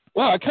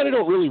 wow, I kind of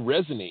don't really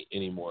resonate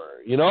anymore.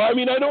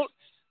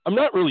 I'm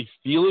not really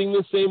feeling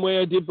the same way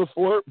I did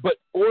before, but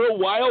for a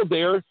while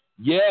there,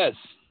 yes,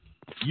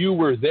 you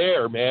were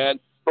there, man,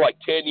 for like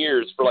 10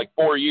 years, for like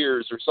 4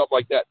 years or something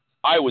like that.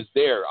 I was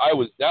there.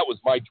 That was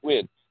my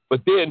twin.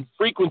 But then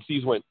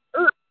frequencies went,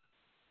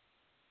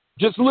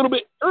 just a little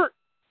bit,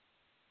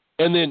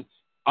 and then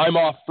I'm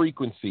off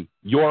frequency.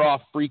 You're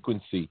off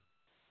frequency.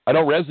 I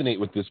don't resonate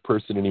with this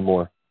person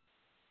anymore.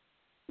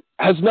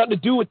 It has nothing to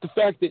do with the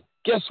fact that,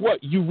 guess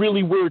what? You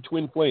really were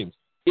twin flames.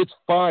 It's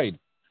fine.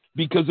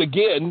 Because,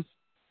 again,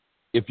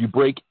 if you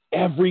break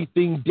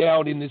everything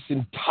down in this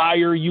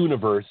entire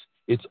universe,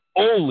 it's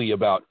only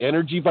about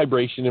energy,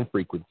 vibration, and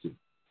frequency.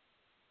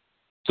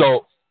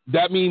 So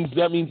that means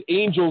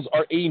angels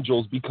are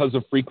angels because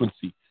of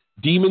frequency.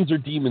 Demons are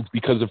demons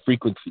because of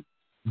frequency.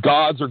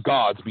 Gods are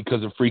gods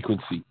because of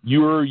frequency.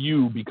 You're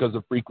you because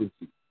of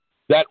frequency.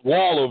 That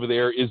wall over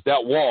there is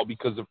that wall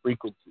because of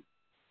frequency.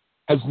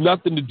 Has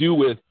nothing to do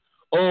with,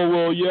 oh,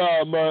 well,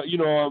 yeah,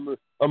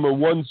 I'm a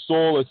one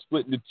soul, I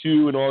split into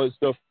two and all that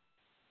stuff.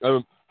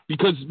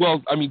 Because,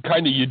 well, I mean,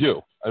 kind of you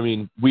do. I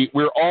mean,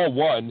 we're all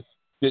one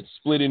that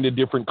split into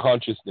different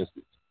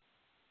consciousnesses.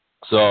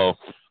 So, all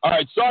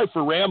right, sorry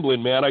for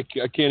rambling, man. I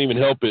can't even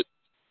help it.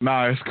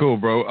 Nah, it's cool,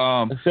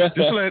 bro.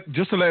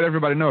 Just to let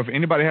everybody know, if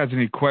anybody has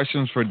any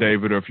questions for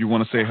David, or if you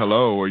want to say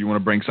hello, or you want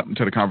to bring something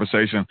to the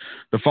conversation,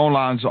 the phone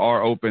lines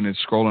are open. It's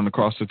scrolling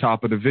across the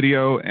top of the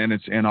video, and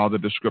it's in all the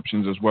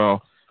descriptions as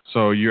well.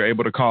 So you're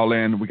able to call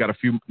in. We got a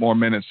few more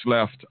minutes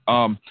left.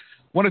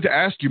 Wanted to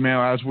ask you,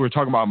 man, as we were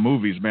talking about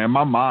movies, man,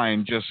 my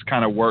mind just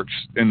kind of works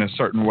in a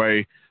certain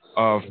way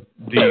of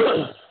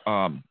the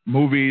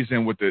movies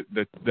and with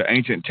the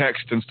ancient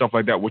text and stuff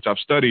like that, which I've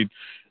studied.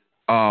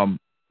 And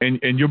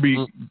you'll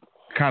be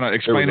kind of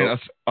explaining us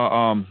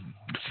a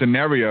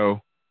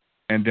scenario,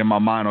 and then my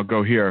mind will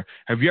go here.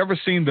 Have you ever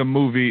seen the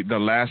movie The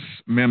Last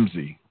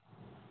Mimsy?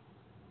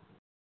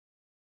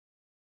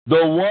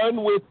 The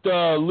one with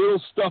the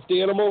little stuffed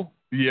animal?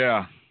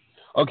 Yeah.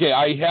 Okay,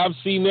 I have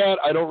seen that.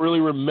 I don't really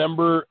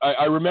remember.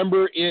 I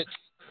remember it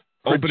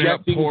opening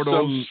up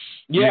portals.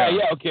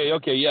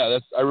 Okay, yeah.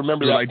 I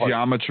remember that like part.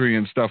 Geometry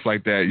and stuff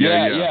like that.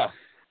 Yeah.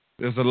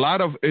 There's a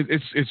lot of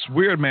it's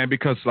weird, man,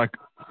 because like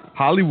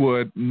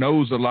Hollywood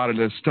knows a lot of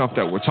the stuff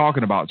that we're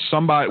talking about.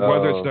 Somebody,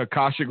 whether it's the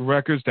Akashic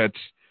Records that's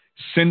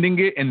sending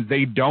it and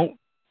they don't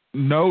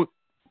know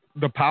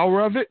the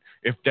power of it,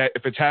 if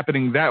it's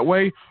happening that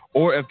way,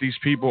 or if these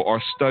people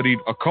are studied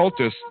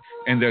occultists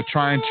and they're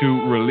trying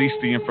to release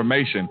the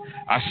information.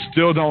 I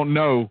still don't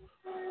know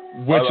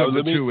which of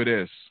the two it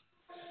is.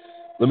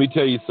 Let me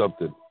tell you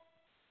something.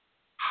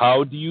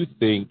 How do you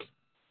think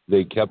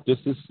they kept us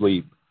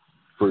asleep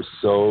for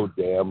so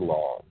damn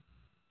long?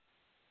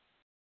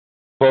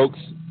 Folks,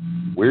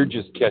 we're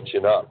just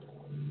catching up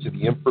to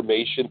the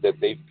information that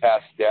they've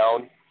passed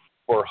down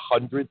for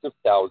hundreds of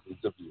thousands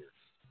of years.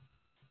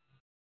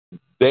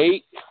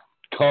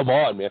 come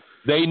on, man.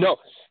 They know.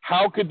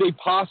 How could they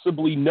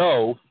possibly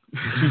know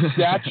to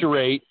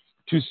saturate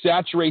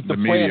the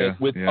planet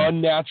with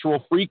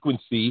unnatural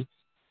frequency?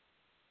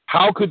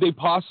 How could they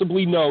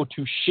possibly know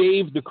to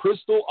shave the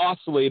crystal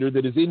oscillator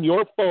that is in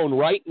your phone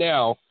right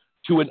now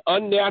to an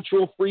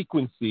unnatural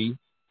frequency?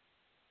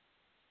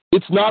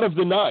 It's not of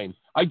the 9.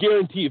 I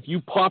guarantee if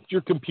you popped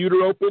your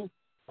computer open,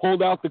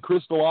 pulled out the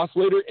crystal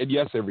oscillator, and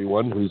yes,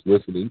 everyone who's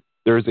listening,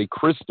 there is a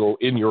crystal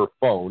in your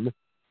phone.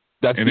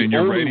 That's and the in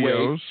your only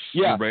radios, way.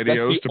 Yeah, your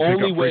radios that's the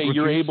only way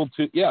you're able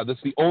to. Yeah,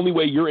 that's the only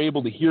way you're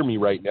able to hear me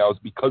right now is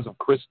because of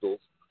crystals.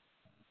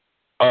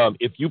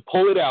 If you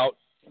pull it out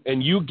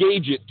and you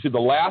gauge it to the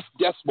last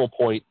decimal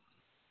point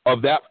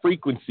of that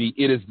frequency,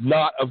 it is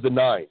not of the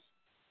 9.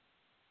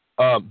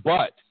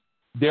 But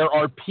there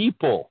are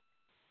people,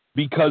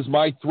 because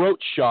my throat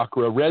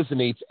chakra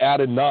resonates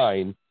at a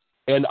 9,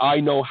 and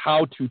I know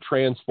how to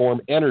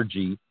transform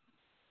energy.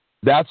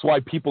 That's why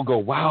people go,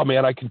 wow,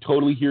 man, I can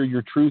totally hear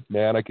your truth,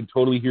 man. I can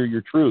totally hear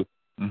your truth.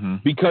 Mm-hmm.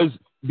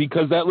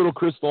 Because that little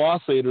crystal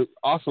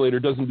oscillator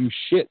doesn't do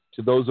shit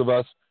to those of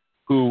us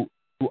who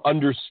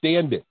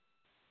understand it.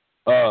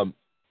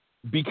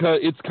 Because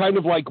it's kind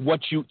of like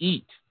what you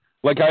eat.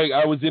 Like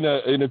I was in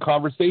a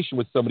conversation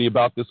with somebody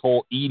about this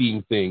whole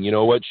eating thing. You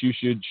know, what you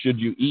should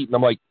you eat? And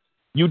I'm like,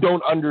 you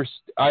don't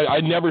understand.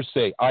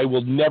 I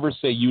will never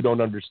say you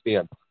don't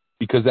understand,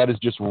 because that is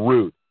just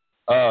rude.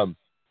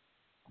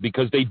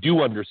 Because they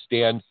do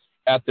understand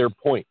at their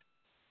point.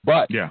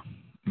 But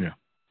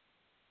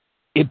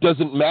it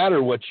doesn't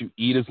matter what you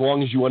eat as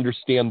long as you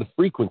understand the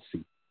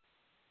frequency.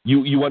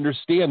 You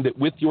understand that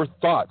with your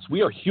thoughts,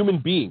 we are human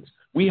beings.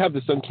 We have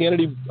this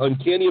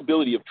uncanny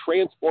ability of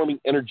transforming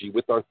energy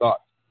with our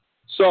thoughts.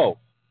 So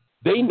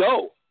they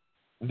know.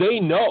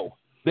 They've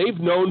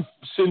known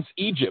since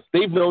Egypt.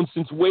 They've known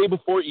since way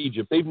before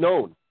Egypt. They've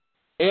known.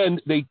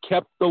 And they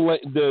kept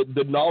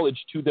the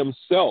knowledge to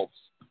themselves.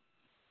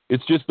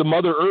 It's just the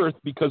Mother Earth,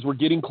 because we're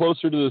getting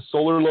closer to the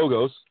solar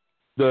logos,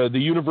 the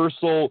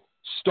universal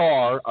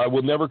star. I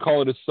will never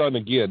call it a sun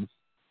again,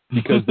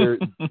 because they're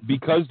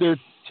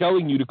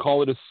telling you to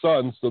call it a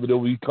sun so that it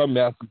will become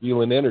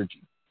masculine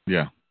energy.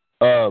 Yeah.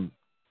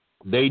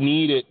 They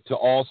need it to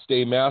all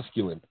stay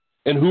masculine.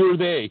 And who are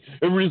they?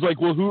 Everybody's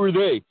like, well, who are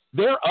they?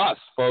 They're us,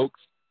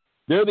 folks.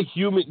 They're the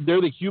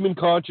human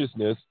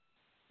consciousness.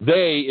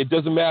 It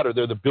doesn't matter.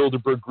 They're the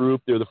Bilderberg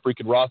Group. They're the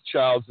freaking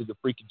Rothschilds. They're the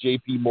freaking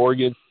J.P.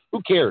 Morgan.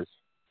 Who cares?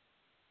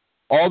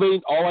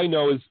 All I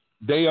know is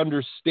they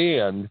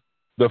understand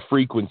the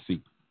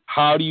frequency.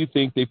 How do you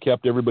think they've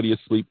kept everybody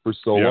asleep for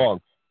so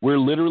long? We're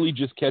literally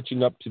just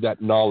catching up to that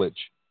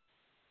knowledge.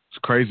 It's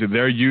crazy.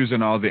 They're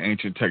using all the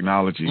ancient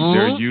technology. Mm-hmm.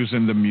 They're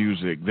using the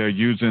music. They're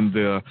using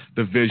the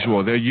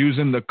visual. They're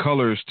using the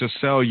colors to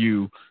sell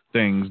you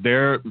things.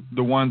 They're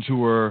the ones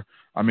who are,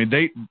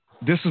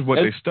 this is what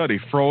they study.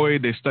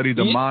 Freud, they study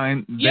the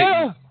mind.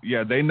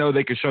 They know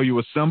they can show you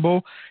a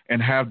symbol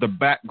and have the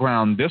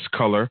background this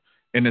color,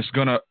 and it's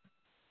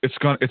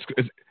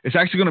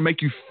actually gonna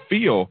make you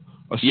feel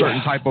a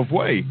certain type of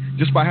way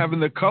just by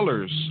having the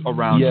colors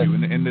around you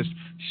and this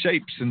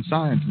shapes and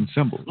signs and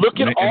symbols.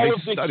 Look at all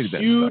of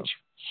the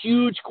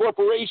huge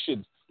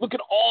corporations. Look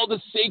at all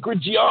the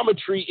sacred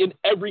geometry in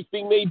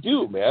everything they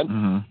do, man.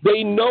 Mm-hmm.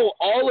 They know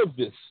all of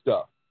this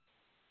stuff.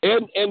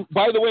 And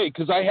by the way,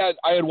 because I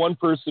had one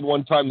person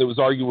one time that was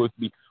arguing with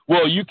me,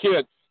 well, you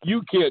can't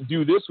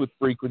do this with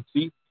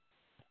frequency.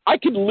 I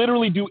could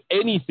literally do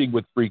anything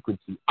with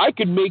frequency. I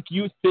could make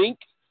you think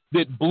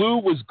that blue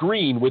was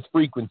green with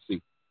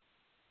frequency.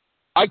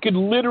 I could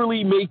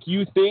literally make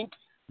you think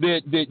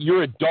that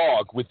you're a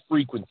dog with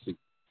frequency.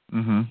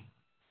 Mm-hmm.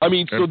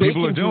 So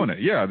people are doing it.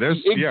 Yeah, there's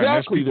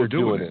people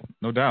doing it.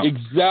 No doubt.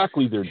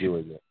 Exactly, they're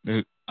doing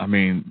it.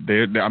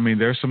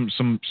 There's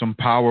some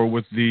power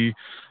with the.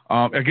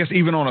 I guess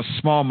even on a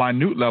small,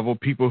 minute level,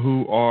 people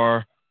who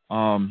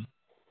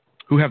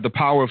have the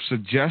power of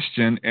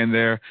suggestion, and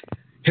they're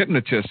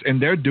hypnotists,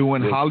 and they're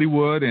doing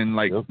Hollywood and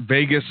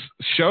Vegas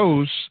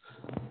shows,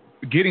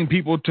 getting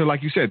people to,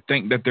 like you said,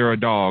 think that they're a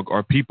dog,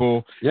 or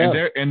people.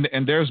 Yeah.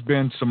 And there's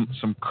been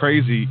some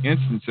crazy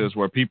instances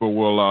where people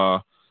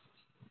will,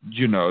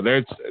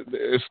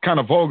 it's kind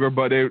of vulgar,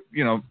 but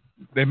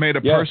they made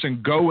a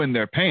person go in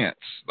their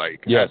pants,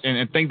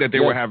 and think that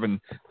they were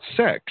having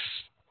sex.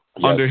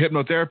 Under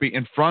hypnotherapy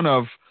in front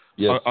of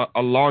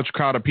a large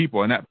crowd of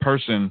people, and that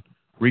person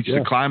reached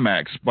the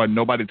climax, but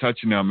nobody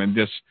touching them, and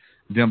just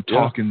them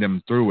talking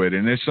them through it.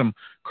 And there's some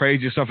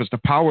crazy stuff. It's the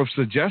power of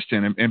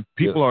suggestion, and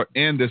people are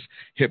in this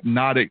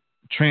hypnotic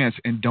trance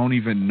and don't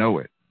even know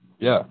it.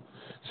 Yeah.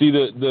 See,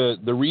 the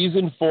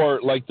reason for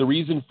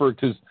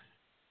because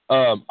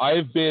I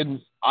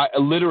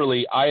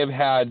have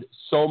had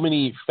so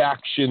many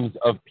factions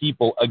of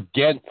people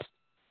against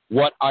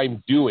what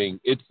I'm doing.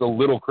 It's a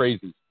little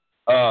crazy.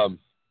 I've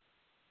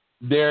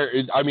been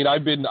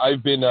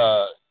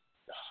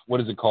what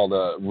is it called?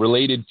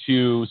 Related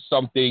to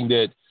something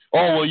that,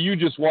 you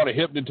just want to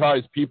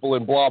hypnotize people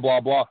and blah,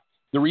 blah, blah.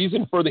 The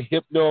reason for the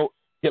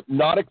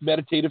hypnotic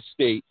meditative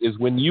state is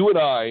when you and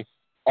I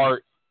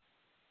are,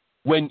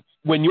 when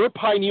when your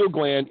pineal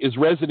gland is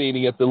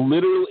resonating at the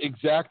literal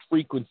exact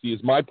frequency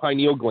as my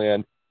pineal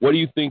gland, what do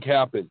you think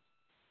happens?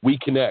 We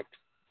connect.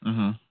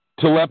 Mm-hmm.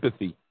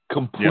 Telepathy,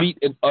 complete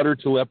and utter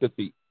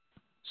telepathy.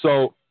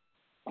 So,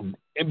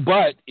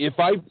 but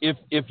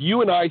if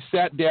you and I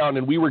sat down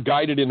and we were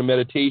guided in a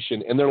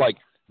meditation, and they're like,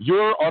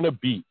 you're on a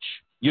beach,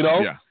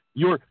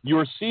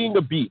 you're seeing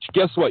a beach.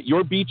 Guess what?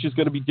 Your beach is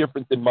going to be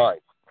different than mine.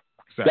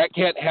 Exactly. That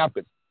can't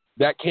happen.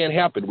 That can't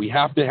happen. We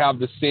have to have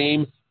the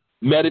same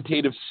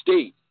meditative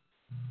state.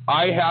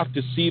 I have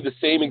to see the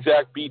same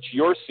exact beach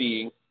you're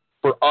seeing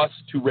for us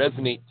to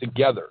resonate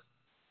together.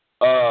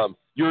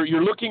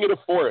 You're looking at a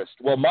forest.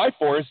 Well, my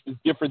forest is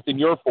different than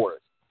your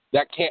forest.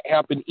 That can't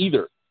happen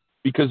either,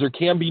 because there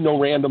can be no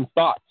random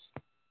thoughts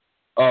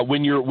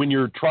when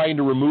you're trying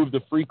to remove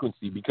the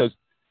frequency. Because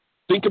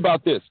think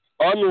about this: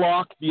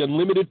 unlock the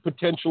unlimited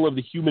potential of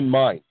the human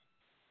mind.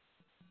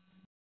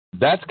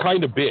 That's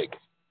kind of big.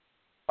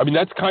 I mean,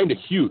 that's kind of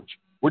huge.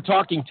 We're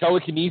talking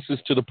telekinesis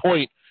to the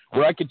point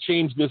where I could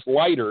change this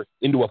lighter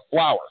into a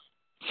flower,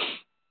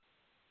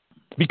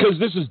 because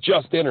this is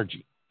just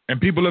energy. And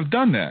people have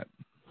done that.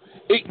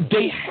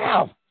 They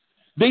have.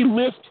 They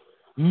lift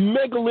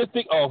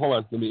megalithic. Oh, hold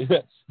on.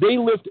 They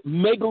lift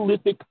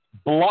megalithic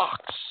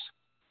blocks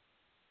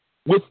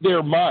with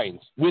their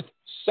minds, with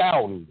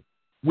sound,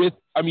 with.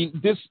 I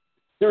mean,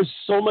 there's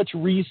so much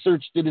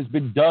research that has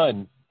been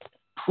done,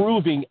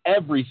 proving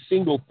every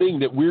single thing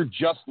that we're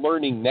just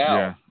learning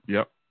now.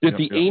 Yeah. That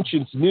the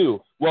ancients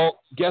knew.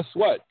 Well, guess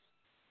what?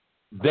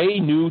 They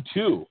knew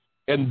too,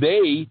 and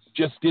they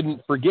just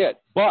didn't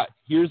forget. But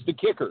here's the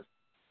kicker.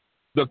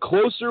 The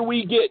closer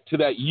we get to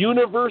that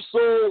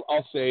universal,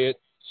 I'll say it,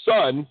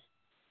 sun,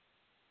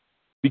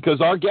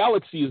 because our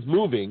galaxy is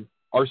moving,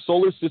 our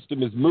solar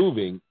system is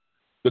moving,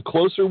 the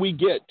closer we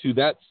get to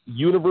that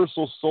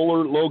universal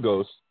solar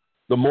logos,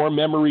 the more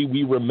memory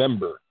we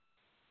remember.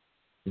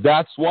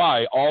 That's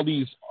why all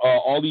these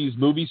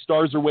movie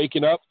stars are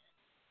waking up.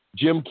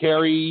 Jim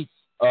Carrey,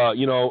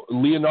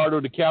 Leonardo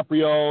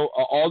DiCaprio,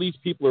 all these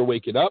people are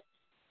waking up.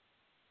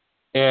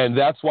 And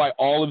that's why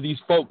all of these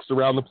folks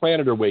around the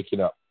planet are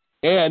waking up.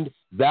 And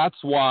that's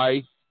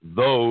why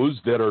those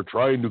that are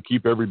trying to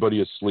keep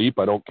everybody asleep,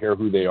 I don't care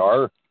who they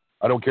are.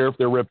 I don't care if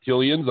they're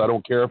reptilians. I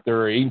don't care if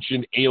they're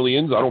ancient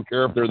aliens. I don't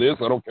care if they're this.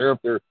 I don't care if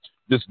they're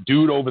this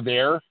dude over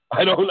there.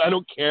 I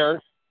don't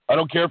care. I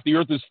don't care if the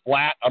earth is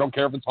flat. I don't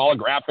care if it's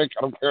holographic.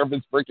 I don't care if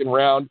it's freaking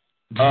round.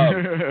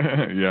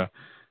 Yeah.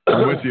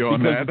 I'm with you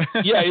on that.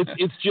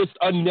 It's just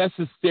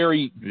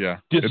unnecessary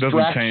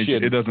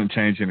distraction. It doesn't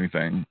change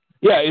anything.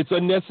 Yeah, it's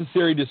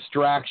unnecessary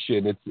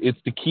distraction.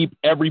 It's to keep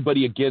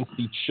everybody against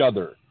each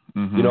other.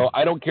 Mm-hmm.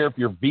 I don't care if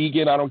you're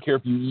vegan. I don't care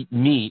if you eat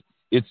meat.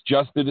 It's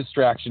just a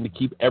distraction to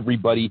keep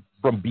everybody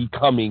from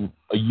becoming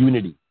a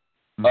unity.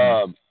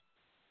 Mm-hmm.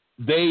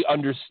 They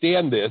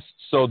understand this,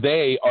 so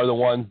they are the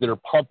ones that are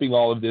pumping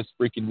all of this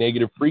freaking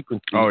negative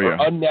frequency or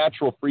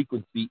unnatural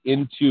frequency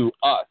into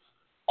us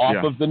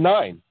off of the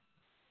nine.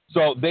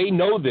 So they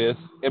know this,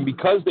 and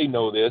because they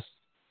know this,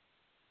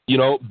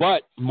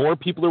 but more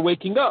people are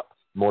waking up.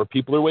 More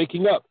people are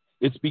waking up.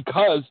 It's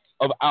because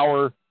of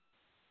our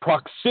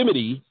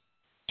proximity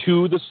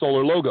to the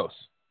solar logos.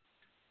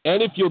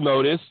 And if you'll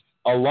notice,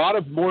 a lot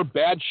of more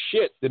bad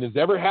shit than has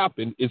ever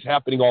happened is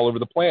happening all over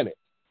the planet,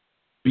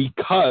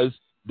 because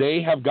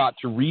they have got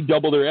to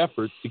redouble their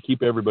efforts to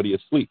keep everybody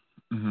asleep.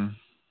 Mm-hmm.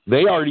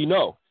 They already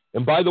know.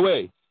 And by the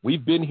way,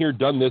 we've been here,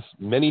 done this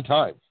many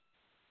times.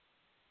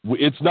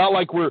 It's not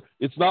like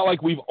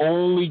we've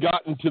only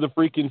gotten to the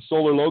freaking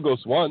solar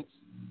logos once.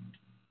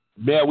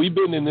 Man, we've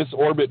been in this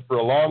orbit for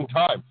a long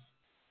time,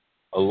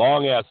 a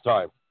long ass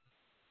time.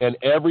 And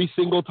every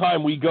single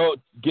time we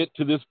get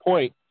to this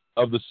point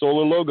of the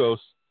solar logos,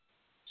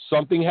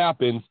 something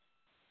happens,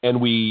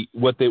 and we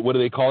what do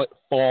they call it?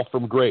 Fall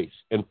from grace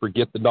and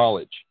forget the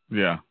knowledge.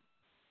 Yeah.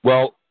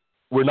 Well,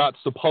 we're not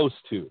supposed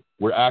to.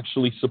 We're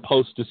actually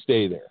supposed to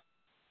stay there.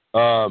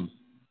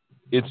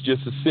 It's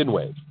just a sin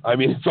wave. I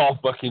mean, it's all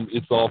freaking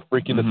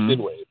a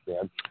sin wave,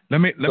 man.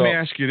 Let me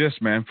ask you this,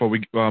 man, before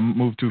we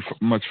move too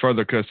much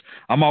further, because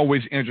I'm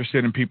always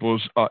interested in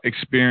people's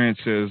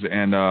experiences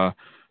and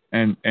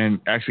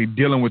actually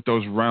dealing with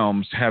those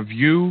realms. Have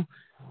you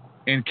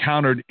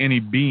encountered any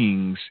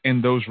beings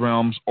in those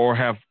realms, or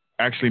have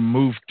actually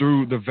moved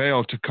through the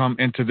veil to come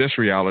into this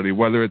reality,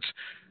 whether it's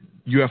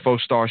UFO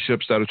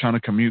starships that are trying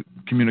to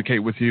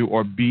communicate with you,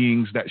 or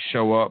beings that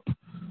show up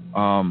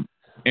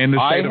in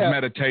the state of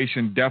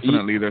meditation?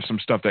 Definitely there's some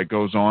stuff that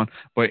goes on,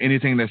 but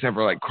anything that's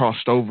ever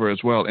crossed over as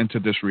well into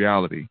this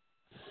reality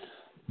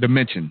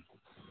dimension?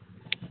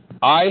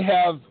 I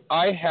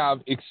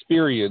have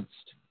experienced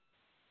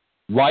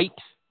light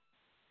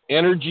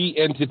energy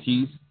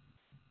entities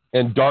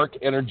and dark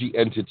energy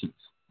entities.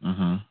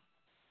 Mm-hmm.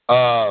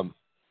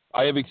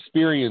 I have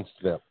experienced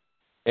them,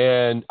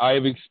 and I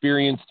have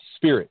experienced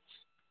spirits.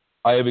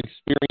 I have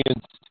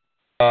experienced,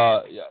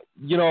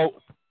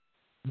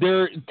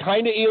 they're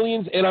kind of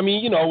aliens. And I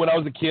mean, when I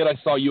was a kid, I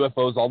saw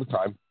UFOs all the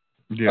time.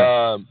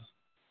 Yeah.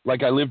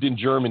 I lived in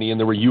Germany, and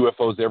there were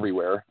UFOs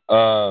everywhere.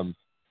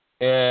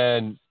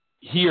 And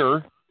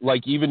here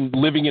like even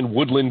living in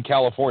Woodland,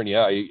 California,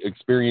 I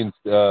experienced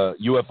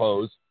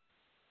UFOs.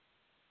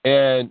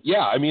 And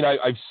yeah, I mean,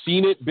 I've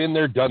seen it, been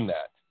there, done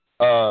that.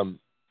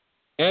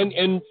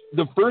 And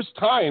the first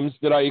times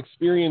that I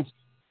experienced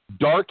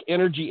dark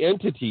energy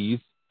entities,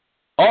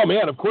 oh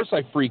man, of course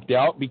I freaked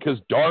out because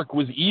dark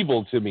was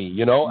evil to me,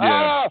 you know?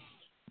 Yeah.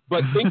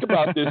 But think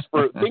about this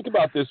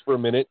for a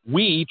minute.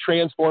 We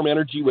transform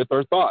energy with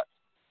our thoughts.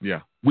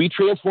 Yeah. We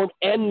transform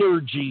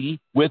energy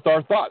with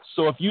our thoughts.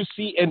 So if you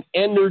see an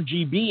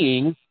energy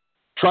being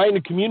trying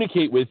to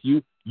communicate with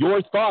you,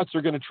 your thoughts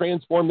are going to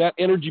transform that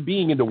energy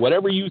being into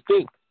whatever you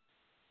think.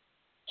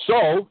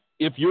 So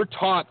if you're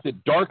taught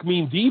that dark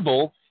means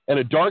evil and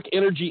a dark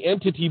energy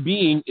entity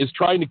being is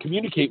trying to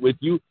communicate with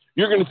you,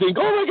 you're going to think,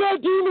 oh my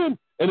God, demon.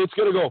 And it's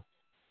going to go,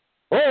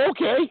 oh,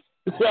 okay.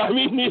 I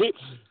mean,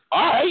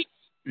 all right.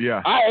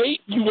 Yeah. All right.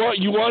 You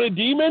want a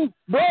demon?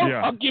 Bro,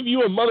 Yeah. I'll give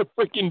you a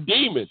motherfucking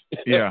demon.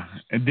 Yeah.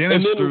 And then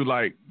it's through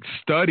like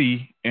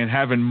study and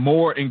having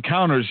more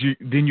encounters,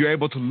 then you're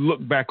able to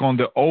look back on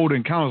the old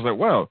encounters like,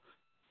 well,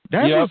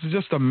 that was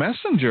just a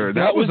messenger.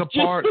 That was a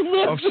part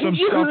of some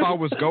stuff I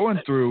was going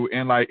through.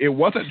 And like, it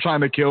wasn't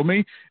trying to kill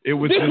me. It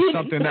was just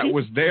something that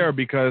was there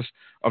because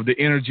of the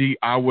energy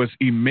I was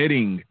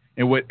emitting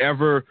and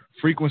whatever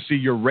frequency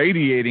you're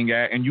radiating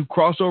at, and you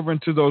cross over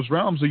into those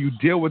realms or you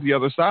deal with the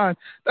other side,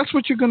 that's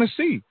what you're going to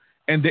see.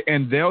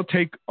 And they'll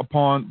take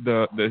upon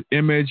the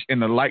image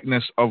and the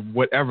likeness of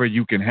whatever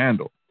you can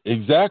handle.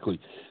 Exactly.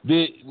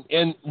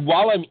 And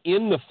while I'm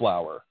in the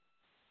flower,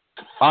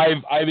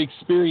 I've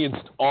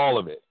experienced all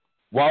of it.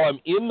 While I'm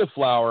in the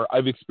flower,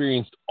 I've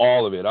experienced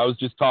all of it. I was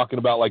just talking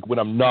about like when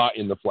I'm not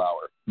in the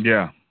flower.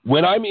 Yeah.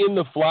 When I'm in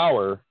the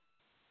flower,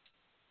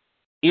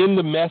 in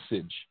the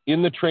message,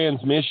 in the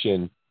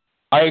transmission,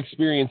 I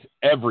experience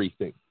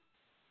everything.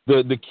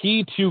 The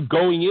key to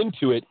going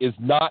into it is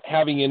not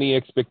having any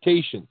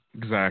expectations.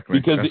 Exactly.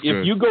 Because That's if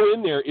good. you go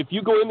in there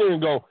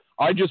and go,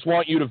 I just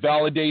want you to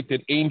validate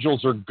that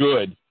angels are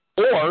good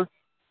or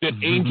that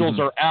angels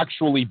are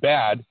actually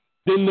bad,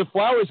 then the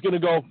flower is going to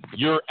go,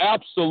 you're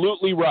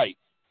absolutely right.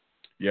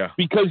 Yeah.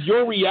 Because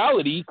your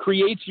reality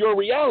creates your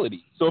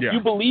reality. So if you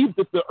believe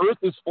that the earth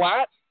is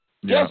flat,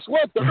 guess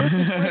what? The earth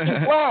is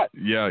freaking flat.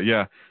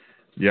 Yeah.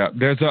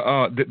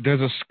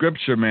 There's a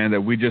scripture, man,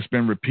 that we just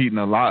been repeating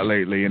a lot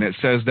lately, and it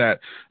says that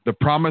the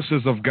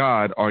promises of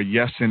God are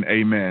yes and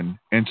amen.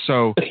 And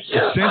so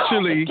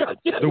essentially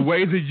the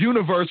way the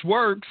universe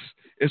works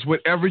is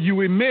whatever you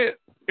emit,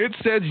 it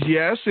says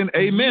yes and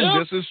amen.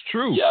 Yep. This is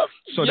true. Yep.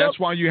 So that's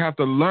why you have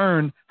to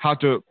learn how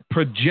to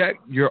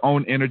project your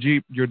own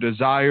energy, your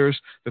desires,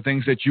 the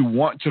things that you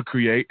want to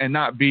create, and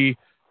not be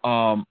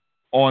on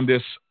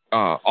this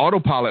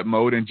autopilot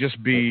mode and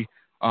just be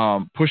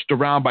pushed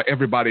around by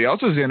everybody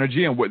else's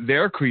energy and what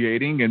they're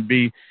creating and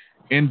be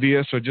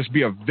envious or just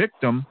be a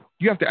victim.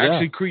 You have to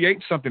actually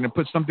create something and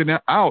put something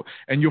out,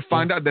 and you'll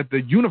find out that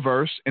the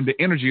universe and the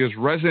energy is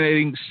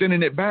resonating,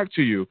 sending it back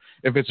to you.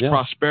 If it's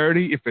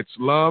prosperity, if it's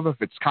love, if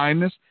it's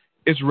kindness,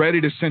 it's ready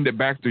to send it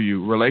back to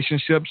you.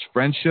 Relationships,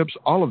 friendships,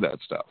 all of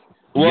that stuff.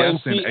 Well,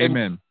 yes and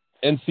amen.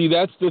 And see,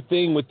 that's the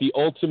thing with the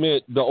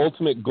ultimate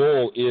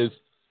goal is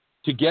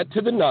to get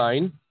to the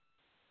 9,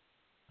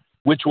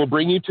 which will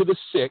bring you to the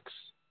 6,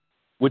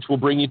 which will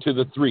bring you to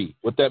the 3.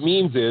 What that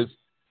means is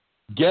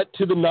get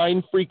to the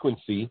 9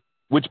 frequency,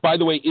 which, by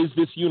the way, is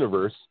this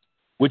universe,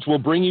 which will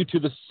bring you to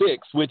the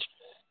 6, which,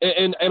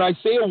 and I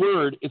say a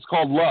word, it's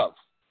called love.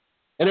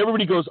 And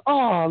everybody goes,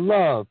 oh,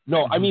 love.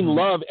 No, I mean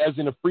love as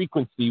in a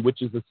frequency,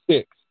 which is a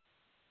 6.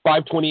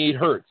 528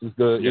 hertz is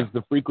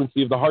the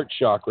frequency of the heart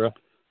chakra.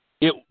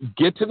 It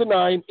get to the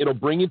 9, it'll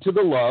bring you to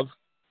the love,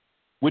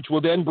 which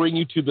will then bring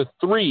you to the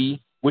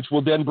 3, which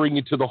will then bring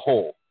you to the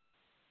whole.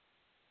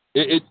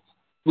 It's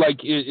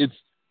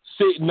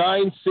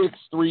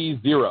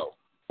 9630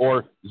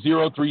 or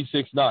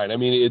 0369. I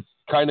mean, it's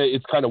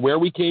kind of where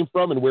we came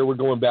from and where we're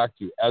going back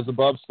to. As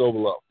above, so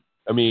below.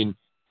 I mean,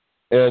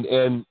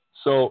 and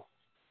so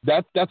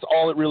that's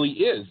all it really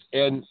is.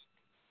 And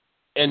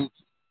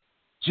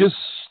just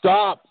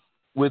stop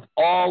with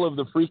all of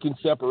the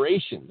freaking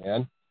separation,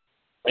 man.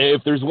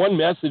 If there's one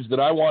message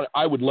that I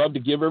would love to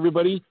give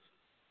everybody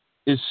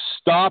is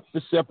stop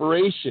the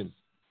separation.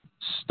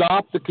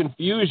 Stop the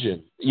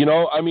confusion. You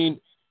know, I mean,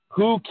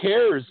 who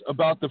cares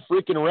about the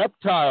freaking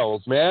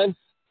reptiles, man?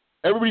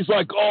 Everybody's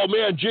like, oh,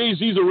 man,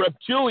 Jay-Z's a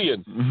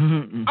reptilian.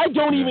 I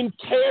don't even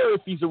care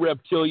if he's a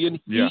reptilian.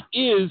 Yeah.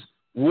 He is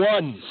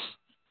one.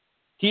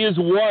 He is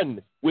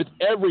one with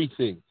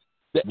everything.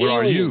 What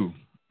are you?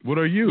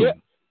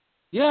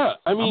 Yeah.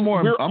 I mean,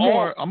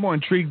 I'm more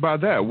intrigued by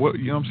that. What,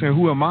 you know what I'm saying?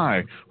 Who am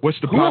I?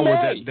 What's the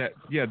power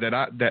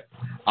that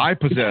I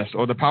possess,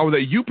 or the power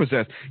that you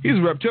possess? He's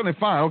a reptilian.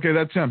 Fine. Okay,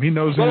 that's him. He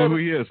knows who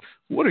he is.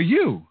 What are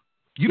you?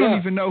 You don't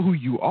even know who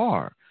you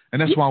are.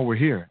 And that's why we're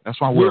here.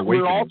 That's why we're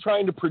awakening. We're all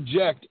trying to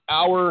project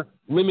our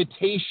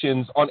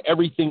limitations on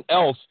everything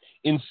else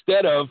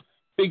instead of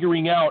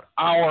figuring out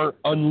our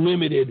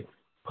unlimited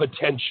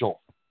potential.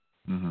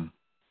 Mm-hmm.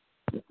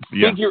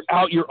 Yeah. Figure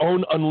out your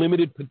own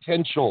unlimited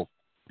potential.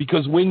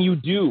 Because when you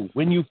do,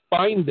 when you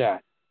find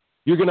that,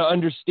 you're going to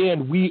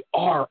understand we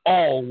are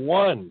all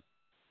one.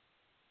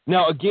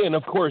 Now, again,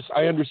 of course,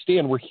 I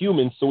understand we're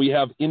humans, so we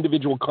have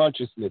individual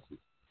consciousnesses.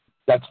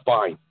 That's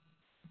fine.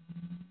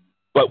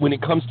 But when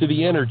it comes to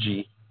the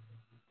energy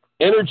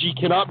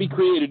cannot be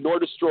created nor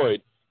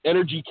destroyed.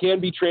 Energy can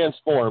be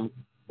transformed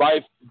by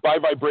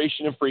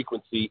vibration and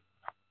frequency,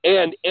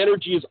 and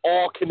energy is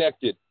all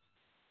connected.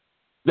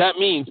 That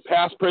means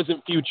past,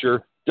 present,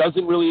 future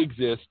doesn't really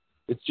exist.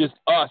 It's just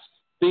us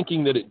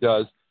thinking that it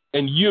does,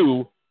 and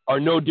you are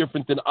no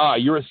different than I.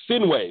 You're a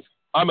sin wave.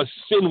 I'm a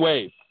sin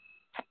wave.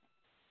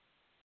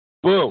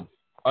 Boom.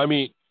 I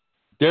mean,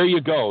 there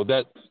you go.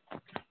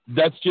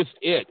 That's just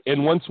it.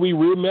 And once we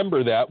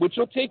remember that, which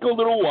will take a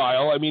little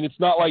while, I mean, it's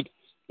not like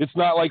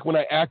when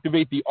I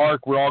activate the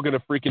ark, we're all going to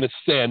freaking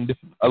ascend.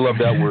 I love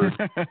that word.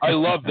 I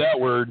love that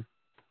word.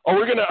 Oh,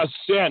 we're going to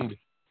ascend.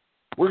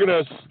 We're gonna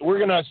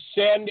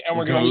ascend, and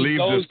we're gonna leave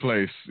this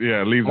place.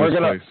 Yeah, leave this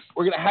place.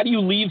 How do you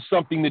leave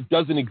something that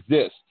doesn't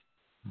exist?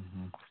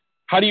 Mm-hmm.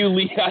 How do you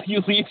leave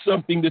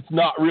something that's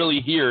not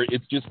really here?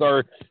 It's just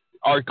our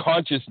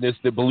consciousness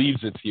that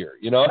believes it's here.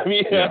 You know what I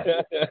mean? Yeah.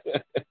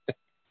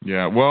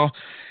 Yeah. Well,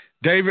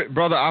 David,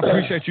 brother, I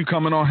appreciate you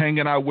coming on,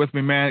 hanging out with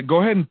me, man.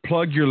 Go ahead and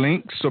plug your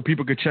links so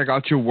people can check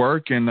out your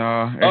work. And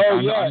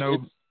I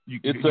know you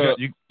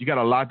got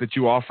a lot that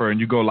you offer, and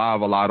you go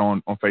live a lot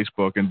on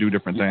Facebook and do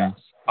different things.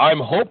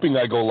 I'm hoping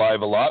I go live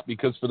a lot,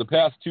 because for the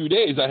past 2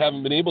 days I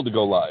haven't been able to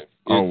go live.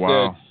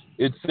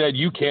 It said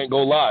you can't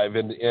go live,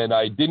 and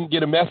I didn't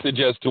get a message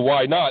as to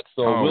why not,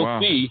 so we'll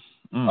see.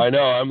 I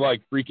know, I'm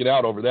like freaking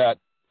out over that.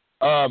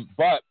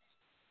 But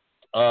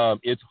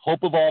it's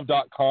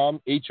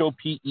hopeevolve.com,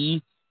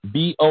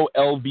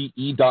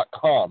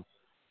 HOPEVOLVE.com.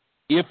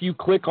 If you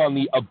click on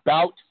the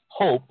About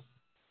Hope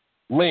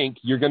link,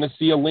 you're going to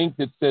see a link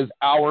that says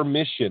Our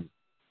Mission.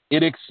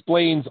 It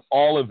explains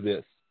all of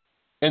this.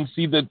 And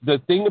see,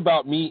 the thing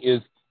about me is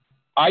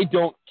I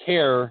don't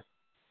care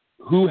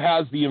who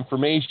has the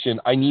information.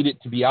 I need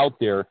it to be out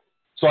there.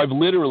 So I've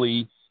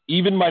literally,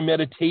 even my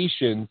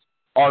meditations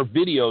are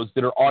videos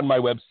that are on my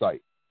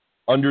website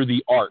under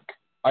the Ark.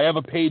 I have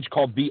a page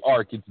called The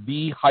Ark. It's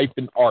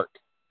the-ark/the-ark.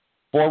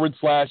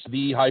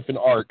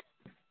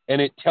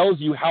 And it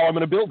tells you how I'm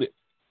going to build it.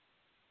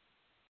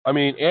 I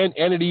mean, and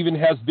it even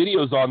has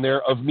videos on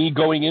there of me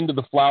going into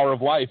the Flower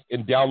of Life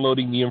and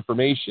downloading the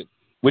information,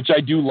 which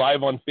I do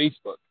live on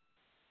Facebook.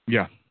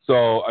 Yeah.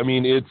 So, I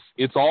mean,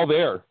 it's all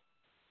there.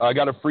 I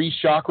got a free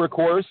chakra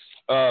course,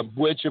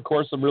 which, of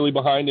course, I'm really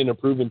behind in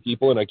improving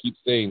people, and I keep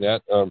saying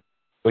that. But,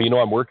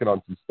 I'm working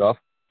on some stuff.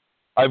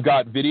 I've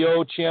got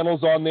video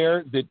channels on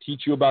there that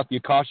teach you about the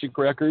Akashic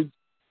Records,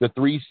 the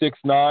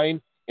 369,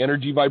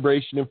 energy,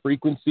 vibration, and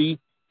frequency,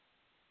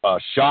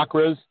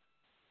 chakras.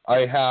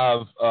 I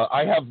have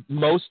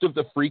most of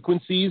the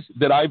frequencies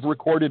that I've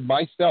recorded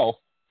myself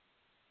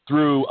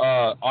through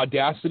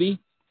Audacity.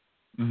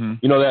 Mm-hmm.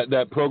 You know,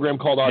 that program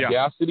called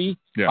Audacity?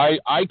 Yeah.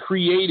 I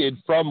created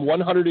from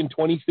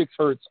 126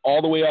 hertz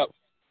all the way up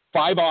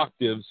 5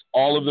 octaves,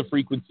 all of the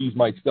frequencies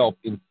myself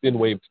in thin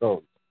wave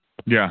tones.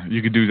 Yeah,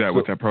 you could do that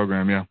with that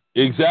program, yeah.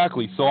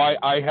 Exactly. So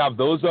I have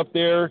those up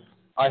there.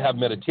 I have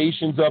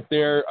meditations up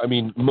there. I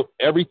mean,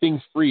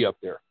 everything's free up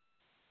there.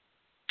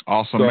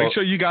 Awesome. So, make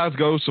sure you guys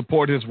go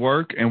support his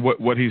work and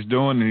what he's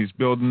doing, and he's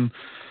building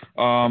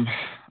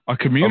a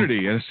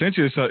community. And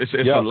essentially, it's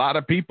a lot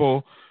of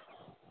people.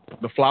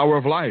 The Flower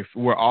of Life,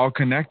 we're all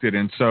connected,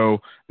 and so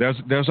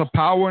there's a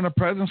power and a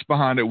presence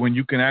behind it when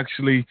you can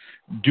actually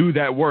do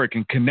that work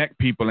and connect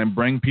people and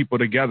bring people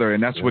together,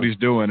 and that's what he's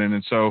doing.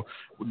 And so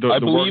I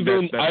believe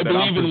in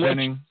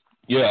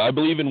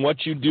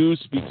what you do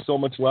speaks so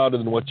much louder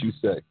than what you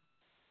say.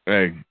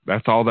 Hey,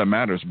 that's all that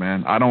matters,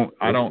 man.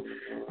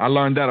 I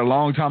learned that a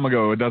long time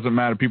ago. It doesn't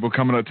matter people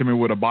coming up to me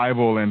with a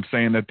Bible and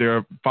saying that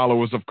they're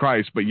followers of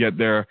Christ, but yet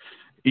they're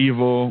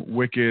evil,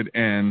 wicked,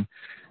 and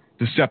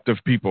deceptive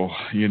people,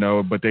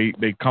 but they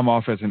come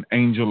off as an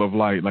angel of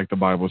light, like the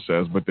Bible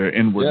says, but they're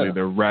inwardly,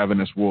 they're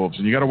ravenous wolves,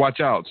 and you got to watch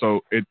out.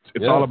 So it's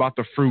all about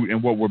the fruit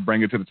and what we're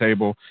bringing to the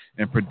table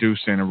and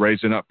producing and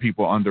raising up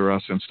people under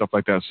us and stuff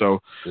like that.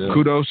 So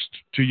kudos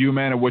to you,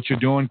 man, and what you're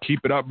doing. Keep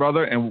it up,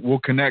 brother, and we'll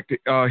connect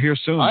here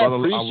soon, brother. I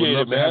would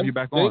love to have you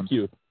back on.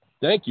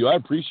 Thank you. I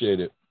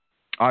appreciate it.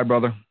 All right,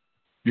 brother.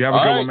 You have a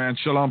good one, man.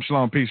 Shalom,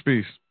 shalom. Peace,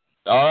 peace.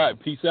 All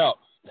right. Peace out.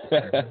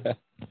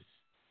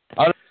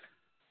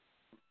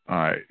 All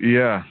right,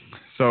 yeah.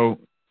 So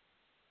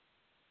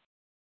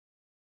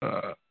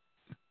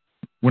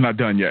we're not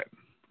done yet.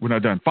 We're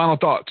not done. Final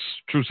thoughts,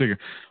 TruthSeekah.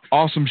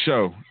 Awesome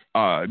show.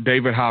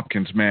 David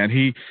Hopkins, man.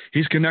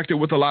 He's connected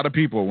with a lot of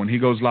people. When he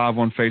goes live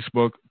on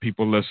Facebook,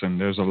 people listen.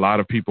 There's a lot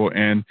of people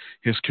in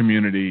his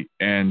community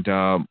and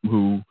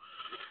who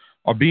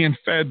are being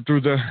fed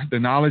through the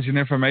knowledge and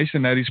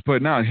information that he's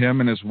putting out.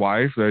 Him and his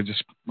wife, they're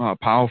just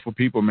powerful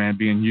people, man,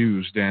 being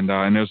used. And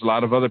there's a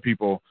lot of other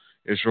people,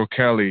 Israel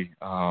Kelly,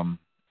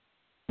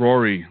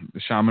 Rory,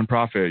 the shaman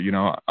prophet,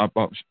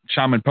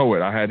 shaman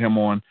poet. I had him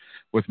on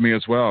with me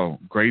as well.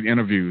 Great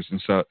interviews and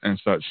such.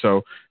 So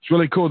it's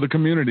really cool, the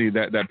community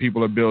that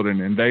people are building,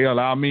 and they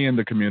allow me in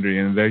the community,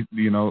 and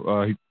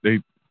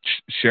they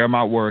share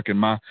my work and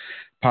my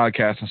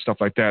podcast and stuff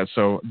like that.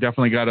 So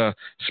definitely got to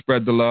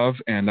spread the love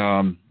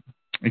and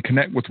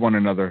connect with one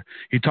another.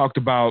 He talked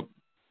about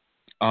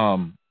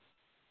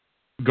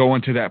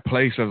going to that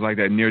place as like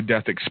that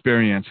near-death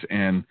experience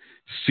and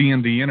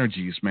seeing the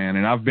energies, man.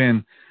 And I've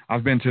been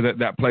to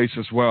that place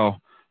as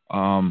well,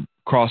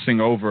 crossing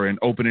over and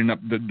opening up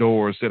the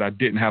doors that I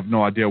didn't have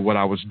no idea what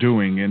I was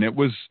doing. And it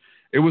was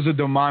a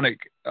demonic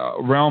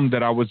realm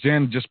that I was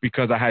in just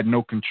because I had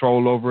no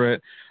control over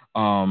it.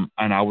 And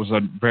I was a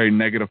very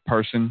negative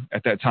person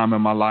at that time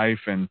in my life,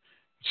 and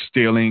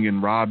stealing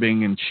and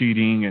robbing and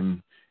cheating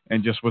and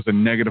just was a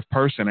negative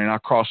person. And I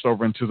crossed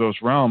over into those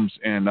realms,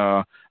 and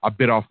I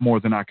bit off more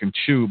than I can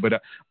chew.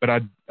 But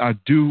I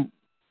do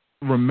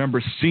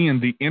remember seeing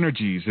the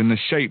energies and the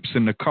shapes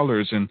and the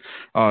colors and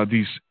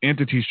these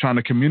entities trying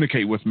to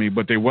communicate with me,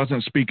 but they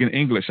wasn't speaking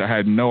English. I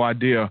had no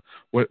idea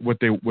what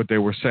they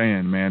were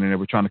saying, man. And they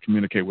were trying to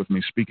communicate with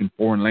me, speaking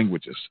foreign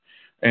languages.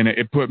 And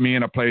it put me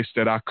in a place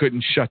that I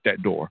couldn't shut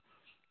that door.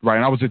 Right.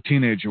 And I was a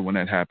teenager when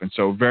that happened.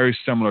 So very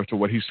similar to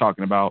what he's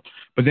talking about.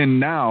 But then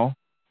now,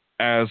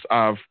 as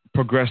I've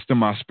progressed in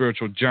my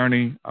spiritual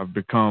journey, I've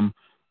become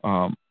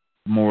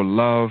more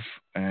love,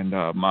 and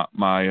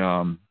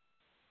my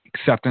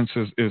acceptance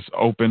is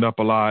opened up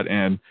a lot.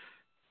 And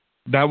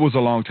that was a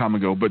long time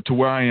ago. But to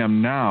where I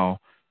am now,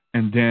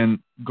 and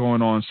then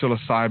going on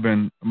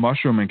psilocybin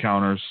mushroom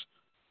encounters,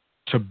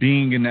 to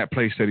being in that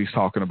place that he's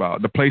talking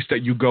about, the place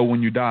that you go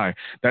when you die.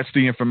 That's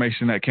the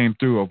information that came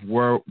through of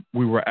where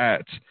we were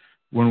at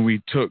when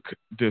we took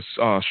this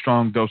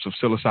strong dose of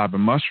psilocybin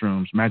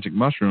mushrooms, magic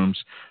mushrooms.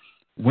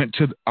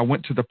 I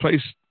went to the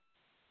place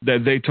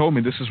that they told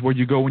me, this is where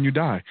you go when you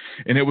die.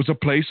 And it was a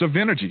place of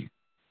energy.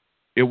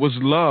 It was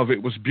love.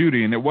 It was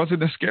beauty. And it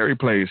wasn't a scary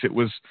place. It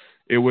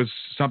was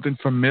something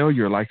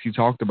familiar, like he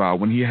talked about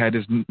when he had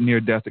his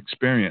near-death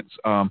experience.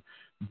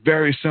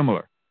 Very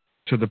similar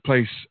to the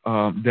place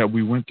that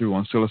we went through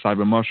on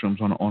psilocybin mushrooms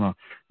on a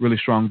really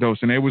strong dose.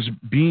 And there was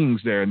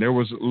beings there, and there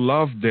was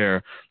love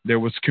there. There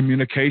was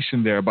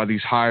communication there by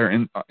these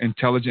higher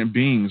intelligent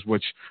beings,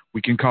 which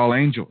we can call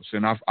angels.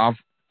 And I've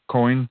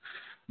coined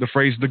the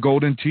phrase the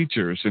golden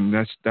teachers. And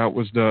that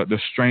was the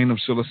strain of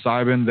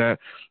psilocybin that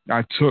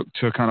I took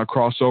to kind of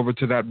cross over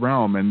to that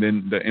realm. And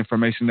then the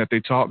information that they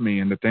taught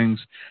me and the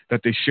things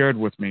that they shared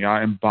with me,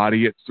 I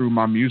embody it through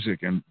my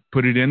music and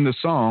put it in the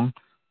song,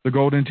 The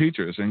Golden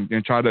Teachers, and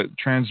try to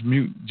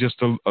transmute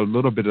just a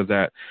little bit of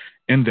that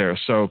in there.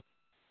 So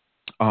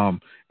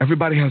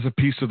everybody has a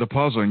piece of the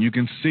puzzle, and you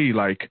can see,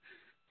 like,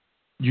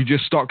 you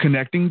just start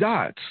connecting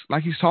dots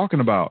like he's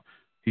talking about.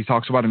 He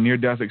talks about a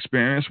near-death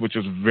experience, which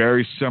is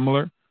very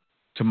similar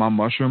to my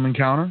mushroom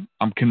encounter.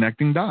 I'm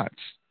connecting dots.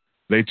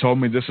 They told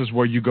me this is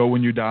where you go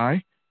when you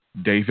die.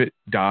 David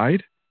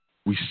died.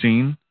 We've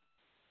seen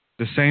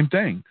the same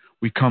thing.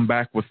 We come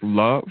back with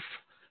love.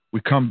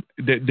 We come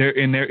there,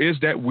 and there is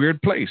that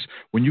weird place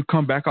when you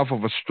come back off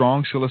of a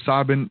strong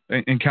psilocybin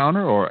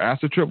encounter or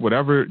acid trip,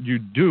 whatever you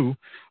do.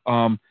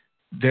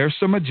 There's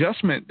some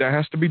adjustment that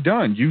has to be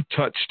done. You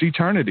touched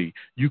eternity.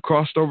 You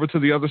crossed over to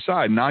the other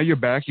side. Now you're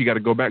back. You got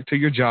to go back to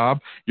your job.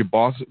 Your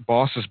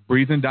boss is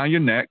breathing down your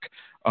neck.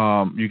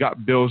 You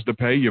got bills to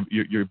pay.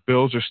 Your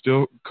bills are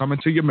still coming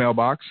to your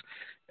mailbox,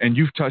 and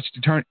you've touched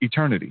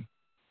eternity.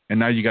 And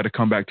now you got to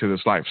come back to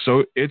this life.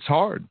 So it's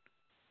hard.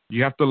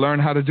 You have to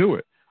learn how to do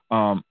it.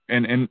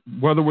 And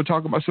whether we're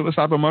talking about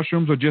psilocybin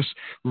mushrooms or just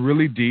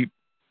really deep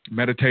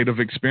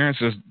meditative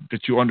experiences,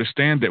 that you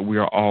understand that we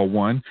are all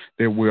one,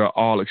 that we are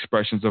all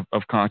expressions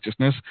of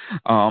consciousness.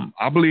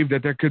 I believe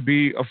that there could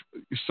be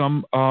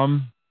some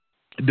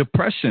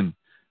depression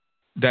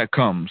that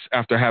comes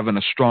after having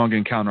a strong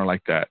encounter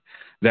like that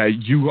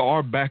you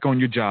are back on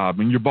your job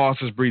and your boss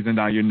is breathing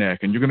down your neck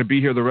and you're going to be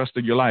here the rest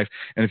of your life.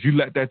 And if you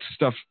let that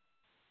stuff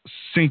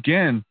sink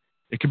in,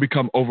 it can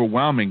become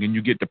overwhelming and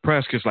you get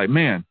depressed because, like,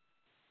 man,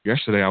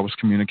 yesterday I was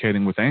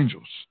communicating with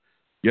angels.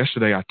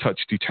 Yesterday I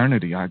touched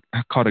eternity. I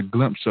caught a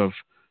glimpse of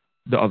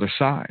the other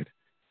side.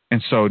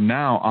 And so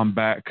now I'm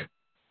back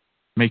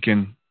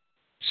making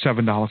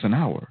 $7 an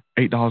hour,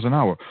 $8 an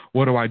hour.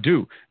 What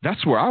do?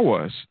 That's where I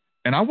was.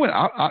 And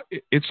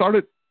it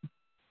started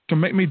to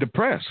make me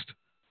depressed,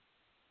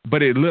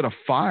 but it lit a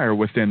fire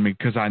within me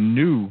because I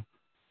knew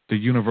the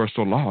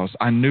universal laws.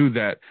 I knew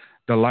that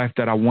the life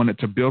that I wanted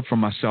to build for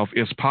myself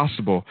is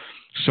possible.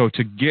 So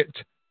to get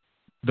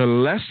the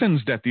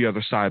lessons that the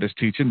other side is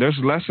teaching, there's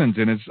lessons,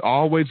 and it's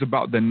always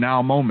about the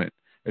now moment.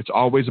 It's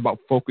always about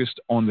focused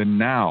on the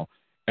now.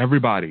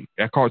 Everybody,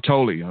 Eckhart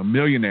Tolle, a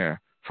millionaire,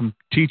 from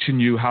teaching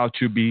you how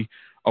to be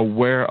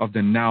aware of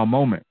the now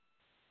moment.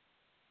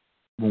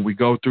 When we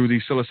go through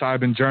these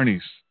psilocybin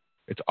journeys,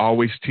 it's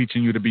always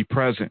teaching you to be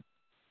present.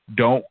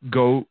 Don't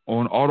go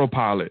on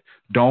autopilot.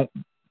 Don't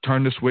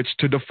turn the switch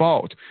to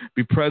default.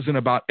 Be present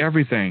about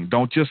everything.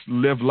 Don't just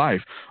live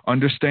life.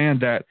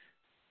 Understand that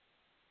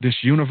this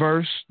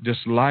universe, this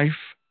life,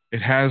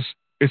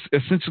 it's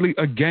essentially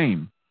a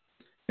game,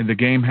 and the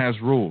game has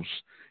rules,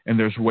 and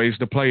there's ways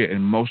to play it.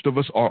 And most of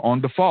us are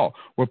on default.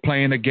 We're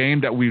playing a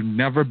game that we've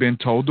never been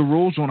told the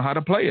rules on how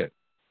to play it.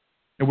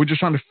 and we're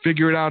just trying to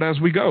figure it out as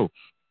we go.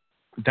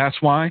 That's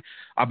why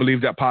I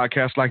believe that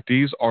podcasts like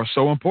these are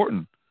so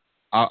important.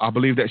 I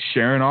believe that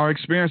sharing our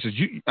experiences,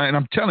 and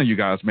I'm telling you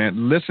guys,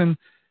 man, listen,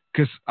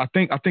 because I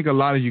think a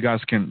lot of you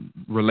guys can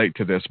relate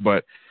to this,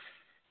 but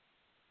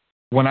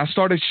when I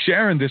started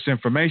sharing this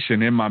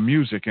information in my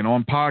music and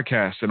on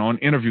podcasts and on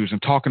interviews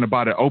and talking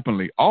about it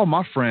openly, all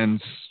my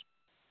friends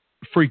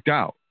freaked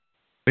out.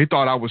 They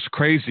thought I was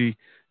crazy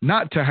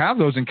not to have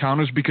those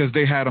encounters because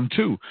they had them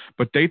too,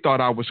 but they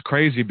thought I was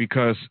crazy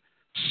because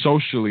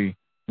socially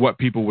what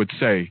people would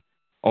say.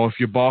 Oh, if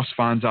your boss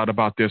finds out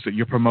about this, that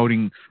you're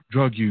promoting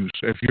drug use,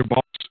 if your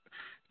boss,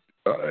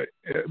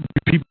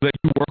 people that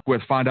you work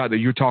with find out that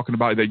you're talking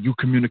about that you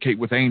communicate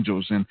with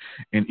angels and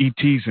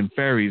ETs and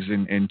fairies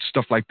and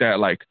stuff like that,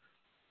 like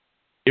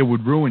it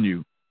would ruin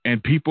you.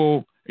 And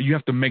people, you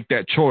have to make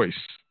that choice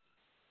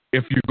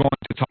if you're going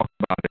to talk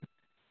about it.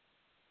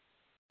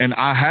 And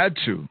I had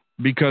to,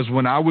 because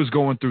when I was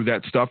going through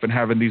that stuff and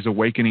having these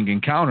awakening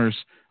encounters,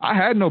 I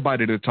had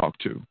nobody to talk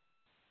to.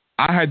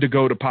 I had to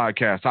go to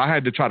podcasts. I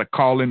had to try to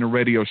call into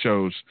radio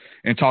shows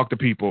and talk to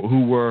people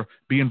who were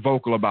being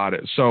vocal about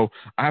it. So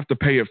I have to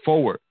pay it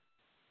forward.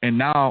 And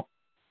now,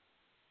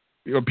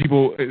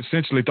 people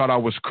essentially thought I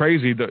was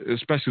crazy,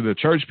 especially the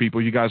church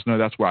people. You guys know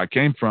that's where I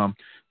came from,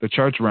 the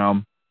church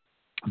realm.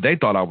 They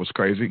thought I was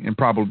crazy, and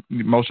probably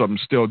most of them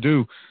still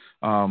do.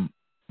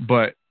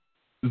 But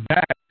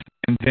that,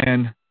 and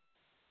then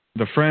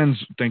the friends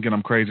thinking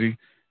I'm crazy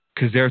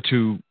because they're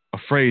too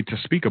afraid to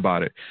speak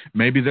about it.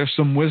 Maybe there's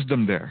some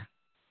wisdom there.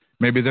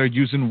 Maybe they're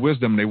using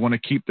wisdom. They want to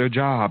keep their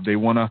job. They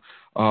want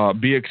to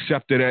be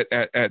accepted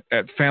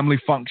at family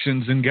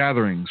functions and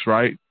gatherings,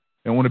 right?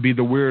 They want to be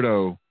the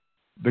weirdo,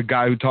 the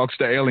guy who talks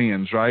to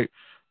aliens, right?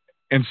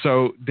 And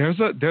so there's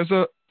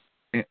a,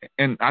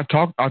 and I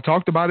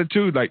talked about it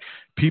too. Like,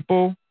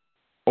 people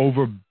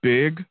over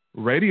big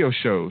radio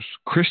shows,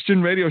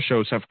 Christian radio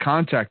shows, have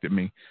contacted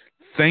me,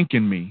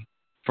 thanking me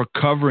for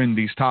covering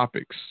these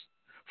topics,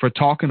 for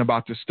talking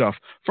about this stuff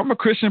from a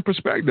Christian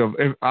perspective.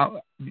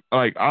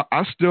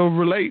 I still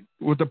relate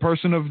with the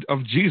person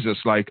of Jesus.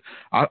 Like,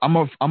 I'm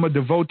a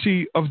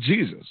devotee of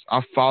Jesus.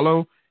 I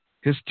follow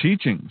his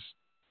teachings.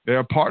 They're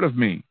a part of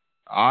me.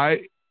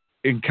 I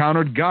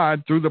encountered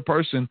God through the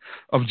person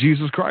of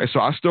Jesus Christ. So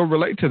I still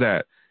relate to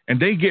that.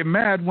 And they get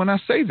mad when I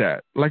say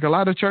that. Like a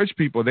lot of church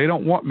people, they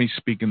don't want me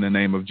speaking the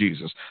name of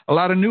Jesus. A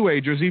lot of New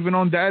Agers, even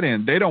on that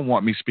end, they don't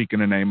want me speaking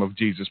the name of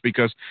Jesus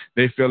because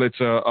they feel it's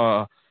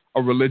a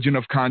religion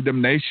of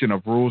condemnation,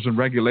 of rules and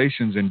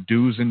regulations and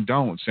do's and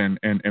don'ts and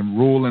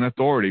rule and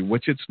authority,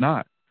 which it's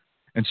not.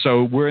 And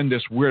so we're in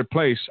this weird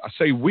place. I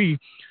say we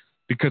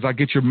because I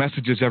get your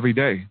messages every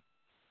day.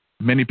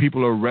 Many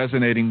people are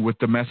resonating with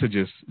the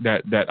messages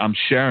that I'm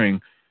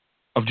sharing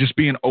of just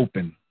being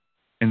open.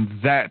 And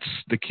that's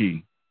the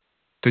key,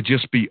 to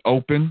just be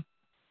open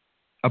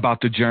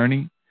about the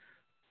journey,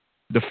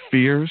 the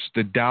fears,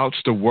 the doubts,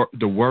 the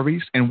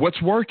worries, and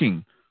what's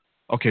working.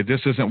 Okay,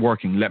 this isn't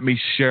working. Let me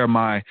share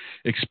my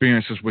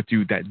experiences with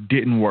you that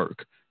didn't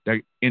work, that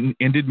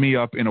ended me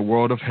up in a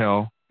world of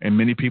hell. And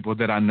many people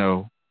that I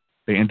know,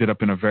 they ended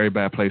up in a very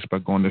bad place by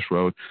going this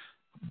road.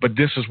 But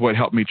this is what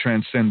helped me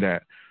transcend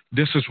that.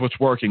 This is what's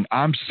working.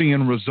 I'm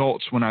seeing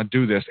results when I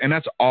do this. And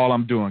that's all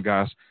I'm doing,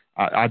 guys.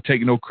 I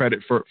take no credit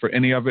for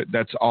any of it.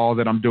 That's all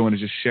that I'm doing, is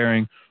just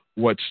sharing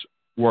what's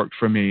worked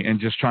for me and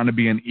just trying to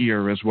be an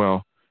ear as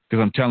well.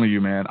 Because I'm telling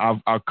you, man,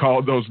 I've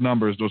called those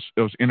numbers,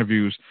 those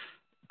interviews,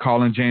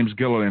 calling James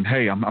Gilliland.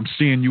 Hey, I'm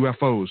seeing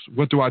UFOs.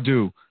 What do I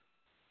do?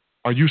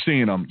 Are you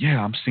seeing them?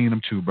 Yeah, I'm seeing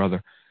them too,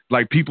 brother.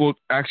 Like, people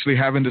actually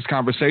having this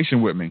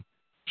conversation with me.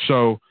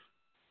 So,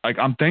 like,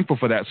 I'm thankful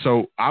for that.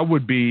 So I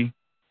would be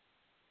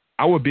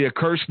a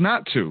curse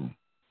not to.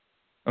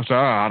 I said,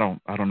 I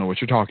don't know what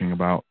you're talking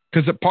about.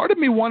 Because a part of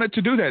me wanted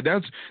to do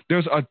that.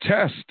 There's a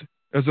test.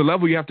 There's a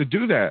level you have to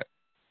do that.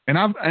 And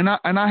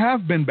I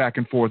have been back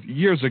and forth.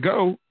 Years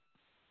ago,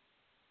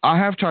 I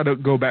have tried to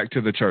go back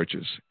to the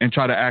churches and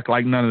try to act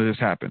like none of this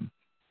happened.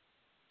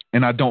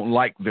 And I don't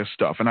like this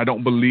stuff, and I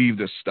don't believe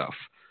this stuff,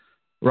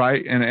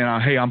 right? And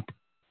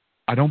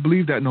I don't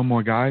believe that no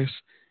more, guys.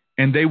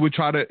 And they would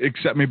try to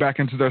accept me back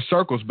into their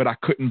circles, but I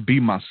couldn't be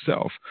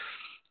myself.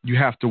 You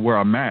have to wear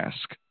a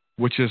mask,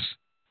 which is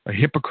a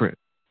hypocrite.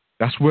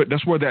 That's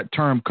where that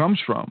term comes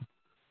from.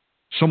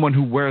 Someone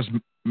who wears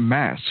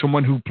masks,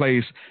 someone who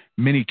plays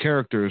many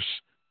characters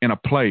in a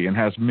play and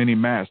has many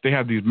masks. They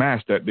have these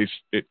masks that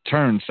it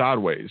turns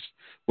sideways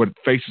with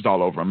faces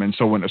all over them. And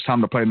so when it's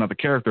time to play another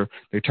character,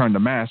 they turn the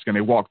mask and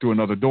they walk through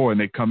another door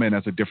and they come in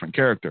as a different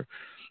character.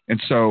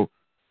 And so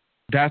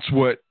that's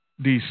what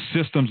these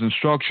systems and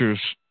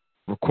structures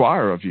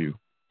require of you.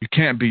 You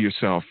can't be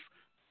yourself,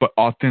 but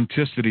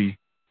authenticity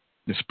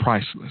is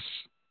priceless.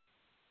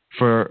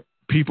 For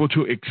people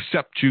to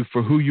accept you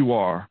for who you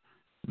are,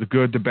 the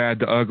good, the bad,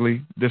 the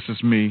ugly, this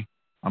is me.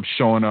 I'm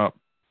showing up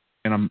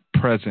and I'm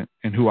present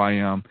in who I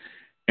am.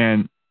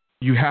 And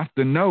you have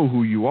to know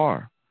who you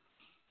are,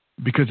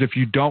 because if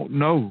you don't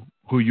know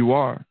who you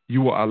are,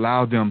 you will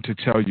allow them to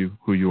tell you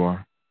who you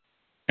are.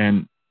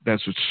 And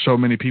That's with so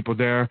many people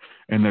there,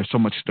 and there's so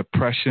much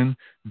depression,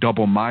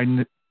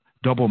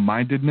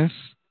 double-mindedness.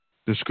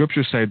 The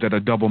scriptures say that a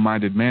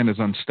double-minded man is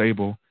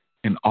unstable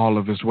in all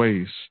of his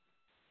ways.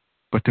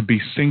 But to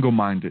be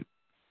single-minded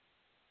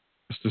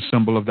is the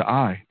symbol of the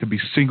eye, to be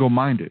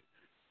single-minded.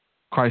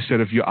 Christ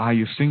said, if your eye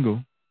is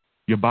single,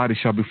 your body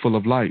shall be full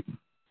of light.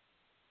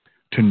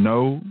 To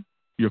know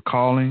your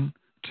calling,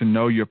 to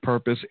know your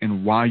purpose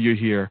and why you're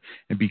here,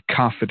 and be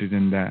confident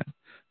in that.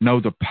 Know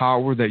the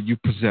power that you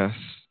possess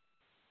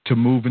to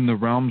move in the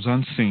realms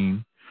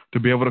unseen, to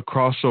be able to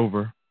cross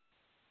over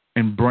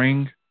and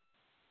bring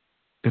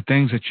the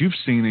things that you've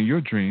seen in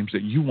your dreams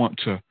that you want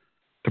to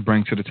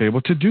bring to the table,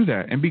 to do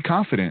that and be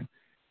confident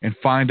and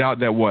find out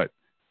that what?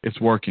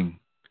 It's working.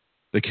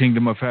 The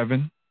kingdom of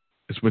heaven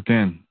is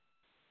within.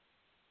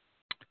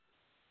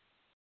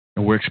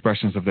 And we're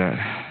expressions of that.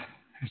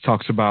 It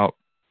talks about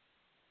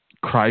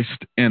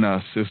Christ in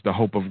us is the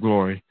hope of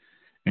glory,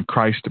 and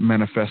Christ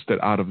manifested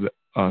out of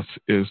us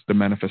is the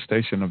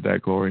manifestation of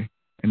that glory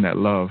and that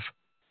love.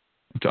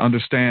 And to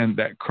understand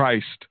that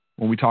Christ,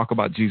 when we talk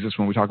about Jesus,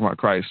 when we talk about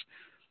Christ,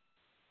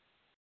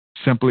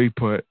 simply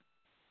put,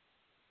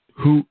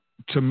 who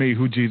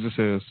Jesus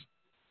is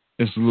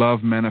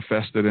love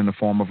manifested in the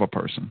form of a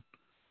person.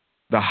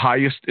 The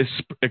highest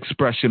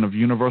expression of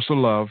universal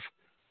love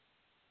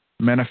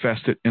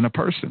manifested in a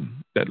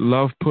person. That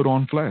love put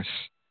on flesh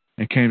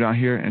and came down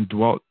here and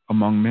dwelt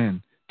among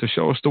men to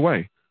show us the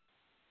way.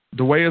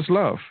 The way is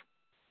love.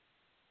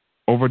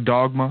 Over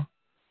dogma,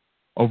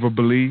 over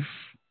belief,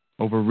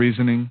 over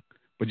reasoning,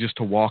 but just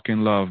to walk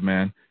in love,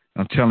 man.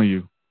 I'm telling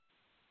you,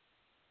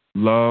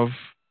 love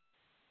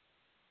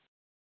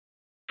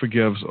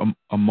forgives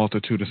a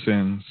multitude of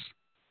sins.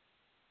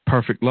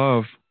 Perfect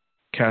love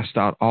casts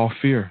out all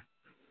fear.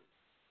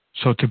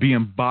 So to be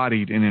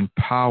embodied and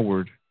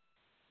empowered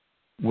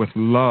with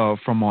love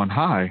from on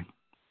high,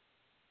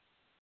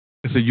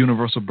 it's a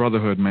universal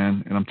brotherhood,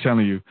 man. And I'm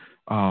telling you,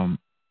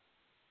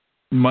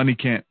 money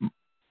can't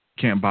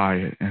buy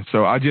it. And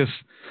so I'm just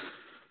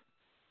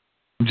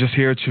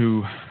here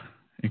to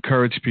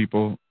encourage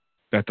people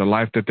that the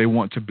life that they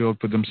want to build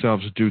for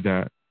themselves, do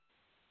that.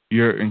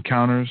 Your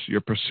encounters,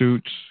 your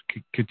pursuits,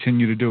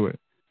 continue to do it.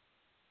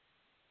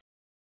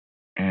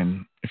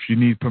 And if you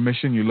need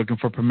permission, you're looking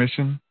for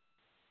permission,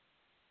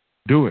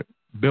 do it.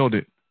 Build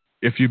it.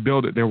 If you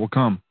build it, there will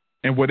come.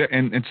 And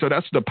so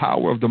that's the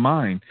power of the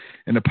mind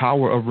and the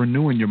power of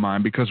renewing your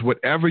mind, because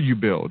whatever you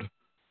build,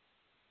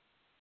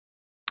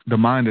 the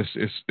mind is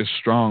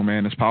strong,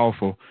 man. It's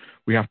powerful.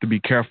 We have to be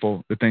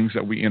careful the things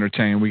that we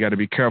entertain. We got to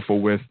be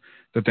careful with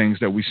the things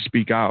that we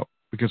speak out,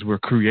 because we're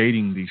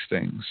creating these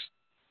things.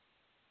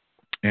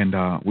 And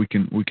we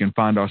can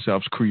find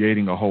ourselves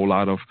creating a whole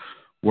lot of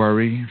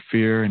worry,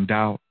 fear, and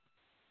doubt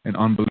and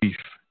unbelief.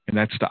 And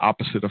that's the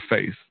opposite of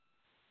faith.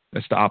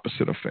 That's the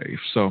opposite of faith.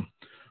 So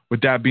with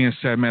that being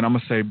said, man, I'm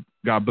going to say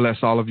God bless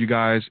all of you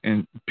guys,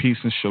 and peace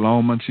and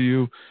shalom unto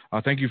you.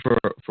 Thank you for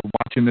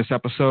watching this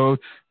episode.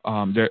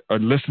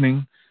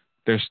 Listening.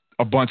 There's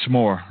a bunch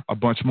more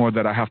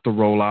that I have to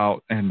roll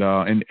out and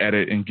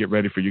edit and get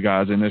ready for you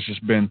guys. And there's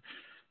just been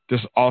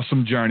this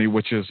awesome journey,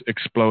 which is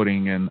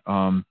exploding. And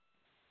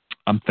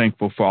I'm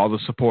thankful for all the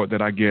support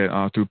that I get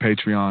through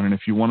Patreon. And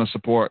if you want to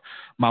support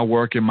my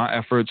work and my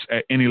efforts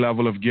at any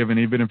level of giving,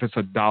 even if it's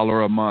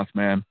 $1 a month,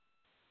 man,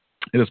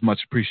 it is much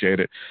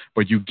appreciated.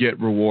 But you get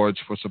rewards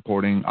for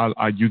supporting.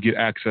 You get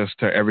access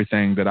to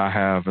everything that I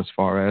have as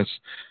far as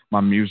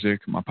my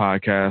music, my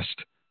podcast,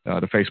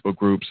 the Facebook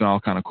groups, and all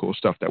kind of cool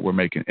stuff that we're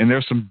making. And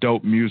there's some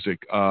dope music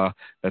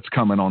that's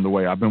coming on the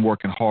way. I've been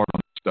working hard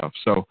on this stuff.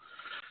 So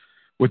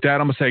with that,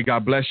 I'm going to say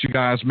God bless you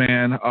guys,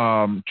 man.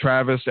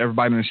 Travis,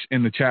 everybody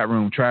in the chat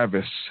room,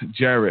 Travis,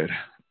 Jared,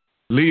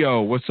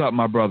 Leo, what's up,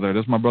 my brother?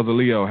 This is my brother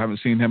Leo.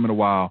 Haven't seen him in a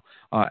while.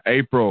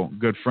 April,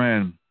 good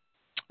friend,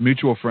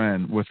 mutual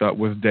friend with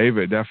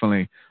David,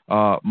 definitely.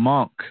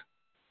 Monk,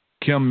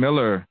 Kim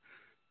Miller,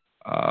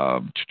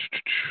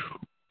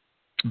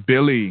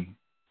 Billy,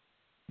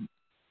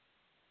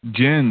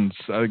 Jens,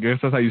 I guess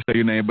that's how you say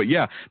your name. But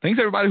yeah, thanks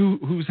everybody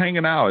who's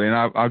hanging out. And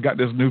I've got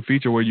this new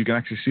feature where you can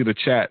actually see the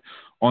chat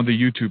on the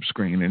YouTube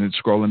screen, and it's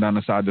scrolling down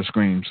the side of the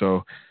screen.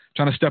 So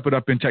trying to step it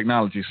up in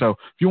technology. So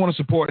if you want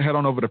to support, head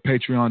on over to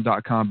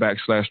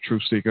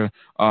patreon.com/TruthSeekah.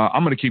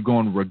 I'm going to keep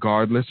going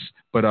regardless,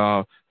 but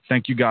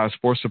thank you guys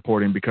for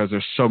supporting, because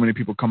there's so many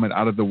people coming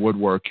out of the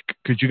woodwork.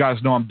 Because you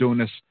guys know I'm doing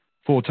this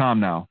full time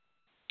now.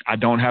 I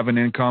don't have an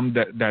income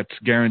that's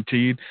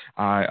guaranteed.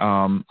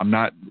 I'm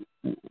not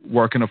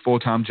working a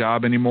full-time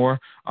job anymore.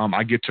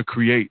 I get to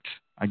create.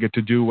 I get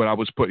to do what I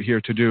was put here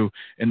to do,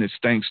 and it's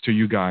thanks to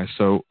you guys.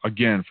 So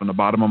again, from the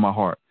bottom of my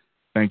heart,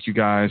 thank you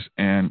guys,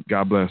 and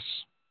God bless.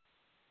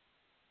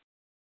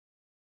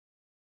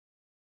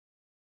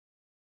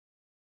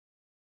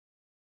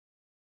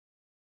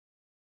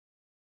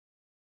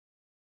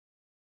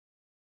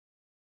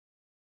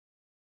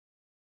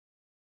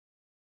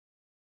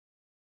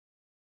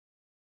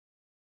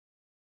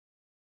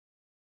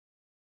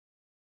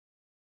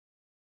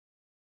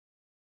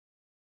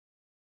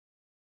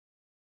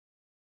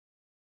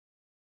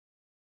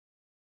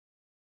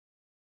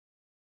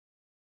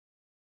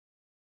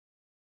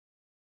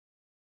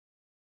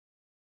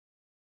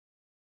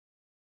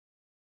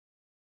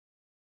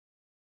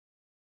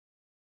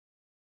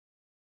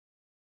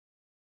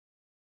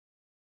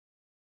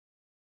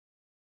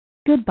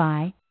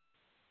 Goodbye.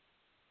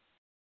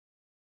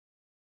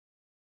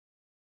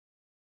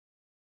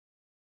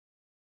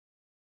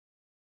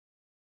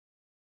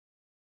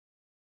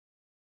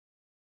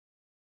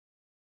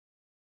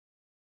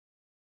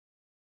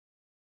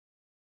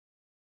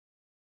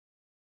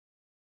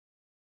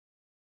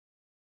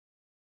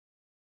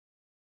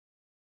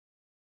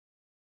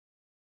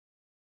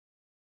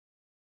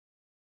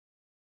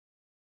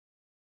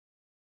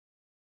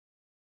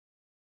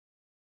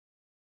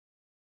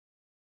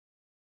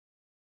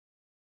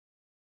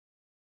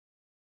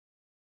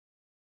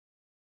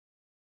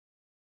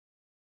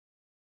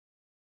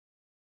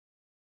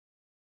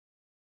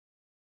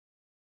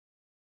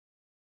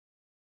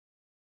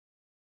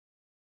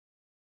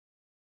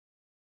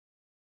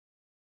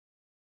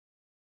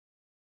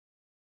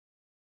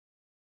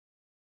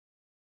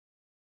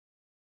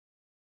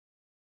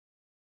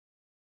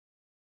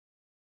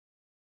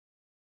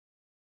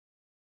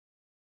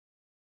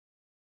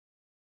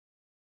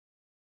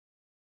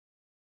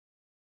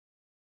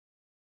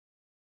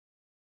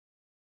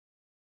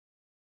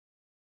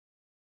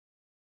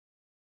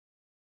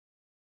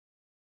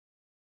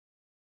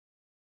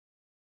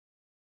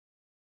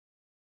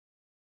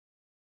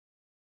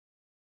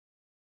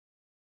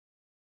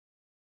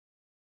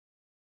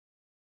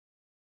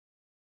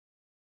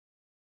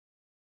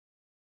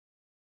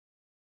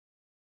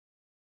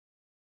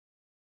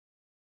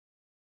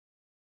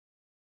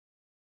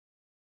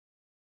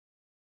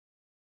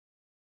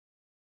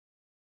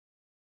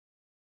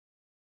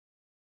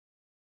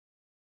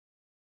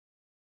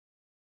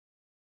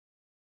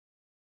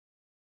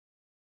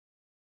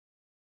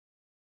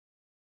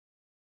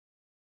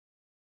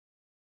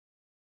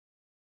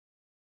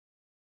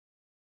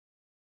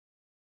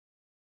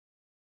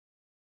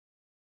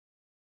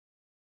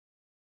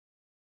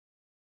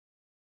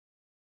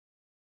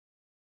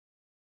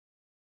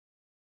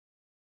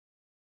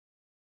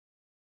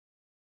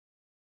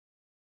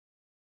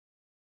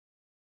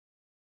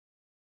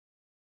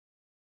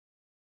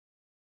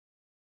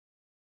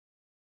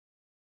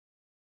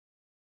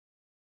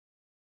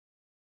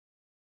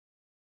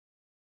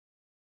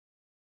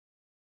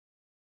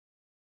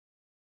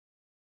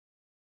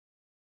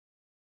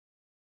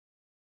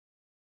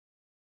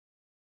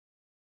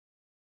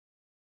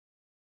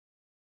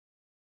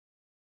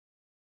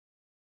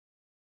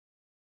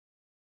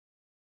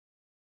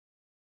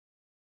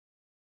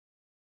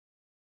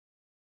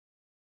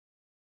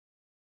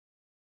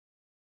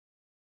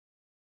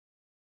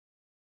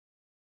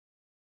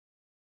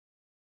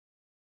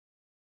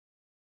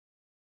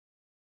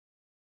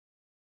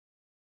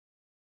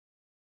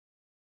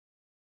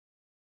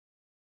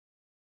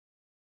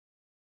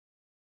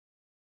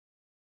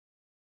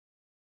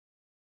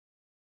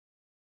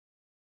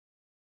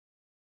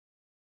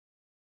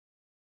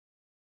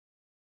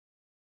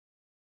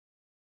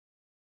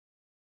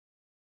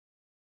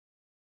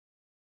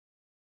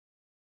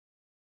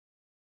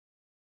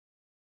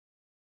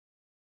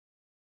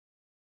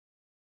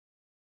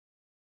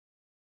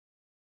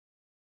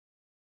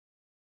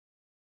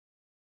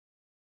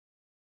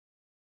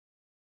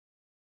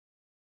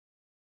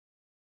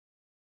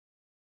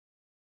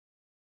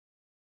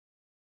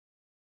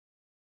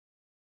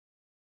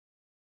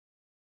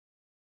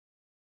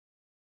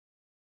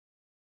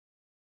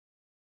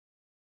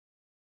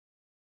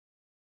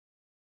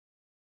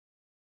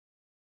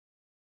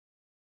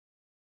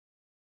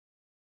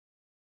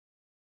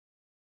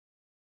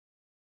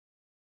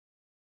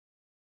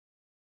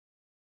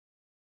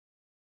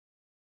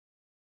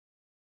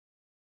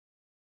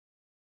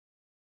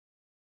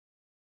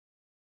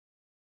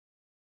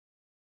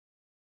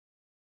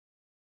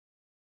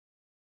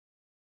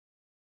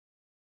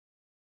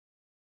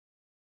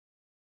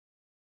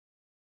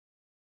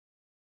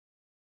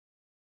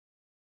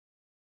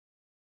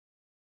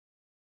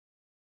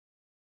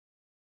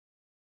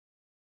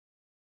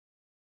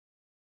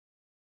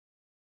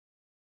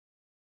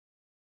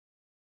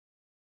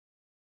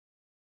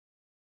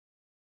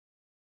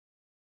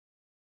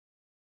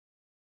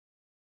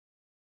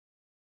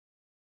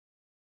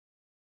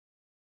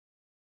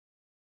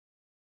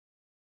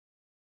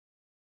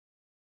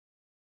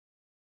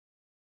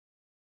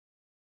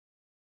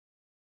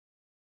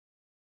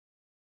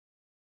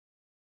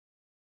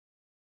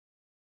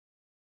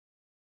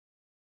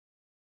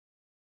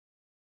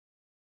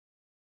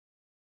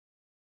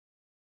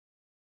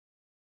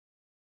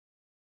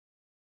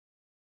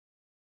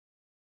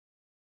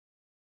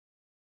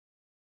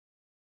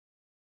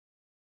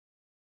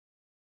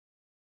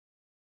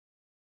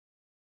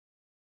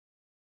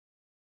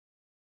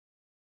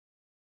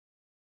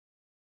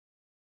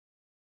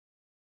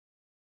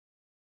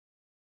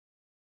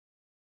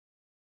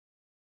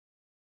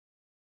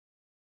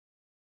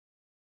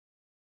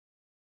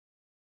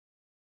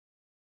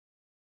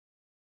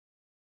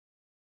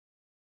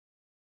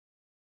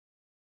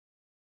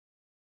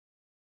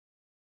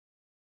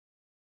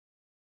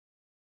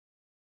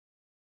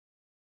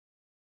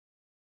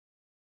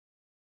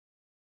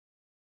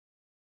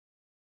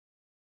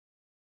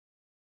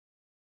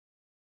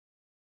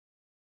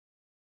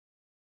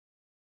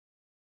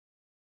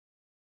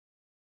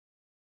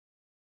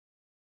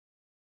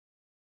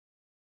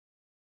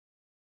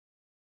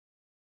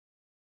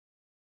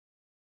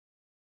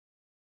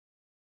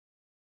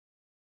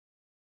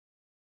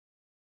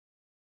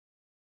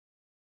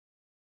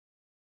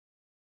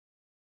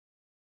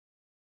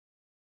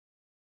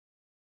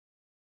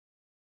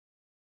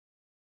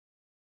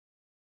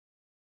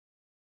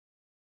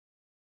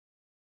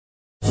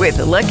 With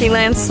the Lucky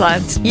Land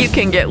Slots, you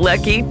can get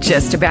lucky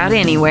just about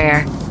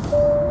anywhere.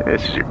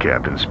 This is your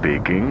captain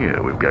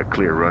speaking. We've got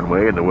clear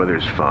runway and the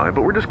weather's fine,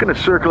 but we're just going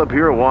to circle up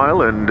here a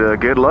while and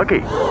get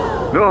lucky.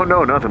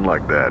 No, nothing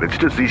like that. It's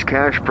just these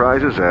cash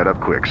prizes add up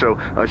quick. So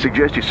I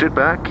suggest you sit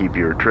back, keep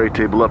your tray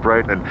table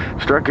upright,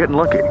 and start getting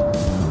lucky.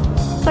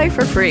 Play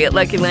for free at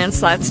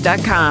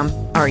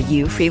LuckyLandSlots.com. Are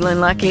you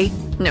feeling lucky?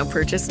 No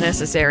purchase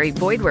necessary.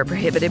 Void where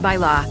prohibited by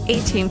law.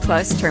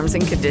 18+ terms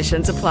and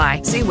conditions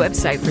apply. See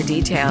website for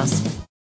details.